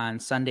hit on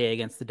Sunday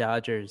against the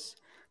Dodgers.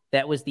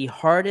 That was the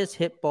hardest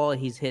hit ball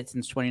he's hit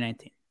since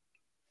 2019.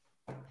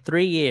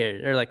 3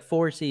 years or like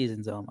 4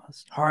 seasons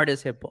almost.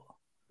 Hardest hit ball.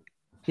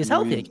 He's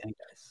healthy again,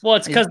 guys. Well,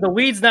 it's because the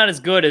weed's not as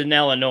good in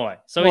Illinois,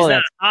 so he's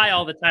not high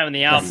all the time in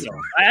the outfield.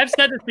 I've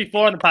said this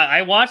before in the pod.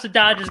 I watched the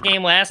Dodgers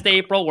game last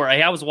April where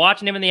I was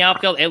watching him in the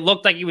outfield. It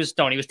looked like he was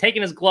stoned. He was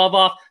taking his glove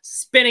off,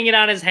 spinning it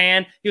on his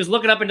hand. He was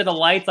looking up into the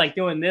lights, like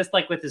doing this,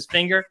 like with his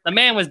finger. The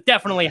man was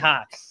definitely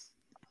hot.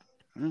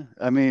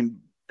 I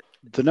mean,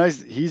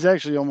 he's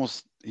actually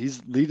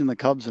he's leading the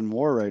Cubs in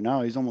WAR right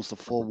now. He's almost a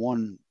full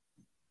 1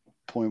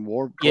 point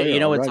WAR player. You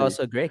know what's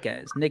also great,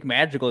 guys? Nick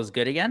Madrigal is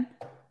good again.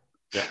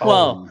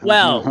 Well,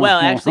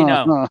 actually,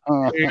 no. No.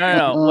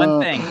 One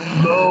thing.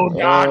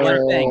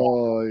 One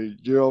thing.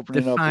 You're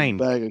opening up a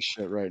bag of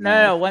shit right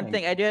now. No. One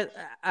thing I do.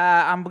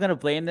 I'm gonna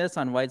blame this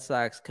on White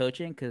Sox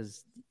coaching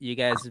because you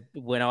guys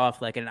went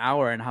off like an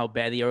hour on how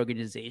bad the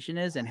organization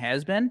is and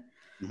has been.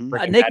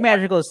 Mm-hmm. Nick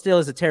Madrigal still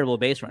is a terrible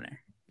base runner.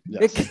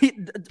 Yes.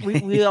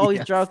 we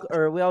always joke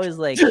or we always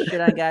like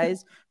shit on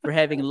guys for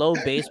having low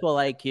baseball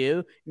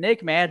IQ.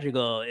 Nick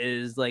Madrigal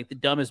is like the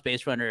dumbest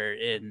base runner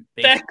in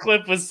baseball. That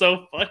clip was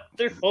so fun.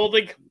 They're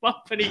holding him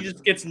up and he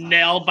just gets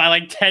nailed by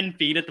like 10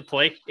 feet at the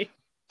plate.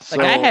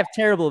 Like, I have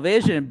terrible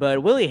vision,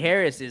 but Willie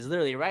Harris is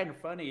literally right in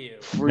front of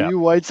you. For you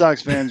White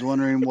Sox fans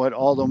wondering what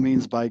Aldo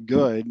means by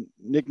good,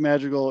 Nick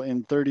Madrigal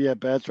in 30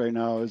 at-bats right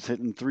now is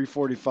hitting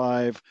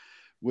 345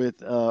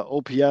 with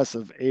OPS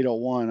of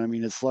 801. I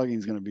mean, his slugging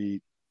is going to be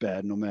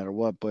bad no matter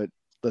what, but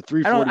the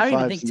 345. I don't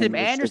even think Tim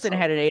Anderson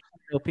had an 8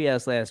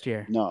 OPS last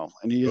year. No,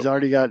 and Nick's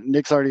already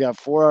got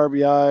 4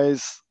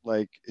 RBIs.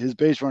 Like, his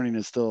base running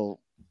is still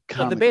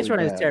the base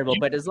running is terrible,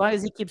 but as long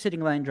as he keeps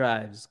hitting line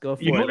drives, go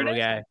for it, little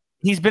guy.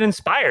 He's been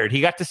inspired.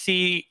 He got to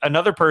see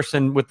another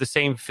person with the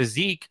same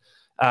physique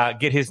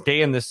get his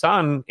day in the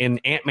sun in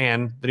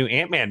Ant-Man, the new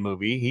Ant-Man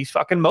movie. He's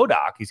fucking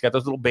MODOK. He's got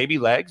those little baby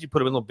legs. You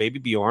put him in little baby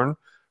Bjorn.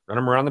 Run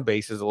him around the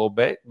bases a little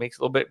bit, makes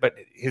a little bit, but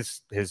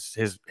his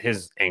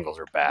angles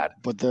are bad.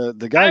 But the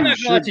guy I'm not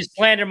gonna let you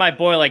slander my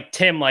boy like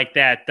Tim like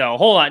that, though.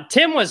 Hold on,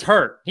 Tim was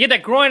hurt. He had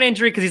that groin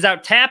injury because he's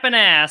out tapping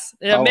ass.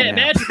 How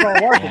many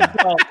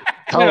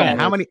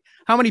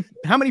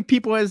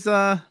people has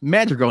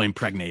Madrigal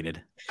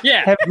impregnated?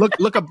 Yeah,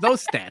 look up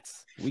those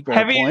stats.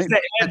 Heavy is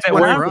the head that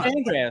wears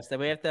that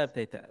we have to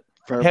update that.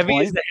 Heavy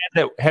is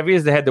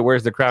the head that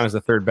wears the crown is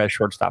the third best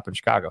shortstop in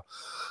Chicago.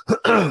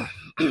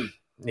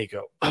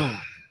 Nico.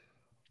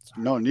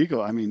 No,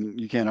 Nico. I mean,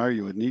 you can't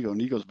argue with Nico.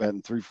 Nico's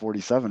batting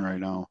 347 right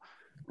now.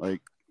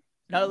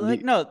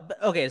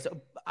 Okay, so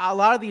a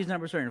lot of these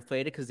numbers are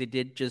inflated because they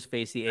did just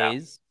face the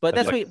A's. But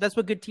that's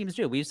what good teams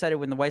do. We decided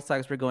when the White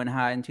Sox were going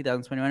high in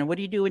 2021. And what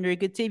do you do when you're a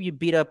good team? You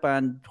beat up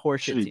on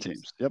horseshit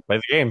teams. Yep, play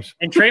the games.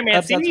 And Trey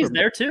Mancini's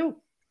there too.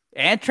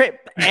 And he's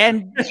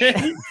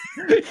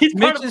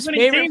Mitch's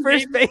favorite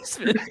first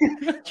baseman,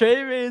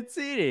 Trey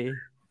Mancini.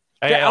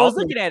 Hey, I was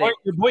looking at it.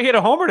 Your boy hit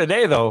a homer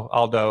today, though,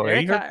 Aldo.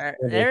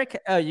 Eric,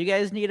 you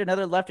guys need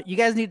another You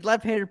guys need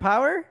left-handed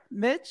power?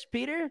 Mitch,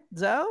 Peter,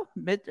 Zoe,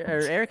 or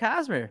Eric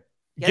Hosmer.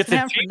 You guys can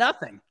have for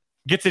nothing.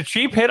 Gets a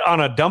cheap hit on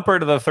a dumper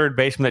to the third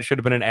baseman that should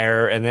have been an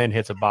error, and then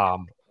hits a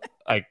bomb.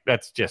 Like,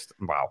 that's just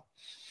wow.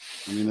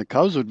 I mean, the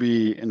Cubs would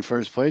be in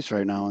first place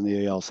right now in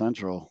the AL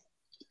Central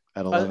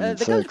at 11-6.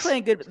 The Cubs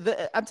playing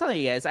good. I'm telling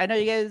you guys. I know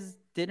you guys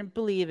didn't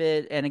believe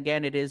it, and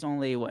again, it is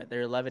only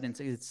they're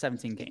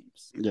 11-17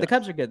 games. Yeah. The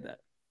Cubs are good though.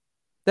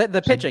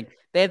 The pitching,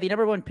 they have the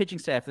number 1 pitching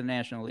staff in the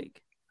National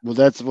League. Well,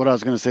 that's what I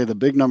was going to say. The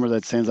big number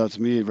that stands out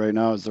to me right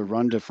now is the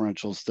run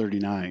differential is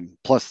 39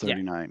 plus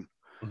 39,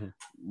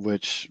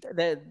 which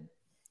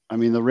I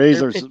mean the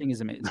Rays are pitching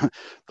is amazing.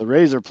 The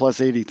Rays are plus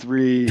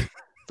 83,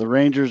 the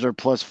Rangers are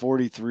plus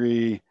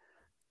 43.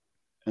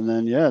 And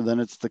then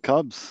it's the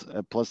Cubs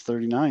at plus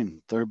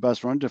 39, third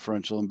best run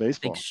differential in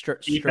baseball.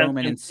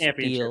 Stroman and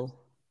Steele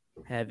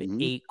have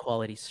 8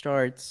 quality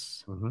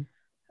starts.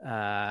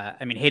 I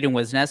mean, Hayden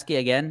Wesneski,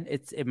 again,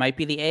 it might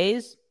be the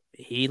A's.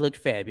 He looked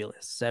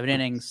fabulous. 7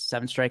 innings,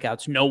 7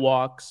 strikeouts, no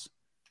walks.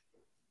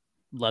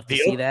 Love to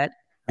see that.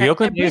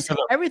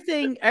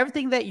 Everything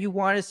that you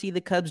want to see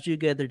the Cubs do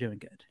good, they're doing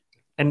good.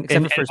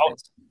 Except for first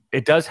base.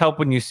 It does help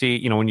when you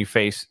see, when you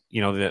face,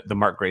 the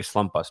Mark Gray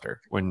slump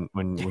buster when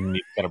you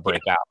got to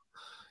break out.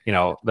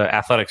 The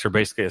Athletics are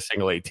basically a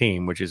single A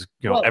team, which is,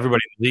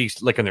 everybody in the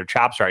league's licking their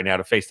chops right now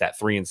to face that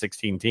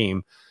 3-16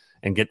 team.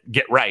 and get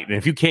right. And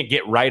if you can't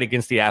get right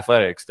against the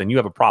Athletics, then you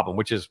have a problem,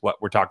 which is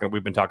what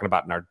we've been talking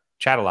about in our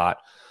chat a lot.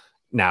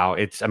 Now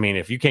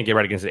if you can't get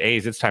right against the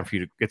A's, it's time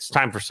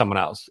for someone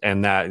else.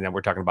 And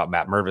we're talking about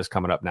Matt Mervis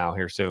coming up now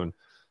here soon.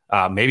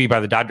 Maybe by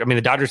the Dodgers.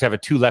 The Dodgers have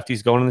 2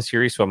 lefties going in the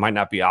series, so it might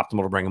not be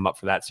optimal to bring him up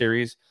for that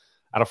series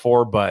out of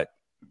 4. But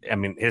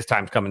his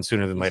time's coming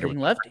sooner than later.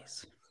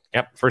 Lefties.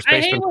 Yep, first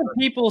baseman. I hate when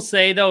people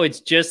say though it's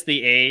just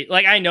the A's.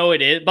 Like I know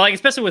it is, but like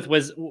especially with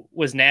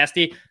was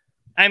nasty.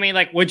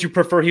 Would you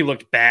prefer he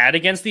looked bad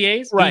against the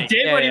A's? Right. He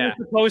did what he was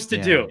supposed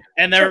to do.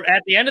 And they're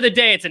at the end of the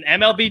day, it's an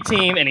MLB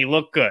team and he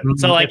looked good.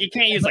 So you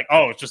can't use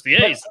it's just the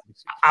A's.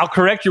 I'll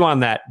correct you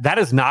on that. That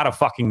is not a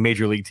fucking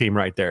major league team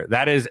right there.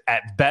 That is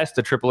at best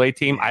a AAA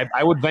team.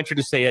 I would venture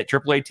to say at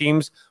AAA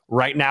teams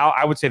right now,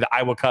 I would say the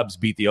Iowa Cubs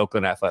beat the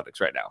Oakland Athletics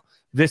right now.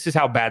 This is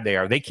how bad they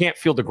are. They can't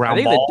field the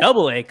ground ball. The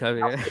Double-A Cubs.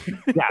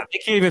 They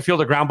can't even field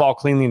the ground ball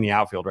cleanly in the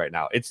outfield right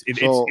now.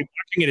 Watching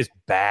it is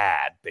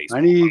bad. Baseball.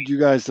 I need you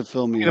guys to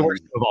fill me the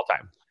worst of all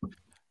time.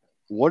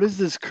 What is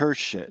this curse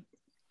shit?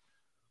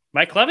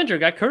 Mike Clevenger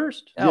got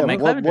cursed. Oh, Mike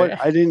Clevenger.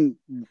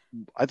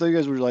 I thought you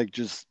guys were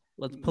just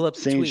let's pull up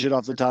saying shit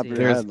off the top of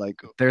your head.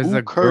 There's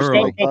a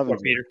girl,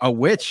 a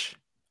witch,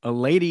 a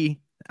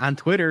lady on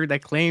Twitter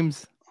that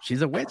claims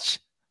she's a witch.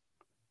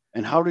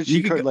 And how did she?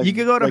 You could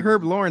go to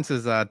Herb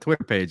Lawrence's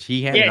Twitter page.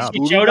 He had it up.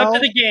 She showed up to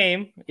the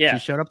game. Yeah,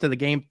 she showed up to the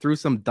game, threw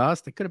some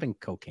dust. It could have been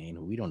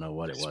cocaine. We don't know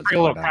what it was. A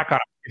little crack on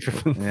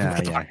it.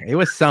 Yeah, it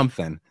was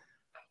something.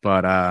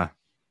 But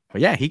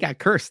yeah, he got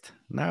cursed.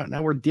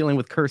 Now we're dealing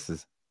with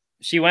curses.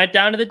 She went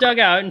down to the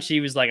dugout and she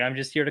was like, "I'm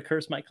just here to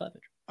curse Mike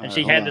Clevenger." And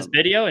she had this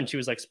video and she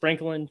was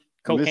sprinkling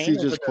cocaine. Missy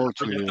just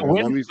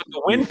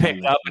the wind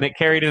picked up and it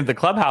carried into the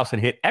clubhouse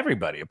and hit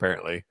everybody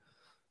apparently.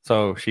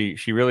 So she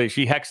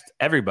hexed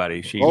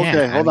everybody. Hold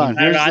on.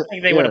 I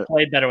think they would have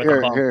played better with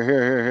the ball.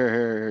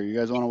 Here. You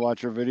guys want to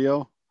watch her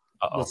video?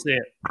 We'll see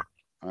it.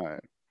 All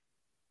right.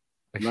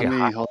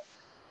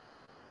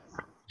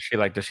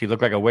 Does she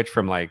look like a witch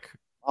from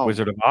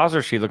Wizard of Oz, or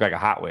does she look like a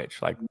hot witch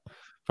from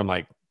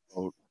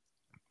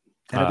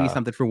That'll be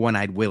something for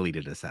One-Eyed Willie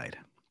to decide.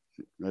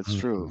 That's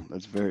true.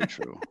 That's very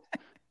true.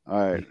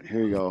 All right,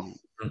 here you go.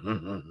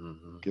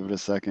 Give it a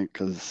second,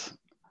 because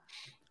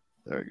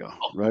there we go.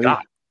 Ready?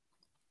 God.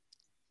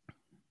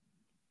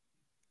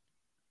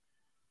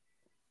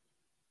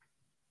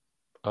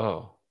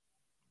 Oh,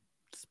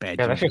 it's bad.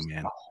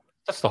 Man.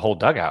 That's the whole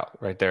dugout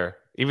right there.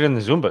 Even in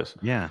the Zumbas.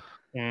 Yeah.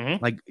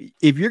 Mm-hmm.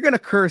 If you're gonna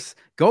curse,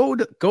 go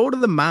to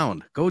the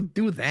mound. Go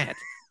do that.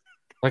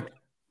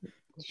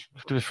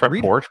 Do his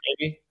front porch,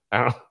 maybe. I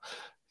don't know.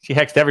 She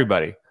hexed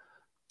everybody.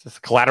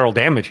 Just collateral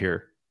damage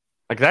here.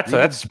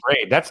 That's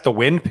sprayed. That's the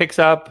wind picks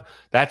up.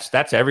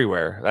 That's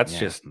everywhere. That's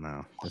that's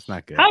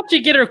not good. How'd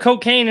you get her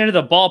cocaine into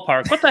the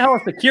ballpark? What the hell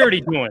is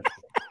security doing?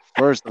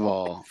 First of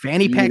all,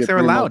 fanny packs are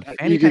allowed.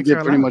 You can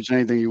get pretty much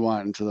anything you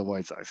want into the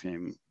White Sox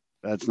game.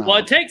 That's not. Well,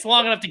 it takes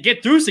long enough to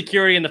get through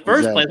security in the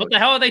first place. What the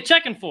hell are they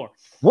checking for?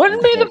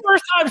 Wouldn't be the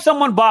first time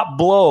someone bought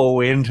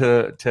blow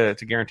into to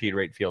guaranteed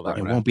rate field.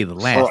 It won't be the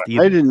last.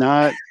 I did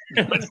not.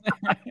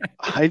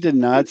 I did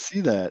not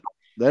see that.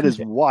 That is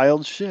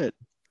wild shit.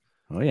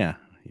 Oh yeah,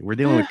 we're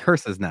dealing with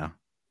curses now.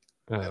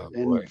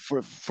 And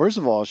first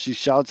of all, she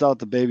shouts out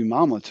the baby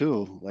mama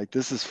too.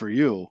 This is for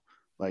you.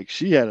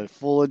 She had a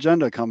full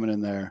agenda coming in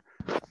there.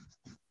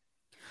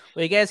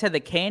 Well, you guys had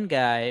the Kane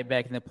guy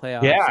back in the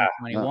playoffs. Yeah,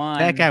 in 21.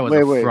 That guy was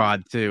a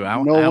fraud too. I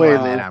want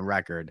that on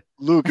record.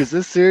 Luke, is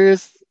this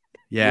serious?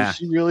 Yeah, was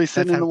she really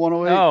sitting in the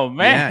 108? Oh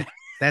man, yeah,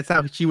 that's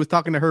how she was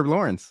talking to Herb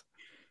Lawrence.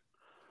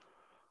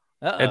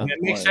 It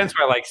makes sense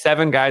why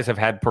 7 guys have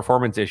had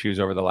performance issues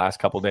over the last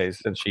couple days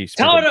since she.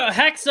 Tell her to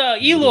hex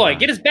Eloy,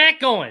 get his back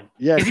going.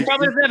 Yeah, because he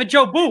probably doesn't have a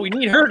Joe Boo. We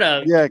need her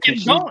to get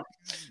him going.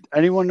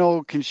 Anyone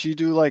know? Can she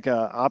do a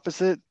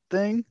opposite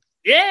thing?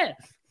 Yeah,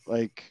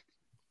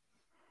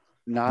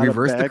 not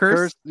reverse a bad the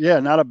curse?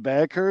 Yeah, not a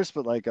bad curse,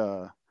 but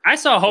a. I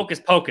saw Hocus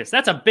Pocus.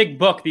 That's a big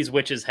book these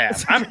witches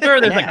have. I'm sure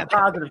there's a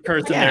positive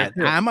curse in there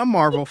too. I'm a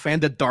Marvel fan.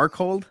 The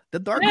Darkhold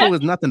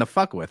is nothing to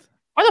fuck with.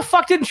 Why the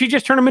fuck didn't she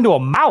just turn him into a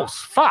mouse?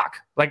 Fuck.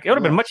 It would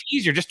have been much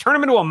easier. Just turn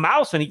him into a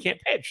mouse and he can't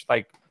pitch.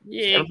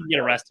 Yeah, you can get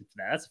arrested for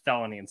that. That's a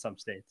felony in some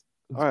states.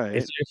 All right.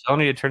 It's a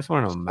felony to turn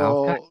someone into a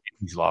mouse.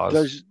 These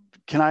laws.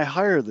 Can I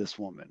hire this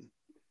woman?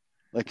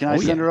 Can I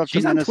send her up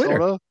She's to Minnesota?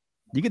 Twitter.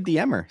 You could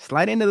DM her.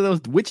 Slide into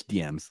those witch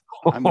DMs.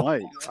 I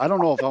might. I don't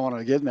know if I want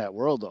to get in that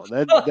world though.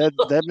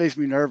 That makes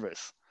me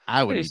nervous.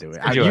 I wouldn't do it.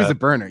 I'd use a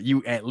burner.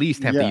 You at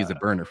least have to use a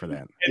burner for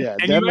that.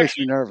 And that makes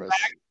me nervous.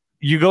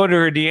 You go into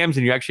her DMs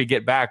and you actually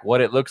get back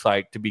what it looks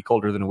like to be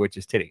colder than a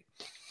witch's titty.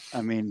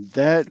 I mean,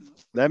 that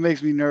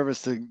makes me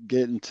nervous to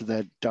get into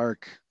that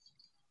dark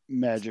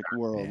magic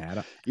world.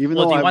 Yeah, do you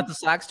want the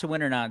Sox to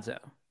win or not, Zoe?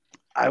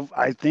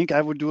 I think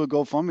I would do a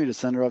GoFundMe to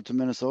send her up to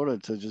Minnesota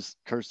to just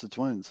curse the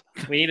Twins.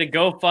 We need a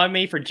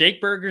GoFundMe for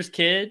Jake Berger's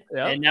kid,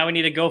 and now we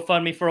need a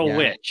GoFundMe for a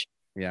witch.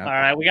 Yeah. All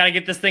right, we got to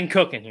get this thing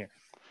cooking here.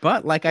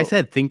 But like I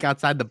said, think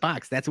outside the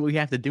box. That's what we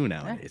have to do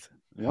nowadays.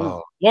 Yeah.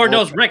 Lord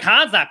knows Rick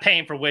Hahn's not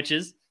paying for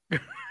witches.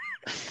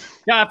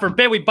 God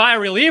forbid we buy a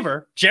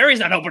reliever. Jerry's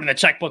not opening the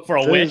checkbook for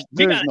a witch.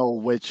 There's no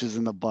witches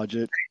in the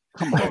budget.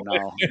 Come on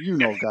now.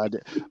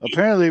 God.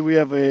 Apparently, we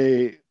have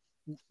a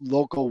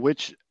local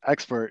witch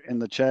expert in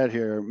the chat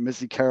here,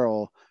 Missy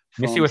Carroll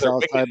from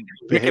Southside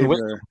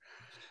Behavior.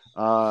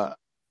 I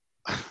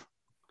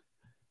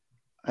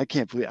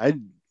can't believe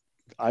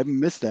I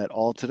missed that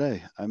all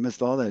today. I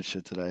missed all that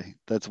shit today.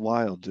 That's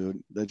wild,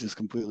 dude. That just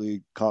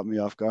completely caught me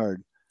off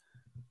guard.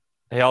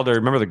 Hey, Alder,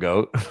 remember the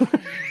goat?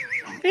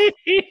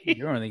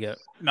 You remember the goat?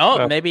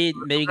 No, maybe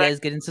you guys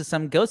get into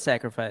some goat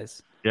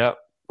sacrifice. Yep.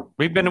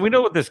 We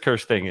know what this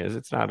curse thing is.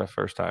 It's not a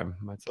first time.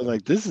 But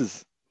like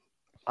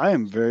I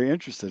am very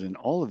interested in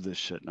all of this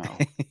shit now.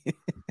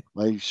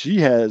 Like she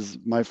has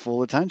my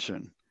full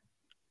attention.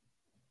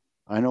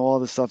 I know all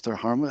the stuff they're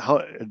harmless.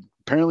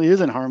 Apparently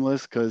isn't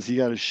harmless because he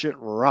got his shit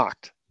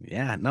rocked.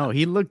 Yeah, no,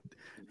 he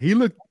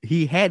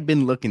had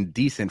been looking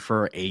decent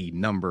for a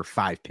number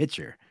 5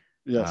 pitcher.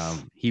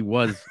 Yes. He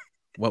was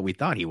what we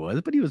thought he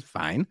was, but he was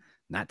fine.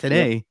 Not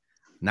today. Yep.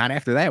 Not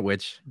after that,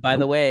 which by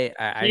the way,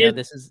 I know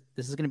this is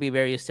going to be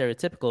very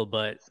stereotypical,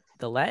 but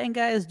the Latin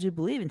guys do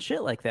believe in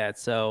shit like that.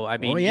 So I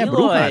mean,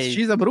 Eloy,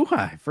 she's a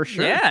bruja for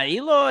sure. Yeah,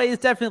 Eloy is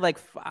definitely like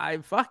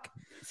fuck.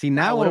 See,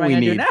 now what we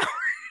need,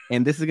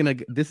 and this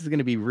is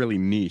gonna be really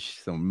niche,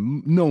 so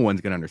no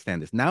one's gonna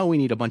understand this. Now we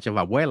need a bunch of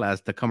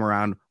abuelas to come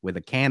around with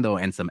a candle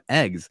and some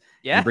eggs,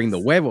 and bring the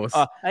huevos.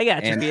 Oh, I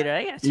got you, Peter.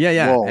 I got you.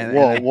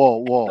 Yeah.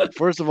 Whoa.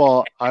 First of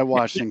all, I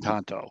watched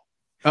Encanto.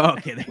 Oh,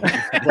 okay.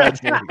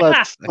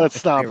 Let's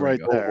stop right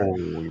there.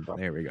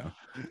 There we go.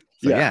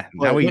 So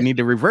now we need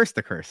to reverse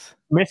the curse.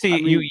 Missy,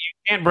 you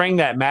can't bring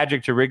that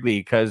magic to Wrigley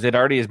because it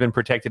already has been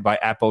protected by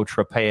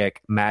apotropaic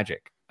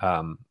magic.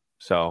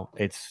 So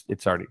it's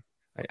already.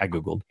 I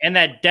googled. And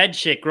that dead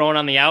shit growing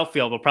on the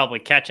outfield will probably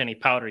catch any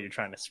powder you're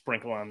trying to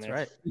sprinkle on there.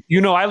 That's right.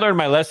 You know, I learned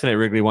my lesson at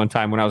Wrigley one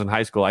time when I was in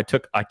high school. I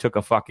took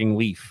a fucking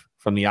leaf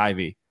from the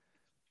ivy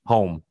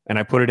home and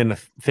I put it in the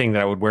thing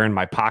that I would wear in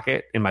my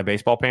pocket in my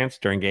baseball pants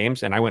during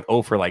games, and I went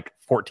 0 for like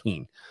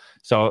 14.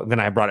 So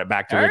then I brought it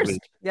back to Wrigley.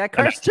 Yeah,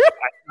 cursed too.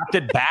 I dropped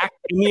it back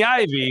in the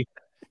ivy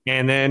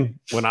and then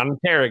went on a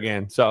tear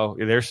again. So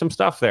there's some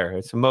stuff there.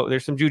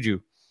 There's some juju.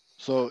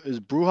 So is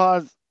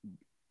bruja?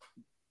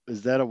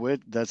 Is that a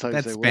witch? That's how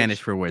you say Spanish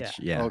witch? for witch.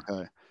 Yeah.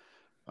 Okay.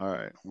 All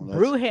right. Well,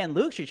 Bruja and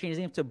Luke should change his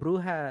name to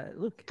Bruja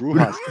Luke.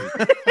 Bruja.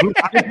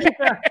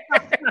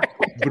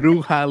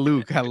 Bruja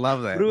Luke. I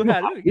love that.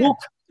 Bruja Luke. Yeah.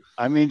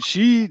 I mean,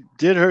 she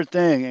did her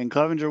thing, and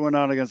Clevenger went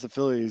out against the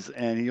Phillies,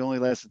 and he only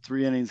lasted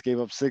 3 innings, gave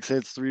up 6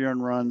 hits, 3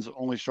 earned runs,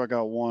 only struck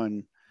out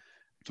 1,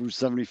 threw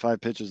 75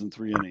 pitches in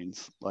 3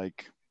 innings.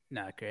 Like,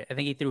 not great. I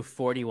think he threw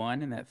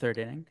 41 in that 3rd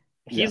inning.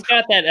 He's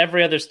got that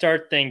every other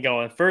start thing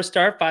going. First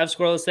start, 5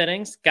 scoreless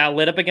innings. Got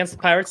lit up against the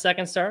Pirates.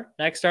 Second start.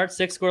 Next start,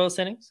 6 scoreless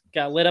innings.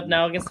 Got lit up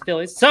now against the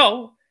Phillies.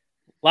 So,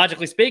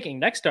 logically speaking,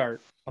 next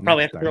start, I'll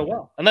probably have to throw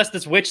well. Unless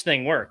this witch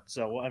thing worked.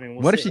 So, I mean,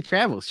 what if she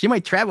travels? She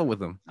might travel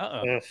with him.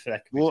 Uh-oh.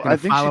 Well, I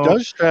think she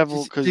does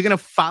travel because she's going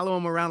to follow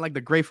him around like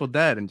the Grateful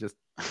Dead and just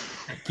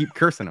keep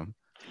cursing him.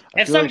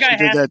 If some guy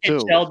has to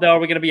get shelled, though, are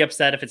we going to be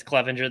upset if it's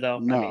Clevenger, though?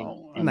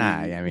 No.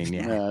 I mean,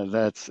 yeah.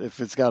 That's if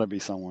it's got to be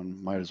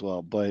someone, might as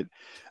well. But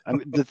I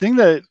mean, the thing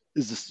that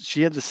is,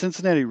 she had the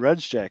Cincinnati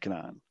Reds jacket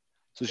on,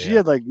 so she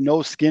had like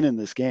no skin in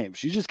this game.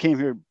 She just came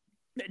here.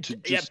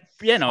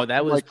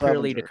 That was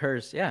purely to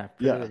curse. Yeah.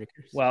 Yeah.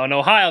 Well, in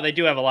Ohio, they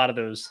do have a lot of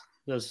those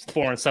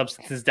foreign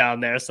substances down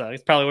there, so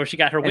it's probably where she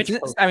got her witch.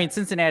 I mean,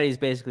 Cincinnati is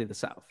basically the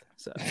South,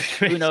 so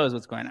who knows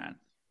what's going on?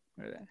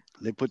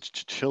 They put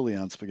chili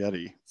on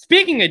spaghetti.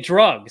 Speaking of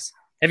drugs,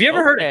 have you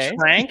ever heard of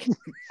trank?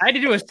 I had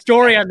to do a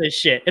story on this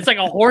shit. It's like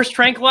a horse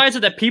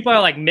tranquilizer that people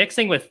are like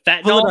mixing with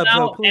fentanyl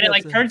now, and it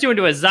like turns you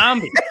into a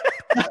zombie.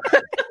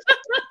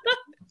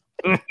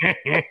 I'm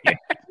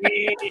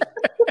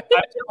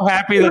so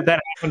happy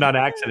that happened on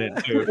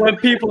accident too. When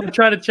people are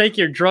trying to take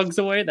your drugs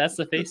away, that's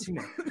the face you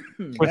make.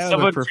 That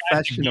was a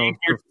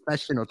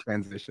professional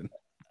transition.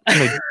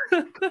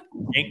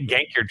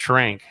 Gank your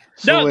trank.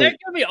 No, they're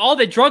giving me all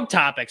the drug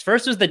topics.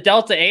 First was the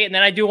Delta 8, and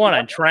then I do one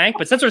on trank.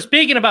 But since we're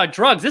speaking about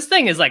drugs, this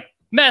thing is like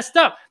messed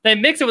up. They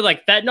mix it with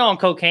like fentanyl and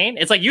cocaine.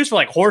 It's like used for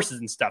like horses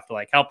and stuff to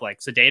like help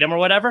like sedate them or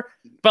whatever.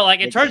 But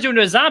like it turns you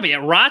into a zombie. It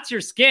rots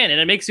your skin and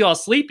it makes you all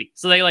sleepy.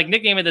 So they like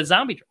nickname it the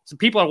zombie drug. So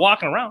people are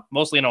walking around,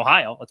 mostly in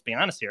Ohio, let's be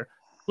honest here,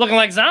 looking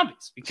like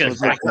zombies because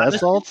so like bath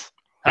salts.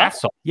 Bath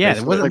salt.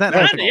 Yeah, wasn't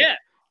that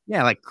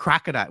yeah, like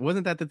crocodile?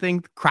 Wasn't that the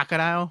thing?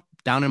 Crocodile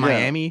down in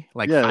Miami,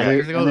 like 5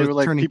 years ago, they were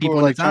like turning people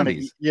into like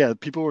zombies.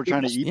 People were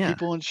trying to eat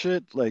people and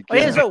shit. Like,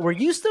 So were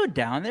you still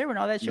down there when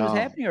all that shit was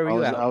happening, or were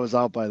you out? I was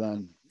out by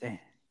then. Damn.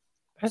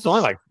 That's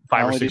only like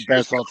 5 or 6 years.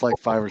 Bath salts like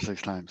 5 or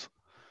 6 times.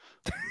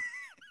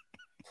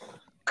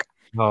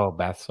 Oh,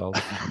 bath salts.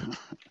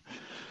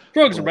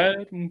 Drugs are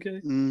bad.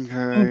 Okay.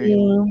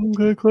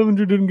 Okay.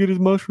 Clevenger didn't get his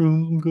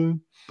mushrooms. Okay.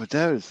 But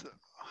that is,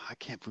 I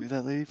can't believe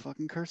that lady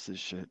fucking cursed this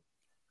shit.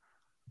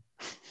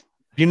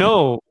 You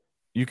know,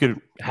 you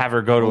could have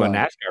her go to a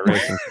NASCAR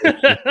race.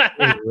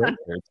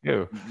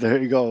 Too.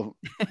 There you go.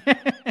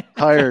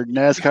 retired.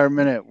 NASCAR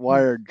Minute,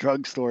 Wired,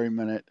 Drug Story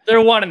Minute.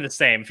 They're one and the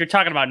same. If you're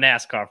talking about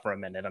NASCAR for a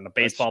minute on a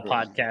baseball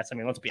podcast, I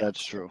mean, let's be honest.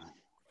 That's true.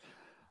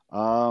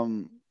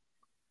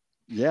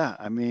 Yeah,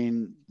 I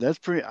mean, that's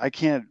pretty. I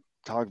can't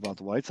talk about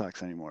the White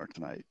Sox anymore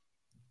tonight.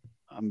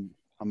 I'm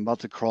about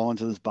to crawl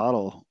into this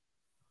bottle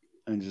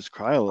and just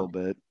cry a little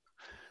bit.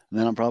 And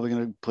then I'm probably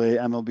going to play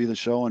MLB The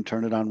Show and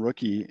turn it on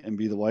Rookie and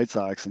be the White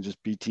Sox and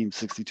just beat team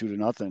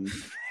 62-0.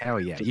 Hell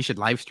yeah. You should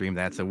live stream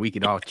that so we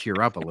could all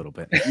cheer up a little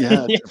bit.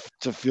 Yeah,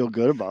 to feel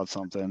good about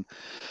something.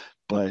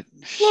 But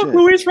look,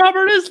 Luis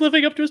Robert is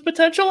living up to his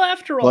potential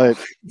after all.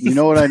 But you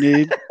know what I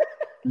need?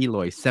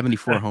 Eloy,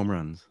 74 home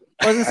runs.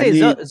 I was going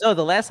to say, Zoe,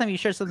 the last time you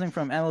shared something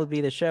from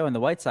MLB The Show and the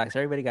White Sox,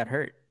 everybody got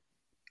hurt.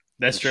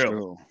 That's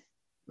true.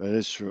 That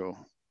is true.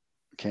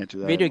 Can't do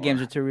that Video anymore.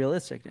 games are too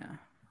realistic now.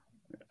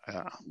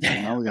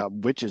 Yeah, now we got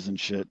witches and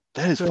shit.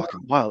 That is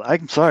fucking wild.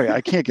 I'm sorry,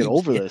 I can't get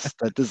over this.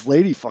 That this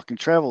lady fucking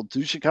traveled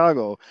to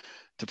Chicago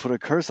to put a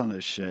curse on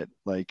this shit.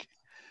 Like,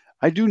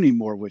 I do need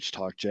more witch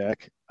talk,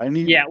 Jack.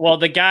 Yeah, well,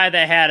 the guy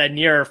that had a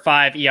near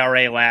 5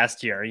 ERA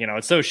last year,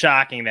 it's so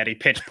shocking that he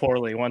pitched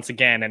poorly once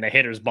again in a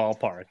hitter's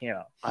ballpark.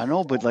 I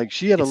know, but like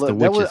she had it's the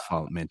witch's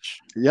fault, Mitch.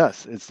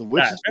 Yes, it's the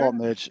witch's fault,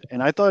 Mitch.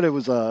 And I thought it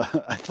was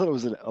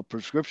a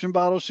prescription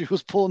bottle she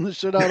was pulling the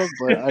shit out of,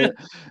 but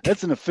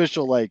that's an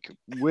official like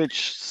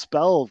witch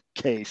spell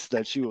case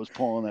that she was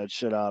pulling that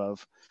shit out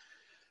of.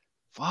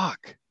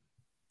 Fuck,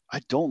 I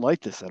don't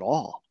like this at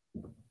all.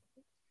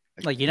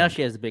 Like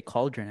she has a big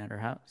cauldron at her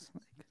house.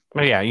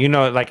 Well, yeah,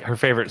 like her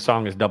favorite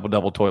song is "Double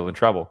Double Toil and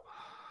Trouble."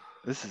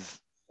 This is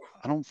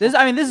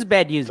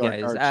bad news,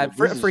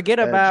 guys. Forget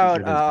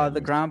about the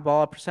ground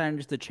ball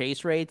percentage, the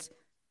chase rates.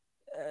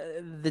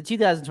 The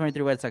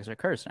 2023 White Sox are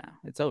cursed now.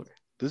 It's over.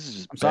 This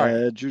is just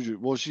bad juju.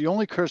 Well, she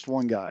only cursed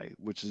one guy,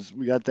 which is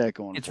we got that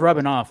going. It's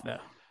rubbing off though.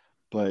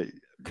 But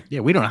yeah,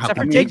 we don't know how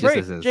contagious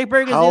this is. Jake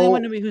Berg is the only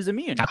one who's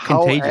immune.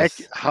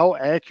 How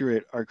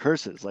accurate are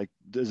curses? Like,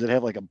 does it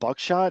have like a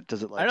buckshot?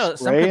 Does it like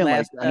spray and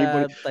like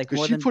anybody?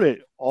 Because she put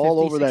it all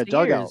over that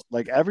dugout. Years.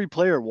 Like every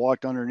player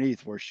walked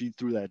underneath where she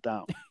threw that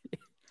down.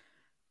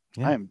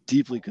 Yeah. I am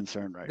deeply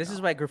concerned right now. This is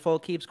why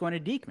Grifol keeps going to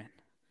Diekman.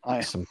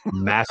 Some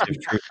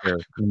massive truth here.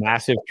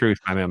 Massive truth,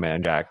 my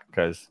man, Jack.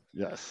 Because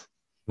yes,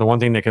 the one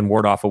thing that can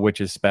ward off a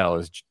witch's spell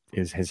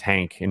is his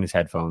Hank in his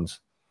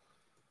headphones.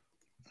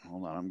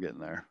 Hold on, I'm getting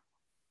there.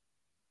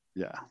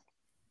 Yeah.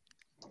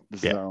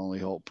 This is our only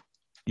hope.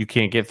 You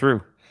can't get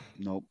through.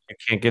 Nope. You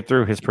can't get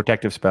through his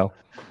protective spell.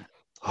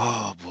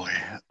 Oh boy.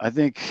 I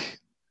think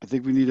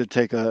we need to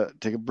take a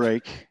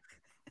break.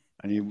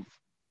 And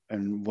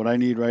what I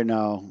need right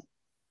now,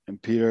 and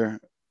Peter,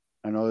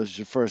 I know this is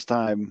your first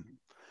time,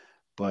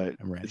 but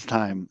it's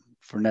time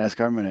for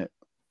NASCAR Minute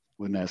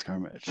with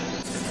NASCAR Mitch.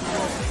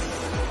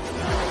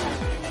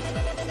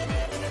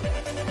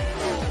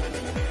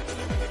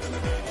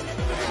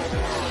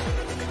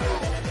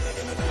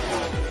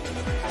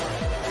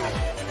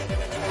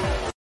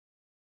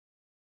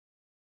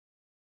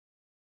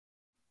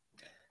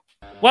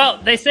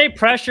 Well, they say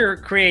pressure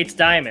creates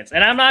diamonds,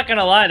 and I'm not going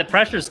to lie, the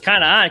pressure's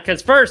kind of on,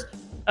 because first,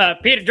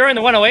 Peter, during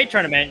the 108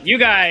 tournament, you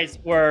guys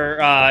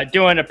were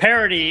doing a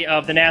parody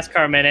of the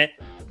NASCAR Minute,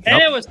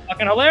 and it was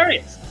fucking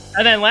hilarious.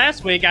 And then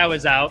last week I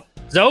was out,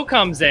 Zoe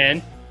comes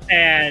in,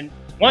 and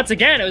once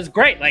again, it was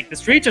great. Like, the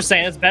streets are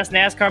saying it's best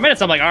NASCAR Minute.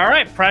 So I'm like, all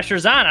right,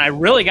 pressure's on. I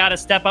really got to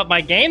step up my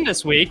game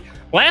this week.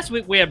 Last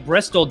week we had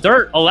Bristol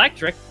Dirt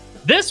Electric.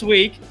 This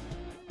week,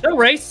 the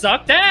race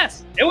sucked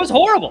ass. It was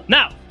horrible.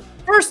 Now,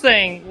 first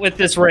thing with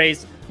this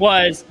race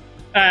was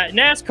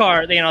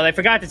NASCAR, they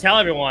forgot to tell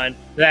everyone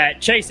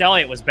that Chase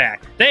Elliott was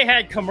back. They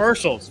had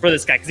commercials for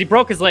this guy because he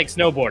broke his leg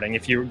snowboarding,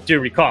 if you do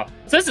recall.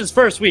 So this is his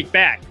first week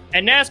back.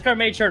 And NASCAR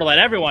made sure to let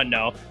everyone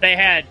know. They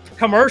had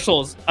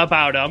commercials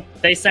about him.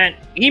 They sent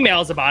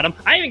emails about him.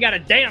 I even got a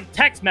damn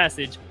text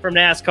message from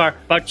NASCAR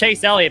about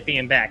Chase Elliott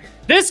being back.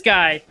 This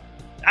guy,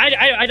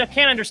 I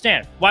can't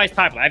understand why he's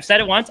popular. I've said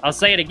it once. I'll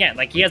say it again.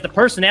 Like, he has the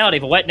personality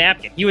of a wet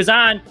napkin. He was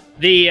on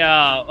the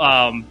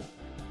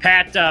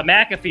Pat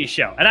McAfee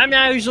show. And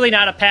I'm usually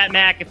not a Pat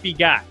McAfee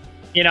guy.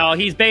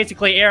 He's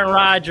basically Aaron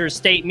Rodgers'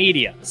 state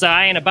media. So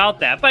I ain't about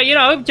that. But,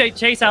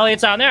 Chase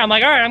Elliott's on there. I'm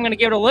like, all right, I'm going to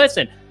give it a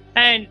listen.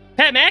 And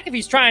Pat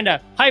McAfee's trying to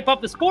hype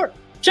up the sport.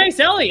 Chase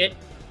Elliott,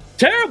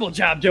 terrible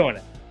job doing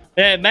it.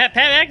 And Pat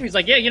McAfee's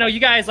like, yeah, you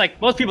guys, like,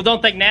 most people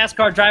don't think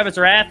NASCAR drivers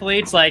are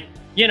athletes. Like,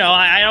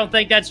 I don't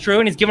think that's true.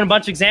 And he's giving a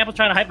bunch of examples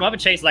trying to hype them up.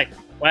 And Chase is like,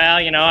 well,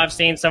 I've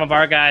seen some of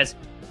our guys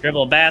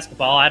dribble a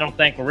basketball. I don't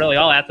think we're really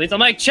all athletes. I'm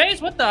like, Chase,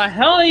 what the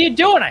hell are you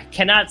doing? I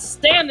cannot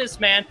stand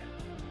this man.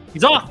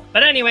 He's awful.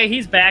 But anyway,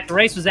 he's back. The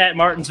race was at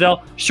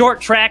Martinsville.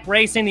 Short track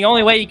racing. The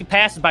only way you can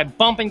pass is by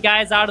bumping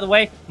guys out of the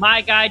way.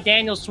 My guy,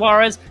 Daniel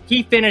Suarez,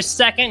 he finished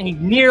second. He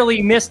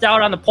nearly missed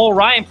out on the pole.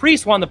 Ryan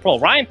Preece won the pole.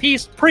 Ryan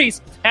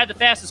Preece had the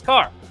fastest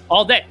car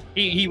all day.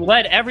 He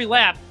led every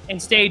lap in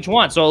stage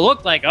one. So it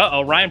looked like,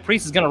 Ryan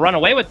Preece is going to run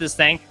away with this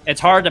thing.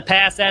 It's hard to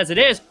pass as it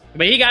is.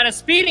 But he got a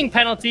speeding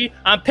penalty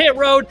on pit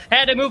road,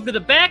 had to move to the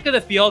back of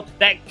the field.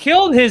 That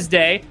killed his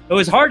day. It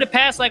was hard to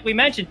pass, like we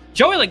mentioned.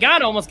 Joey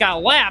Logano almost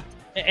got lapped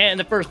in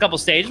the first couple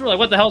stages. We're like,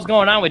 what the hell's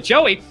going on with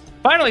Joey?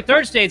 Finally,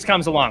 third stage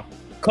comes along.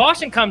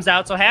 Caution comes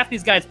out, so half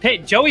these guys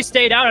pit. Joey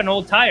stayed out on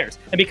old tires.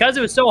 And because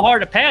it was so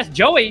hard to pass,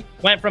 Joey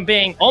went from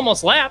being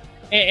almost lapped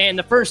in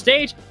the first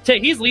stage to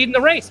he's leading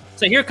the race.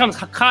 So here comes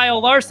Kyle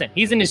Larson.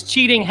 He's in his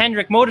cheating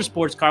Hendrick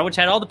Motorsports car, which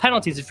had all the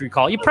penalties, if you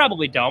recall. You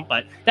probably don't,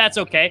 but that's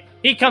okay.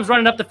 He comes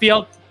running up the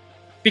field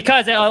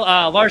because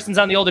Larson's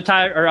on the older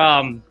tire, or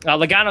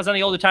Logano's on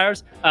the older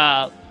tires.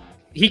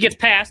 He gets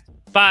passed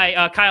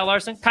by Kyle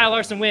Larson. Kyle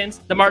Larson wins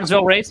the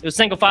Martinsville race. It was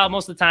single file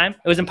most of the time.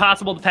 It was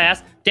impossible to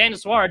pass. Daniel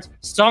Suarez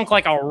stunk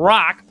like a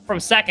rock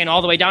from second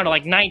all the way down to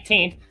like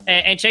 19th,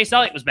 and Chase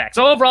Elliott was back.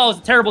 So overall, it was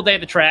a terrible day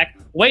at the track.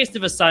 Waste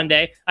of a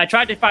Sunday. I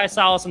tried to find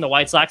solace in the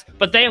White Sox,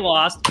 but they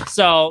lost.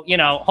 So,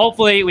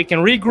 hopefully we can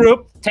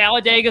regroup.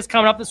 Talladega's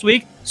coming up this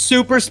week.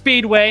 Super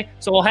speedway.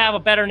 So we'll have a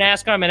better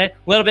NASCAR minute,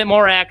 a little bit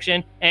more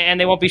action, and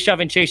they won't be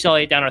shoving Chase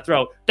Elliott down our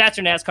throat. That's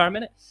your NASCAR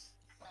minute.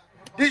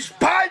 This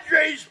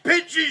Padres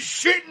pitch is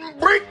shitting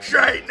bricks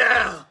right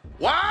now.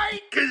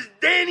 Why? Because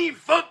Danny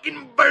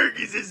fucking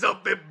Burgess is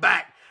up and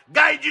back.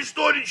 Guy just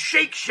ordered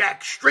Shake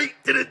Shack straight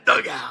to the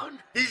dugout.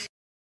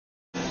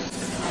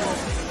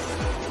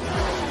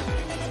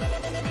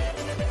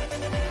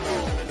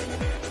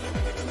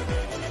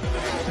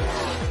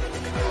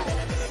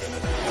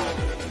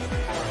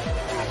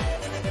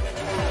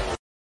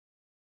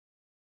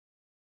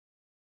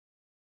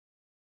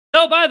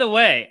 Oh, by the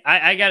way,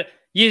 I got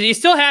you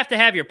still have to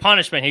have your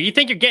punishment here. You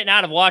think you're getting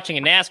out of watching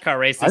a NASCAR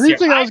race this year? I didn't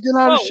think I was getting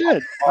out of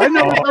shit. I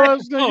never thought I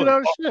was going to get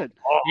out of shit.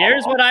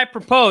 Here's what I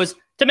propose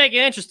to make it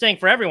interesting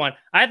for everyone.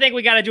 I think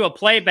we got to do a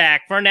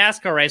playback for a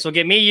NASCAR race. We'll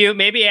get me, you,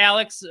 maybe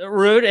Alex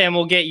Rude, and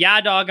we'll get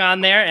Dog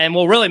on there, and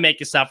we'll really make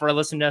you suffer.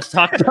 Listen to us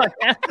talk about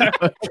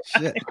NASCAR.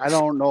 Shit. I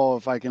don't know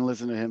if I can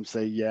listen to him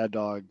say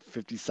Dog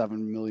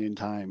 57 million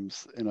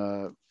times in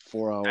a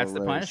 4-hour That's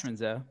the race. punishment,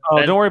 though.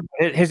 Oh, don't worry.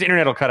 His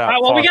internet will cut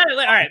out. Well, we got to.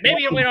 All right,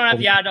 maybe we don't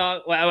have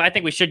Dog. Well, I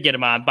think we should get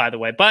him on, by the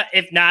way. But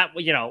if not,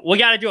 we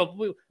got to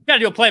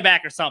do a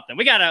playback or something.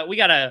 We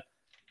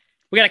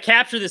gotta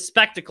capture this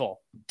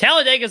spectacle.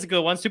 Talladega's a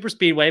good one, super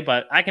speedway,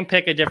 but I can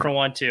pick a different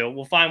one too.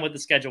 We'll find what the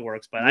schedule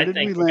works, but I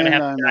think we're gonna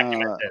have to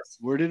document this.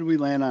 Where did we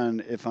land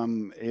on if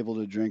I'm able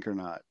to drink or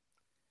not?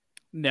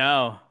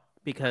 No,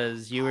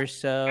 because you were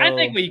so. I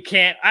think we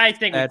can't. I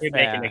think we can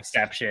make an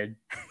exception.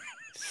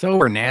 So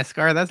we're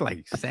NASCAR. That's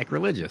like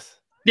sacrilegious.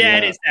 Yeah,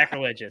 it is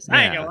sacrilegious. Yeah.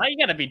 I know. You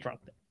got to be drunk.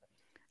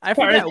 I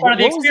forgot. It's part of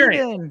the What was it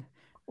experience. then?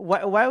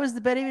 Why was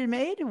the bet even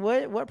made?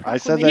 What? I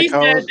said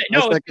proclamation?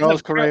 that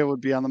Carlos Correa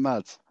would be on the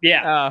Mets.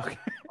 Yeah. Oh, okay.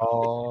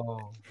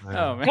 Oh,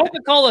 Man.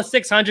 Coca-Cola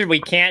 600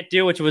 we can't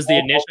do, which was the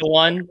initial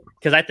one,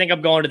 because I think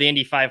I'm going to the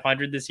Indy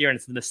 500 this year, and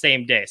it's the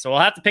same day. So we'll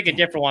have to pick a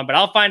different one, but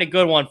I'll find a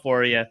good one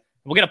for you.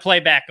 We'll get a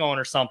playback going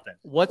or something.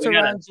 What's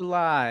around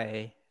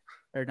July?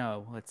 Or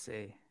no, let's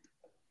see.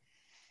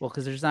 Well,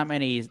 because there's not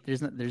many.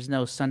 There's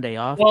no Sunday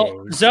off.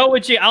 Well, days. so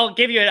I'll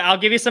give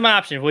you some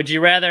options. Would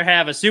you rather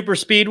have a super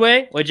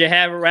speedway? Would you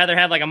rather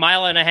have like a 1.5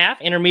 mile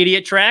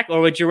intermediate track, or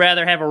would you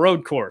rather have a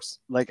road course?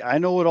 Like, I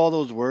know what all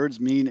those words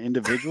mean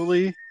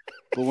individually,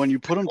 but when you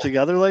put them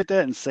together like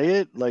that and say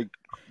it like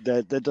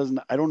that doesn't.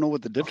 I don't know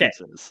what the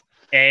difference is.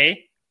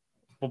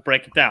 We'll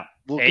break it down.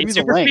 Well, A, give me the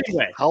super length.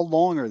 speedway. How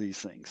long are these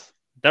things?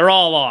 They're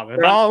all long.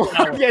 They're all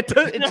long. Yeah, it's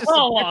just a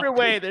different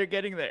way they're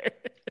getting there.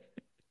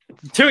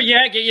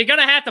 You're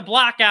gonna have to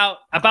block out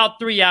about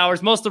 3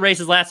 hours. Most of the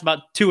races last about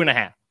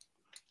 2.5.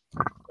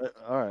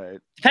 All right.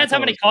 Depends how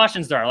many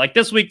cautions there are. Like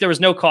this week, there was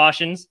no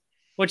cautions,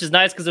 which is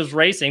nice because it was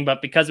racing,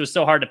 but because it was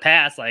so hard to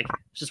pass, like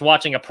just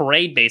watching a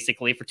parade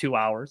basically for 2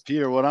 hours.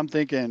 Peter, what I'm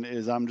thinking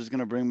is I'm just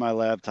gonna bring my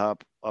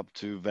laptop up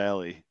to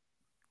Valley.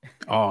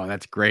 Oh,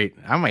 that's great.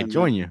 I might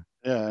join you.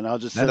 Yeah, and I'll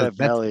just sit at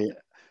Valley.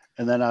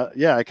 And then,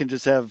 I can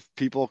just have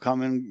people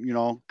come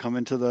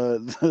into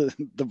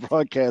the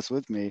broadcast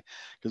with me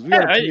because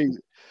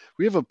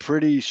we have a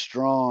pretty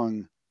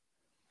strong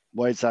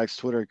White Sox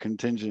Twitter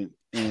contingent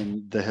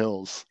in the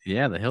Hills.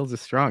 Yeah, the Hills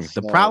is strong.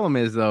 So, the problem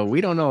is though, we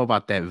don't know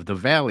about that. The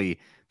Valley,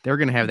 they're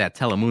gonna have that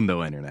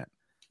Telemundo internet.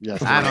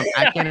 Yes,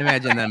 I can't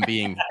imagine them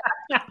being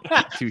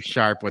too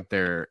sharp with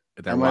their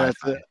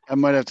Wi-Fi. I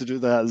might have to do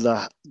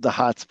the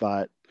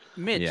hotspot.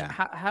 Mitch,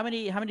 how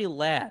many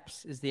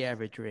laps is the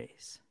average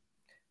race?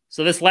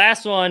 So this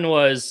last one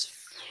was,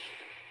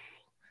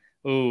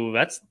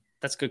 that's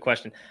a good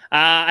question.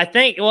 I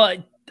think.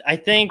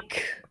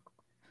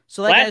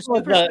 So like last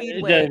was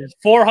the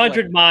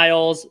 400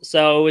 miles.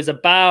 So it was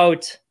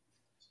about,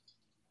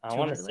 I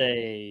want to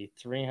say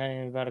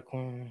 300, about a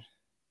corner.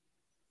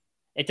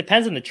 It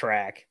depends on the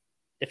track,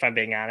 if I'm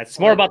being honest. It's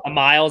more about the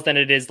miles than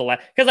it is the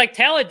lap. Because like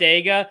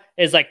Talladega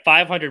is like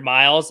 500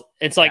 miles.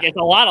 It's like it's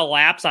a lot of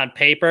laps on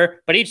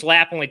paper, but each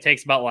lap only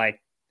takes about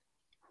like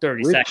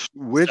 30 seconds.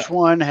 Which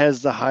one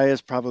has the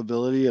highest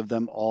probability of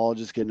them all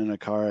just getting in a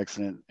car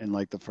accident in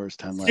like the first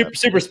 10 laps?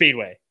 Super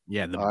speedway.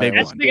 Yeah, the big one.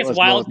 That's the biggest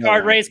wild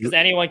card race because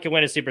anyone can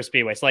win a super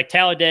speedway. So like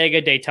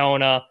Talladega,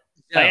 Daytona,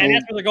 and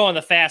that's where they're going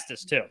the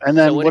fastest too. And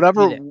then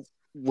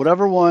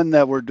whatever one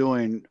that we're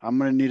doing, I'm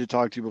going to need to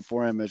talk to you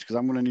beforehand, Mitch, because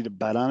I'm going to need to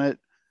bet on it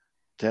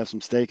to have some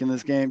stake in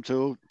this game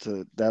too.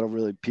 That'll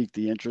really pique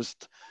the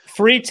interest.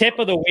 Free tip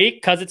of the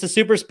week, because it's a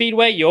super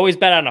speedway, you always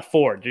bet on a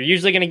Ford. You're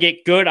usually going to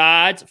get good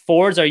odds.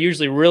 Fords are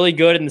usually really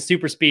good in the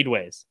super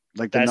speedways.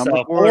 Like the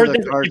number 4,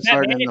 the car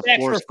starting in the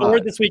 4 spot.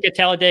 Ford this week at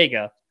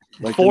Talladega.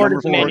 Like Ford the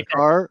is number 4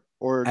 car,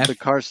 or the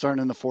car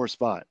starting in the 4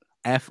 spot.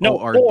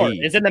 Ford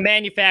is in the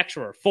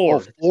manufacturer.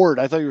 Ford. Oh, Ford.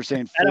 I thought you were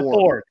saying Ford.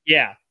 Ford.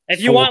 Yeah. If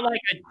you want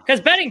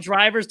because betting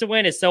drivers to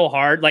win is so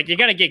hard. Like you're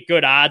gonna get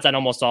good odds on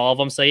almost all of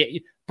them. So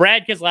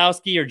Brad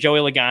Keselowski or Joey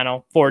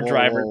Logano, Ford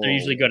drivers, they're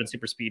usually good at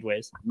super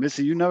speedways.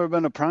 Missy, you never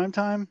been to prime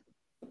time,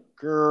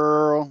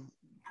 girl?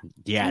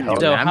 Yeah.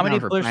 So how many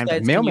bush lights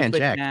can you put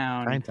Jack.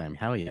 down? Prime time.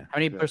 Hell yeah. How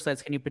many bush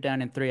lights can you put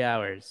down in 3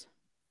 hours?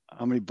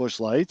 How many bush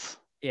lights?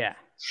 Yeah.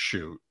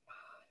 Shoot.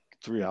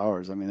 3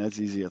 hours. I mean, that's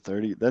easy.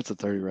 That's a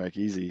 30 rack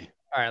easy.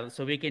 All right,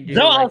 so we can do.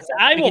 No,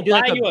 I we will can do buy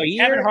like you a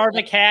Kevin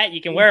Harvick hat. You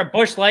can wear a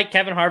Busch Light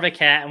Kevin Harvick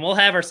hat, and we'll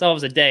have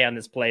ourselves a day on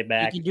this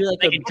playback. You can do like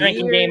Make a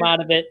drinking game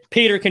out of it.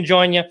 Peter can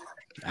join you.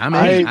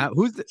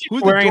 Who's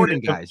the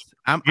Jordan guys?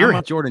 I'm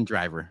a Jordan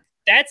driver.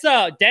 That's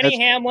Denny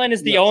Hamlin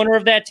is the owner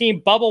of that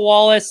team. Bubba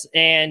Wallace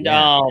and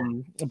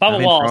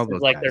Bubba Wallace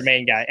is like their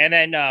main guy, and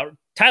then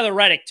Tyler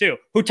Reddick too.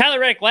 Who Tyler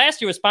Reddick last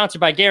year was sponsored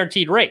by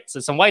Guaranteed Rates. So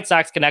some White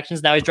Sox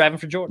connections. Now he's driving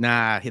for Jordan.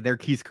 Nah,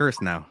 he's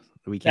cursed now.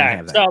 We can't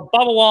have that. So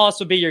Bubba Wallace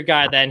would be your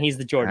guy then. He's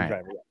the Jordan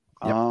driver.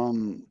 Yep.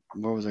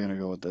 Where was I going to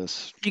go with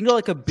this? You can go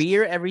like a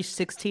beer every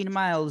 16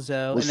 miles,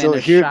 though. But I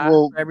should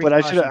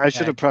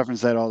have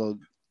preferenced that. Although,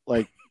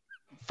 like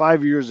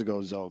 5 years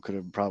ago, Zoe could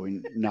have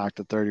probably knocked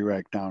a 30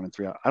 rack down in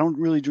 3 hours. I don't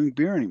really drink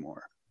beer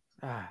anymore.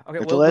 Okay.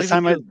 Like the last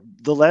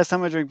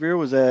time I drank beer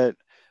was at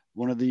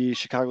one of the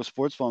Chicago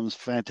Sports Bums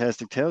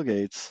fantastic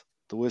tailgates.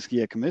 The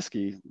whiskey at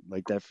Comiskey,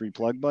 like that free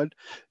plug, bud.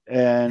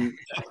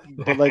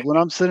 But like when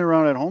I'm sitting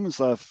around at home and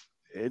stuff,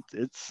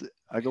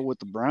 I go with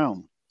the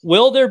brown.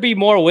 Will there be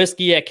more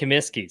whiskey at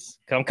Comiskey's?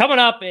 I'm coming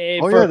up. They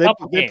put out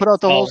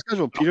the whole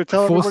schedule. Peter,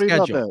 tell everybody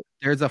about that.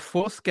 There's a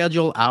full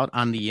schedule out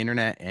on the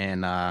internet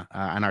and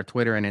on our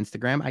Twitter and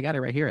Instagram. I got it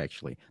right here,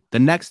 actually. The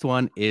next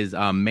one is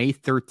May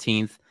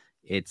 13th.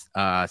 It's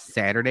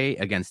Saturday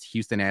against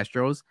Houston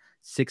Astros.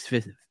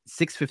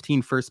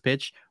 6:15 first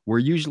pitch. We're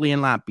usually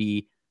in Lot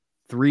B.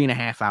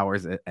 3.5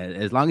 hours.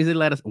 As long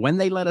as when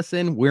they let us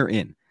in, we're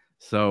in.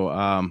 So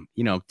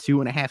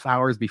 2.5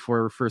 hours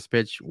before first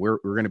pitch, we're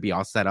going to be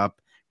all set up,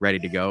 ready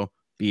to go.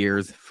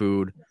 Beers,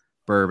 food,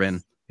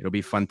 bourbon. It'll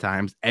be fun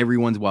times.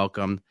 Everyone's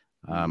welcome.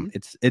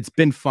 It's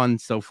been fun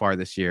so far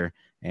this year,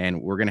 and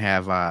we're going to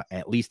have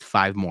at least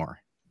 5 more.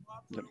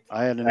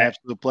 I had an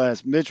absolute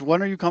blast. Mitch,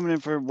 when are you coming in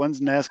for? When's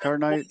NASCAR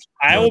night?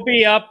 I will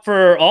be up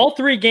for all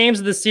 3 games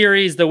of the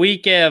series the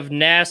week of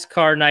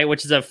NASCAR night,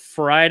 which is a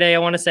Friday, I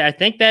want to say. I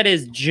think that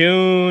is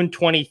June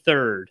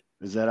 23rd.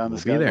 Is that on the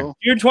schedule?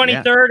 June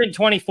 23rd and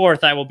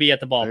 24th, I will be at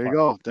the ballpark. There you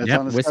go. That's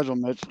on the schedule,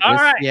 Mitch. All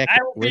right, I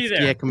will be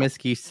there.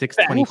 Comiskey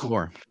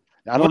 624.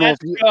 I don't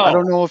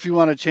know if you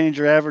want to change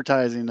your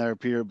advertising there,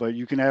 Peter, but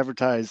you can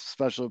advertise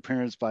special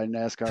appearance by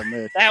NASCAR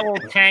Mitch. That will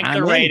tank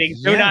the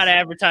ratings. Do not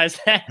advertise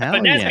that.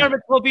 But NASCAR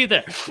Mitch will be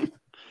there.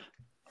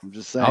 I'm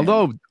just saying.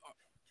 Although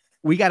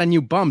we got a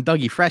new bum,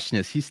 Dougie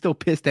Freshness. He's still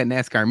pissed that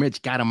NASCAR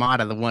Mitch got him out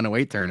of the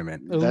 108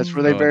 tournament. That's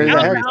where they buried the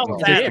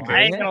head.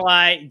 I ain't gonna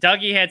lie.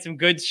 Dougie had some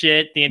good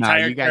shit the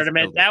entire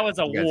tournament. That was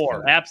a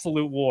war,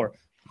 absolute war.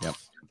 Yep.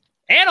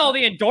 And all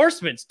the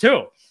endorsements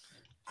too.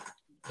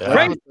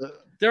 Right?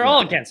 They're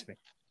all against me.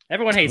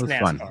 Everyone hates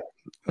NASCAR.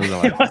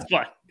 It was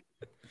fun.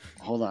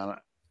 Hold on.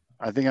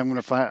 I think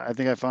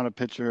I found a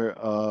picture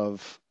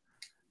of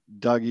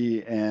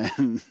Dougie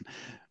and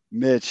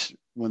Mitch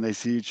when they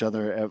see each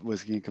other at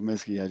Whiskey and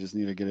Comiskey. I just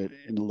need to get it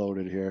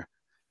loaded here.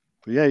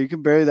 But yeah, you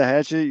can bury the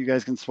hatchet. You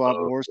guys can swap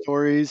war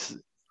stories.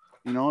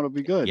 It'll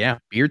be good. Yeah,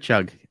 beer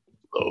chug.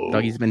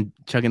 Dougie's been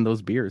chugging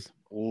those beers.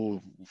 Oh,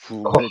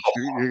 Mitch,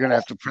 you're gonna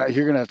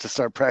have to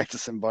start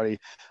practicing, buddy.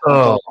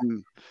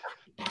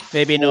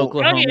 Maybe in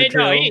Oklahoma.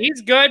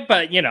 He's good,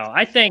 but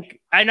I think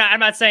I'm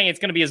not saying it's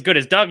going to be as good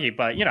as Dougie,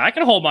 but I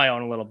can hold my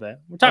own a little bit.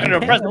 We're talking to a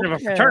president of a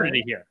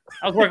fraternity here.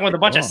 I was working with a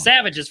bunch of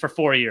savages for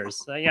 4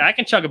 years. So, I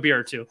can chug a beer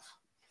or two.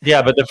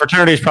 Yeah, but the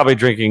fraternity is probably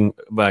drinking,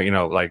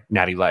 like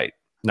Natty Light,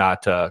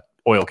 not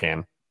oil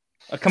can.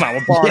 Oh, come on,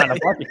 we're balling on a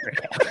barbecue.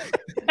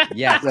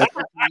 Yeah,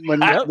 when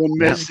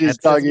Mitch sees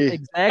Dougie,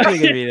 exactly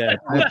gonna be that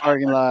in the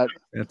parking lot.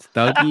 That's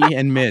Dougie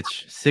and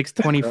Mitch,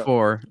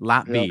 624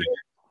 Lot B.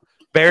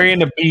 Burying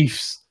the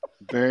beefs.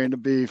 Burying the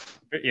beef.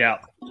 Yeah.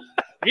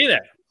 Be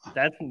there.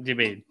 That's what you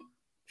mean.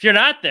 If you're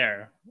not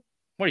there,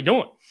 what are you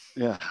doing?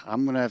 Yeah,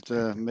 I'm going to have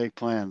to make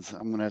plans.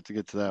 I'm going to have to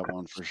get to that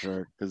one for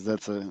sure because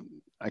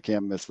I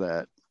can't miss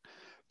that.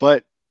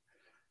 But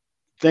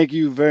thank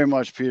you very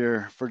much,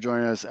 Peter, for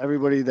joining us.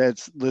 Everybody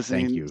that's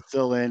listening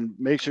still in,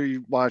 make sure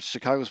you watch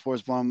Chicago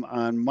Sports Bum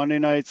on Monday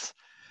nights.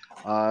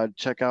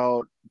 Check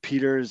out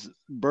Peter's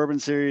Bourbon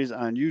Series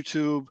on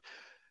YouTube.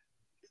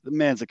 The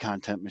man's a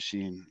content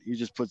machine. He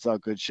just puts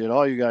out good shit.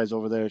 All you guys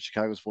over there at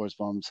Chicago Sports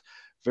Bums,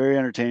 very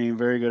entertaining,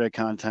 very good at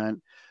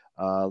content.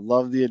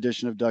 Love the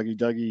addition of Dougie.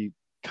 Dougie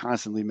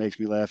constantly makes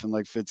me laugh. And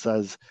like Fitz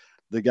says,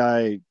 the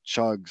guy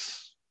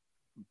chugs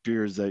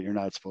beers that you're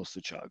not supposed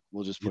to chug.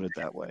 We'll just put it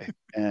that way.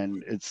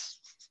 And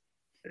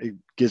it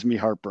gives me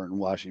heartburn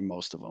watching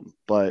most of them.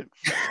 But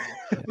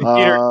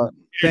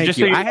thank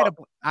you.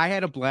 I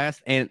had a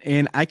blast,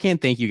 and I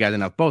can't thank you guys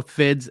enough, both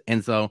Fids,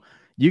 and so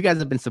you guys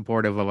have been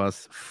supportive of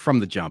us from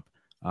the jump.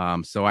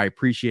 So I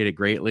appreciate it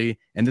greatly,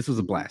 and this was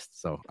a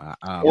blast. So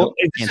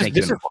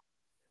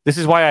this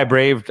is why I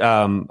braved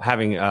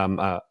having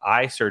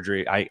eye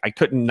surgery. I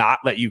couldn't not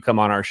let you come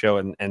on our show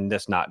and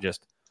this not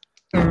just.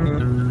 I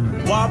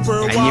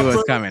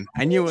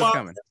knew it was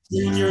coming.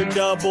 Junior,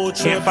 double,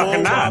 Can't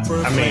fucking not.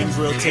 Whopper, I mean,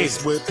 real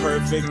taste with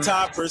perfect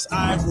toppers.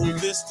 I rule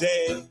this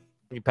day.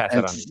 You pass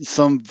that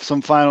on.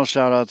 Some final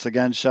shout outs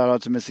again. Shout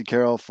out to Missy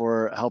Carroll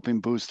for helping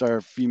boost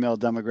our female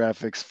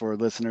demographics for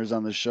listeners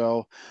on the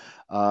show.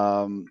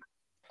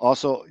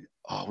 Also,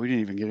 we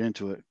didn't even get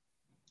into it.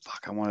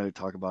 Fuck, I wanted to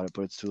talk about it,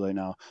 but it's too late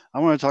now. I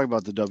want to talk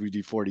about the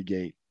WD-40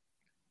 gate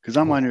because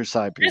I'm on your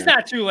side, Peter. It's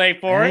not too late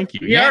for it.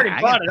 You already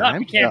brought it up.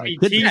 You can't be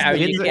teasing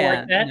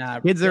like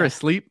that. Kids are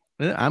asleep.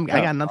 I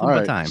got nothing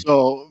but time.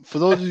 So for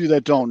those of you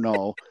that don't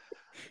know,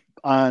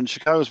 on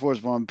Chicago Sports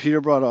Bomb,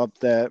 Peter brought up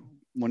that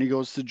when he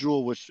goes to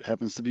Jewel, which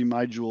happens to be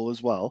my Jewel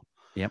as well.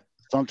 Yep.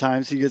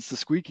 Sometimes he gets the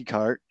squeaky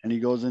cart and he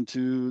goes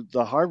into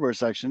the hardware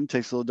section,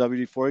 takes a little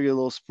WD-40, get a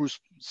little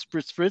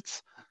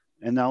spritz,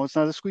 and now it's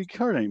not a squeaky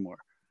cart anymore.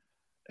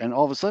 And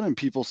all of a sudden,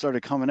 people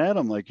started coming at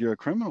him like you're a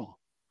criminal.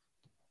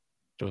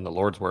 Doing the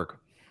Lord's work.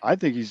 I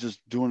think he's just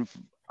doing.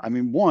 I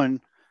mean,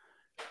 one,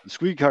 the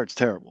squeaky cart's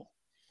terrible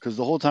because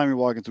the whole time you're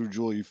walking through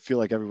Jewel, you feel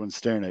like everyone's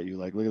staring at you.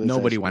 Like, look at this.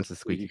 Nobody wants a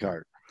squeaky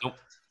cart. Nope.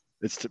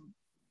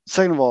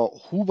 Second of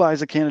all, who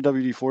buys a can of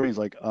WD-40? He's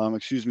like,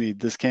 excuse me,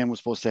 this can was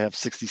supposed to have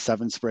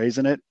 67 sprays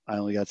in it. I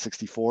only got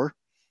 64.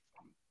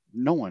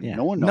 No one. Yeah.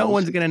 No one knows. No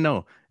one's gonna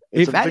know.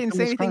 If I didn't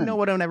say anything, no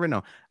one will ever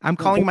know. I'm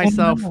calling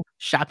myself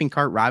shopping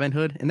cart Robin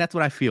Hood, and that's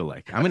what I feel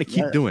like. I'm gonna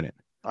keep doing it.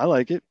 I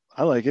like it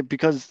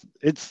because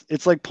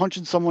it's like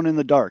punching someone in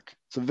the dark.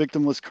 It's a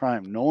victimless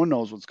crime. No one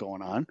knows what's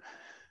going on.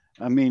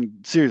 I mean,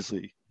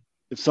 seriously,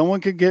 if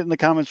someone could get in the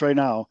comments right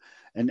now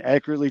and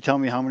accurately tell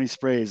me how many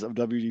sprays of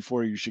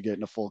WD-40 you should get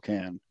in a full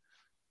can,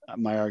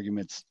 my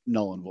argument's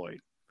null and void.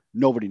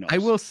 Nobody knows. I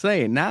will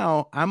say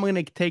now I'm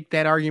gonna take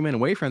that argument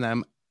away from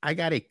them. I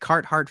got a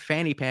Carhartt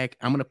fanny pack.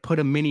 I'm going to put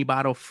a mini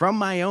bottle from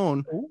my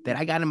own that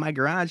I got in my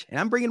garage, and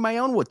I'm bringing my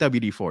own with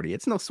WD-40.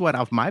 It's no sweat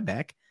off my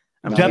back.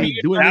 I'm doing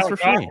this for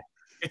free.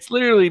 It's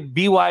literally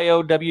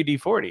BYO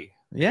WD-40.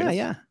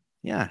 Yeah.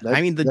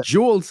 I mean, the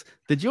Jewels,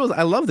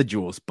 I love the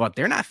Jewels, but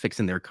they're not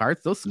fixing their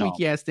carts. Those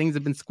squeaky ass things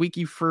have been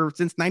squeaky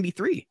since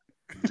 93.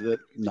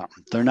 No,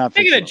 they're not.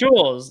 Speaking of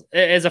Jewels,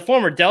 as a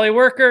former deli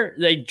worker,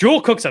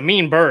 Jewel cooks a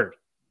mean bird.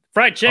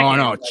 Fried chicken. Oh,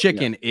 no,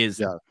 chicken is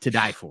to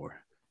die for.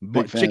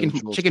 But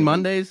chicken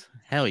Mondays,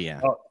 hell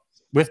yeah.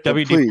 With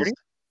WD-40?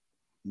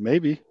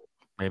 Maybe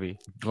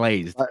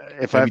glazed.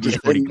 If I have to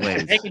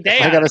glazed.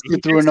 I got to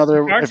sit through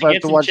another. If I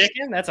have to watch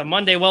chicken, that's a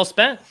Monday well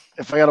spent.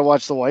 If I got to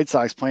watch the White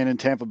Sox playing in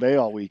Tampa Bay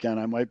all weekend,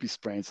 I might be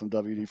spraying some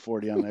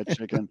WD-40 on that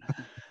chicken.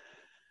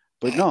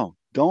 But no,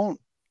 don't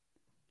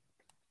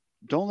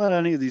let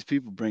any of these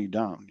people bring you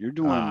down. You're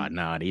doing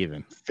not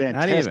even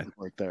fantastic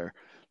work there.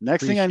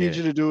 Next thing I need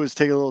you to do is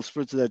take a little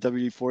spritz of that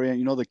WD-40.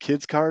 You know the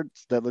kids'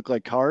 cards that look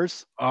like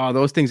cars? Oh,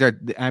 those things are.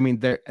 I mean,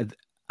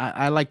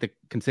 I like to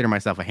consider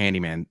myself a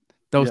handyman.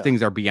 Those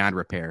things are beyond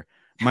repair.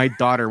 My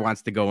daughter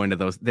wants to go into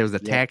those. There's a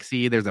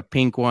taxi. There's a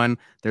pink one.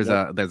 There's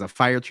a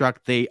fire truck.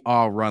 They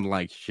all run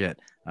like shit.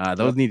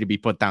 Those need to be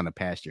put down to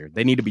pasture.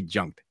 They need to be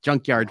junked.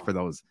 Junkyard for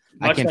those.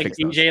 Much I can't like fix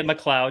DJ those.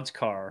 McLeod's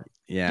car.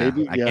 Yeah,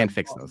 I can't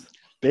fix those.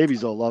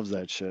 Babyzo loves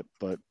that shit,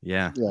 but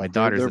my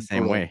daughter's the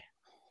same way.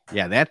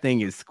 Yeah, that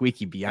thing is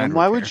squeaky beyond. And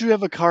why would you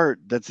have a cart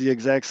that's the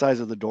exact size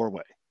of the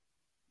doorway?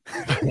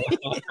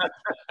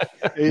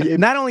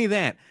 Not only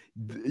that,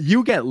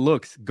 you get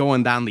looks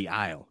going down the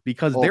aisle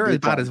because they're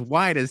about as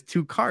wide as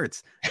two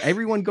carts.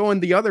 Everyone going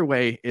the other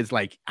way is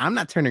like, I'm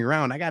not turning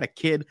around. I got a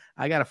kid.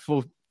 I got a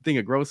full thing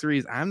of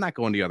groceries. I'm not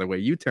going the other way.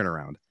 You turn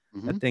around.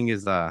 Mm-hmm. That thing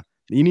is,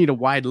 you need a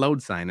wide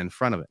load sign in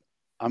front of it.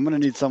 I'm going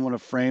to need someone to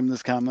frame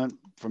this comment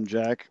from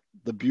Jack.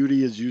 The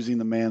beauty is using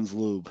the man's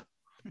lube.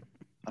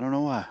 I don't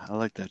know why. I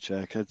like that,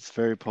 Jack. It's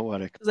very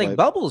poetic. It's like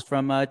Bubbles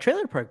from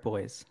Trailer Park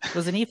Boys.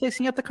 Wasn't he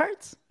fixing up the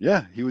carts?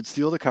 Yeah, he would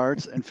steal the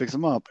carts and fix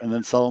them up and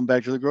then sell them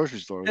back to the grocery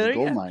store. It was a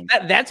gold mine.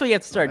 That's what you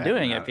have to start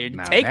doing. If you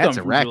take them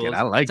from racket. Jules,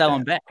 I like sell that.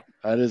 them back.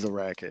 That is a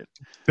racket.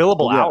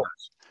 Billable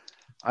hours.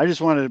 I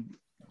just wanted to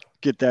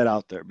get that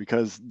out there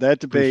because that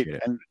debate,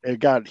 and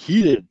it got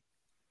heated.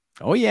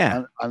 Oh,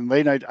 yeah. On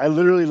late night. I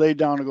literally laid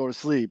down to go to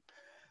sleep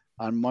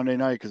on Monday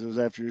night because it was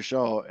after your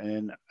show.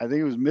 And I think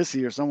it was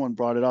Missy or someone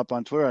brought it up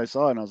on Twitter. I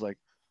saw it and I was like,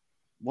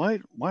 why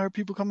are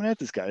people coming at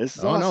this guy? This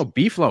is awesome. No,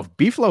 Beef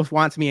Loaf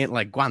wants me at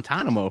like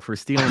Guantanamo for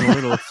stealing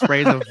little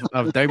sprays of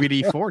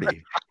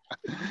WD-40.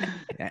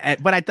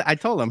 But I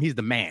told him he's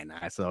the man,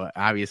 so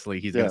obviously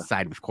he's going to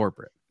side with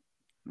corporate.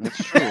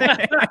 That's true.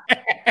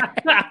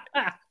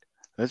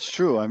 That's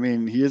true. I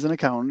mean, he is an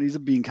accountant. He's a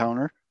bean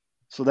counter,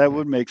 so that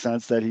would make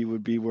sense that he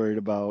would be worried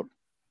about.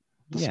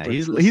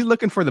 He's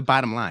looking for the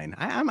bottom line.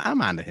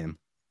 I'm onto him.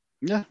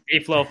 Yeah.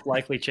 A-Flow,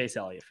 likely Chase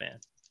Elliott fan.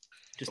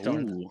 Just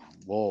don't. Ooh,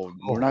 whoa,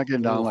 we're not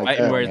getting down like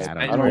fighting that. words, man.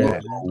 fighting I don't,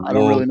 words. I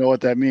don't really know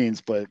what that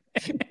means, but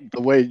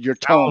the way your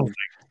tone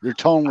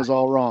was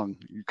all wrong.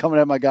 You're coming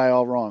at my guy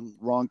all wrong.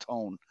 Wrong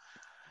tone.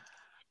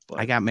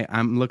 But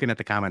I'm looking at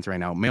the comments right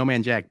now.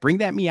 Mailman Jack, bring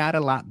that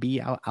Miata lot B.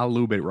 I'll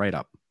lube it right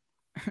up.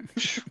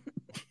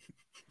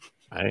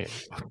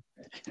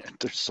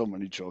 There's so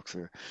many jokes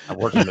here. I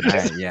work in the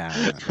back.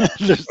 Yeah.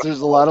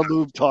 there's a lot of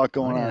lube talk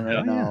going on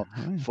right now,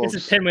 folks.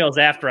 This is Pinwheels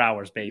After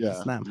Hours, baby.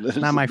 Yeah. It's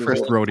not my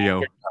first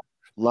rodeo.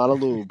 A lot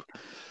of lube.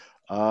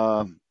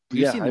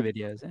 You've seen the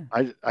videos.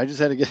 Yeah. I just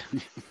had to get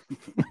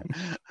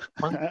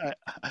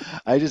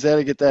I just had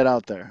to get that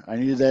out there. I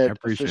needed that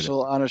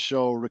official on a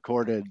show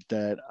recorded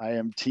that I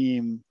am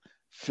team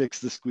fix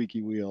the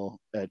squeaky wheel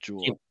at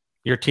Jewel.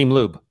 Your team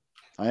lube.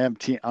 I'm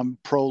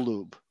pro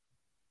lube.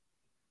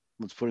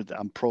 Let's put it there.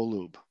 I'm pro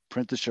lube.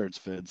 Print the shirts,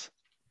 Fids.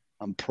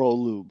 I'm pro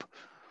lube.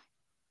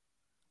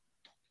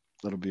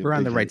 That'll be We're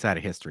on the right side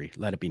of history.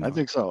 Let it be known. I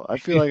think so. I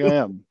feel like I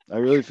am. I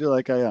really feel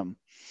like I am.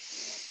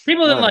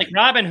 People didn't like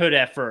Robin Hood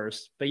at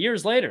first, but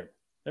years later,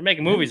 they're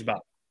making movies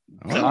about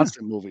it.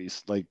 Constant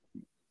movies, like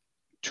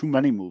too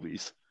many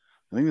movies.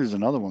 I think there's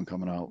another one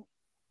coming out.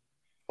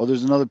 Oh,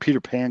 there's another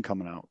Peter Pan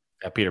coming out.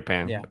 Yeah, Peter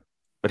Pan. Yeah.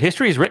 But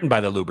history is written by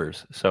the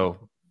lubers.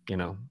 So,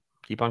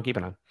 keep on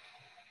keeping on.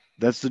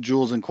 That's the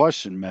jewels in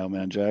question,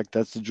 Mailman Jack.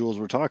 That's the jewels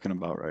we're talking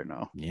about right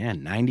now. Yeah,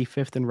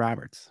 95th and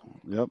Roberts.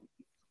 Yep.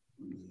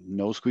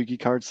 No squeaky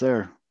carts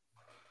there.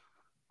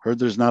 Heard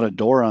there's not a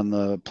door on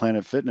the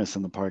Planet Fitness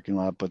in the parking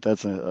lot, but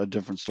that's a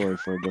different story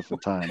for a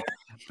different time.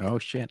 Oh,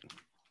 shit.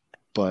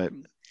 But,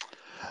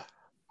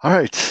 all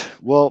right.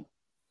 Well,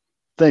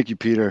 thank you,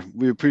 Peter.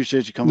 We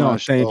appreciate you coming on the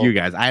show. Thank you,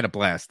 guys. I had a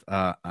blast.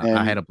 I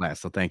had a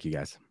blast, so thank you,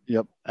 guys.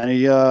 Yep.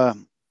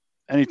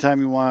 Anytime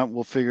you want,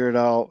 we'll figure it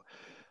out.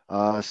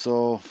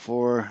 So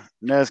for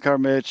NASCAR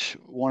Mitch,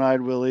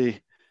 One-Eyed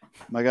Willie,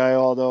 my guy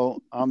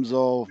Aldo, I'm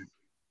Zoe.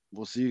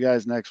 We'll see you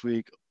guys next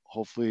week.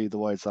 Hopefully the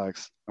White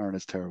Sox aren't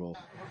as terrible.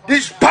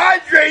 This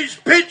Padres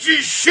pitch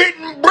is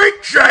shitting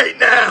bricks right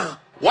now.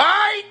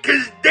 Why?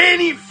 Because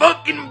Danny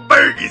fucking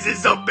Burgess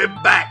is up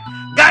and back.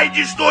 Guy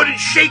just ordered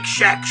Shake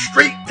Shack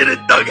straight to the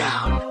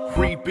dugout.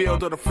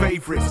 Rebuild of the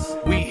favorites.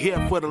 We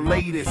here for the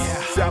latest.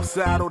 South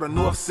side or the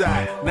north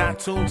side. Not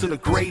tuned to the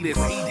greatest.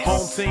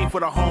 Home team for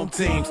the home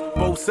teams.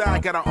 Both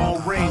sides got our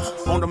own rings.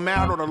 On the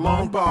mound or the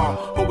long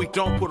ball. But we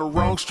don't put the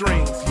wrong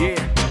strings. Yeah.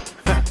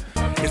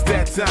 It's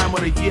that time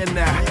of the year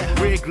now.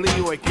 Wrigley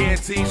or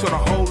Ganty, so the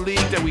whole league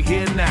that we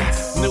hear now.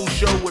 New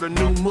show with a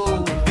new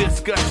move.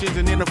 Discussions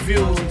and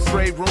interviews.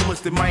 Trade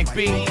rumors that might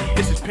be.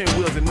 This is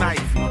Pinwheels and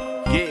Knife.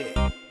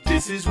 Yeah.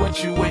 This is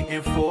what you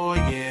waiting for,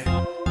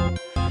 yeah.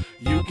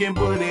 You can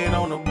put it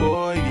on the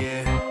board,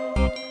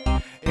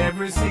 yeah.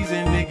 Every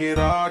season, nigga, it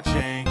all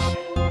change.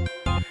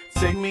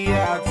 Take me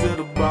out to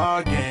the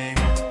ball game.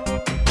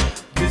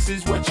 This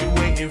is what you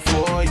waiting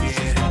for,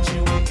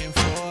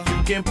 yeah.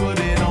 You can put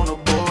it on the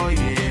board,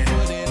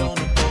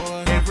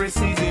 yeah. Every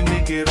season,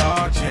 nigga, it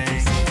all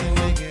change.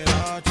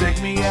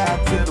 Take me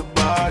out to the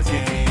ball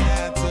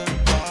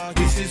game.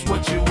 This is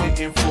what you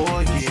waiting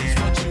for, yeah.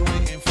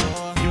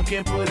 You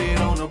can put it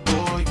on the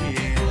board,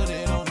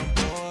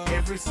 yeah.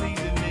 Every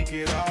season, nigga,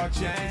 it all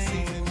change.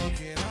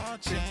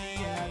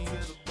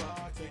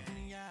 Take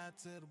me out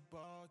to the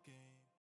ball game.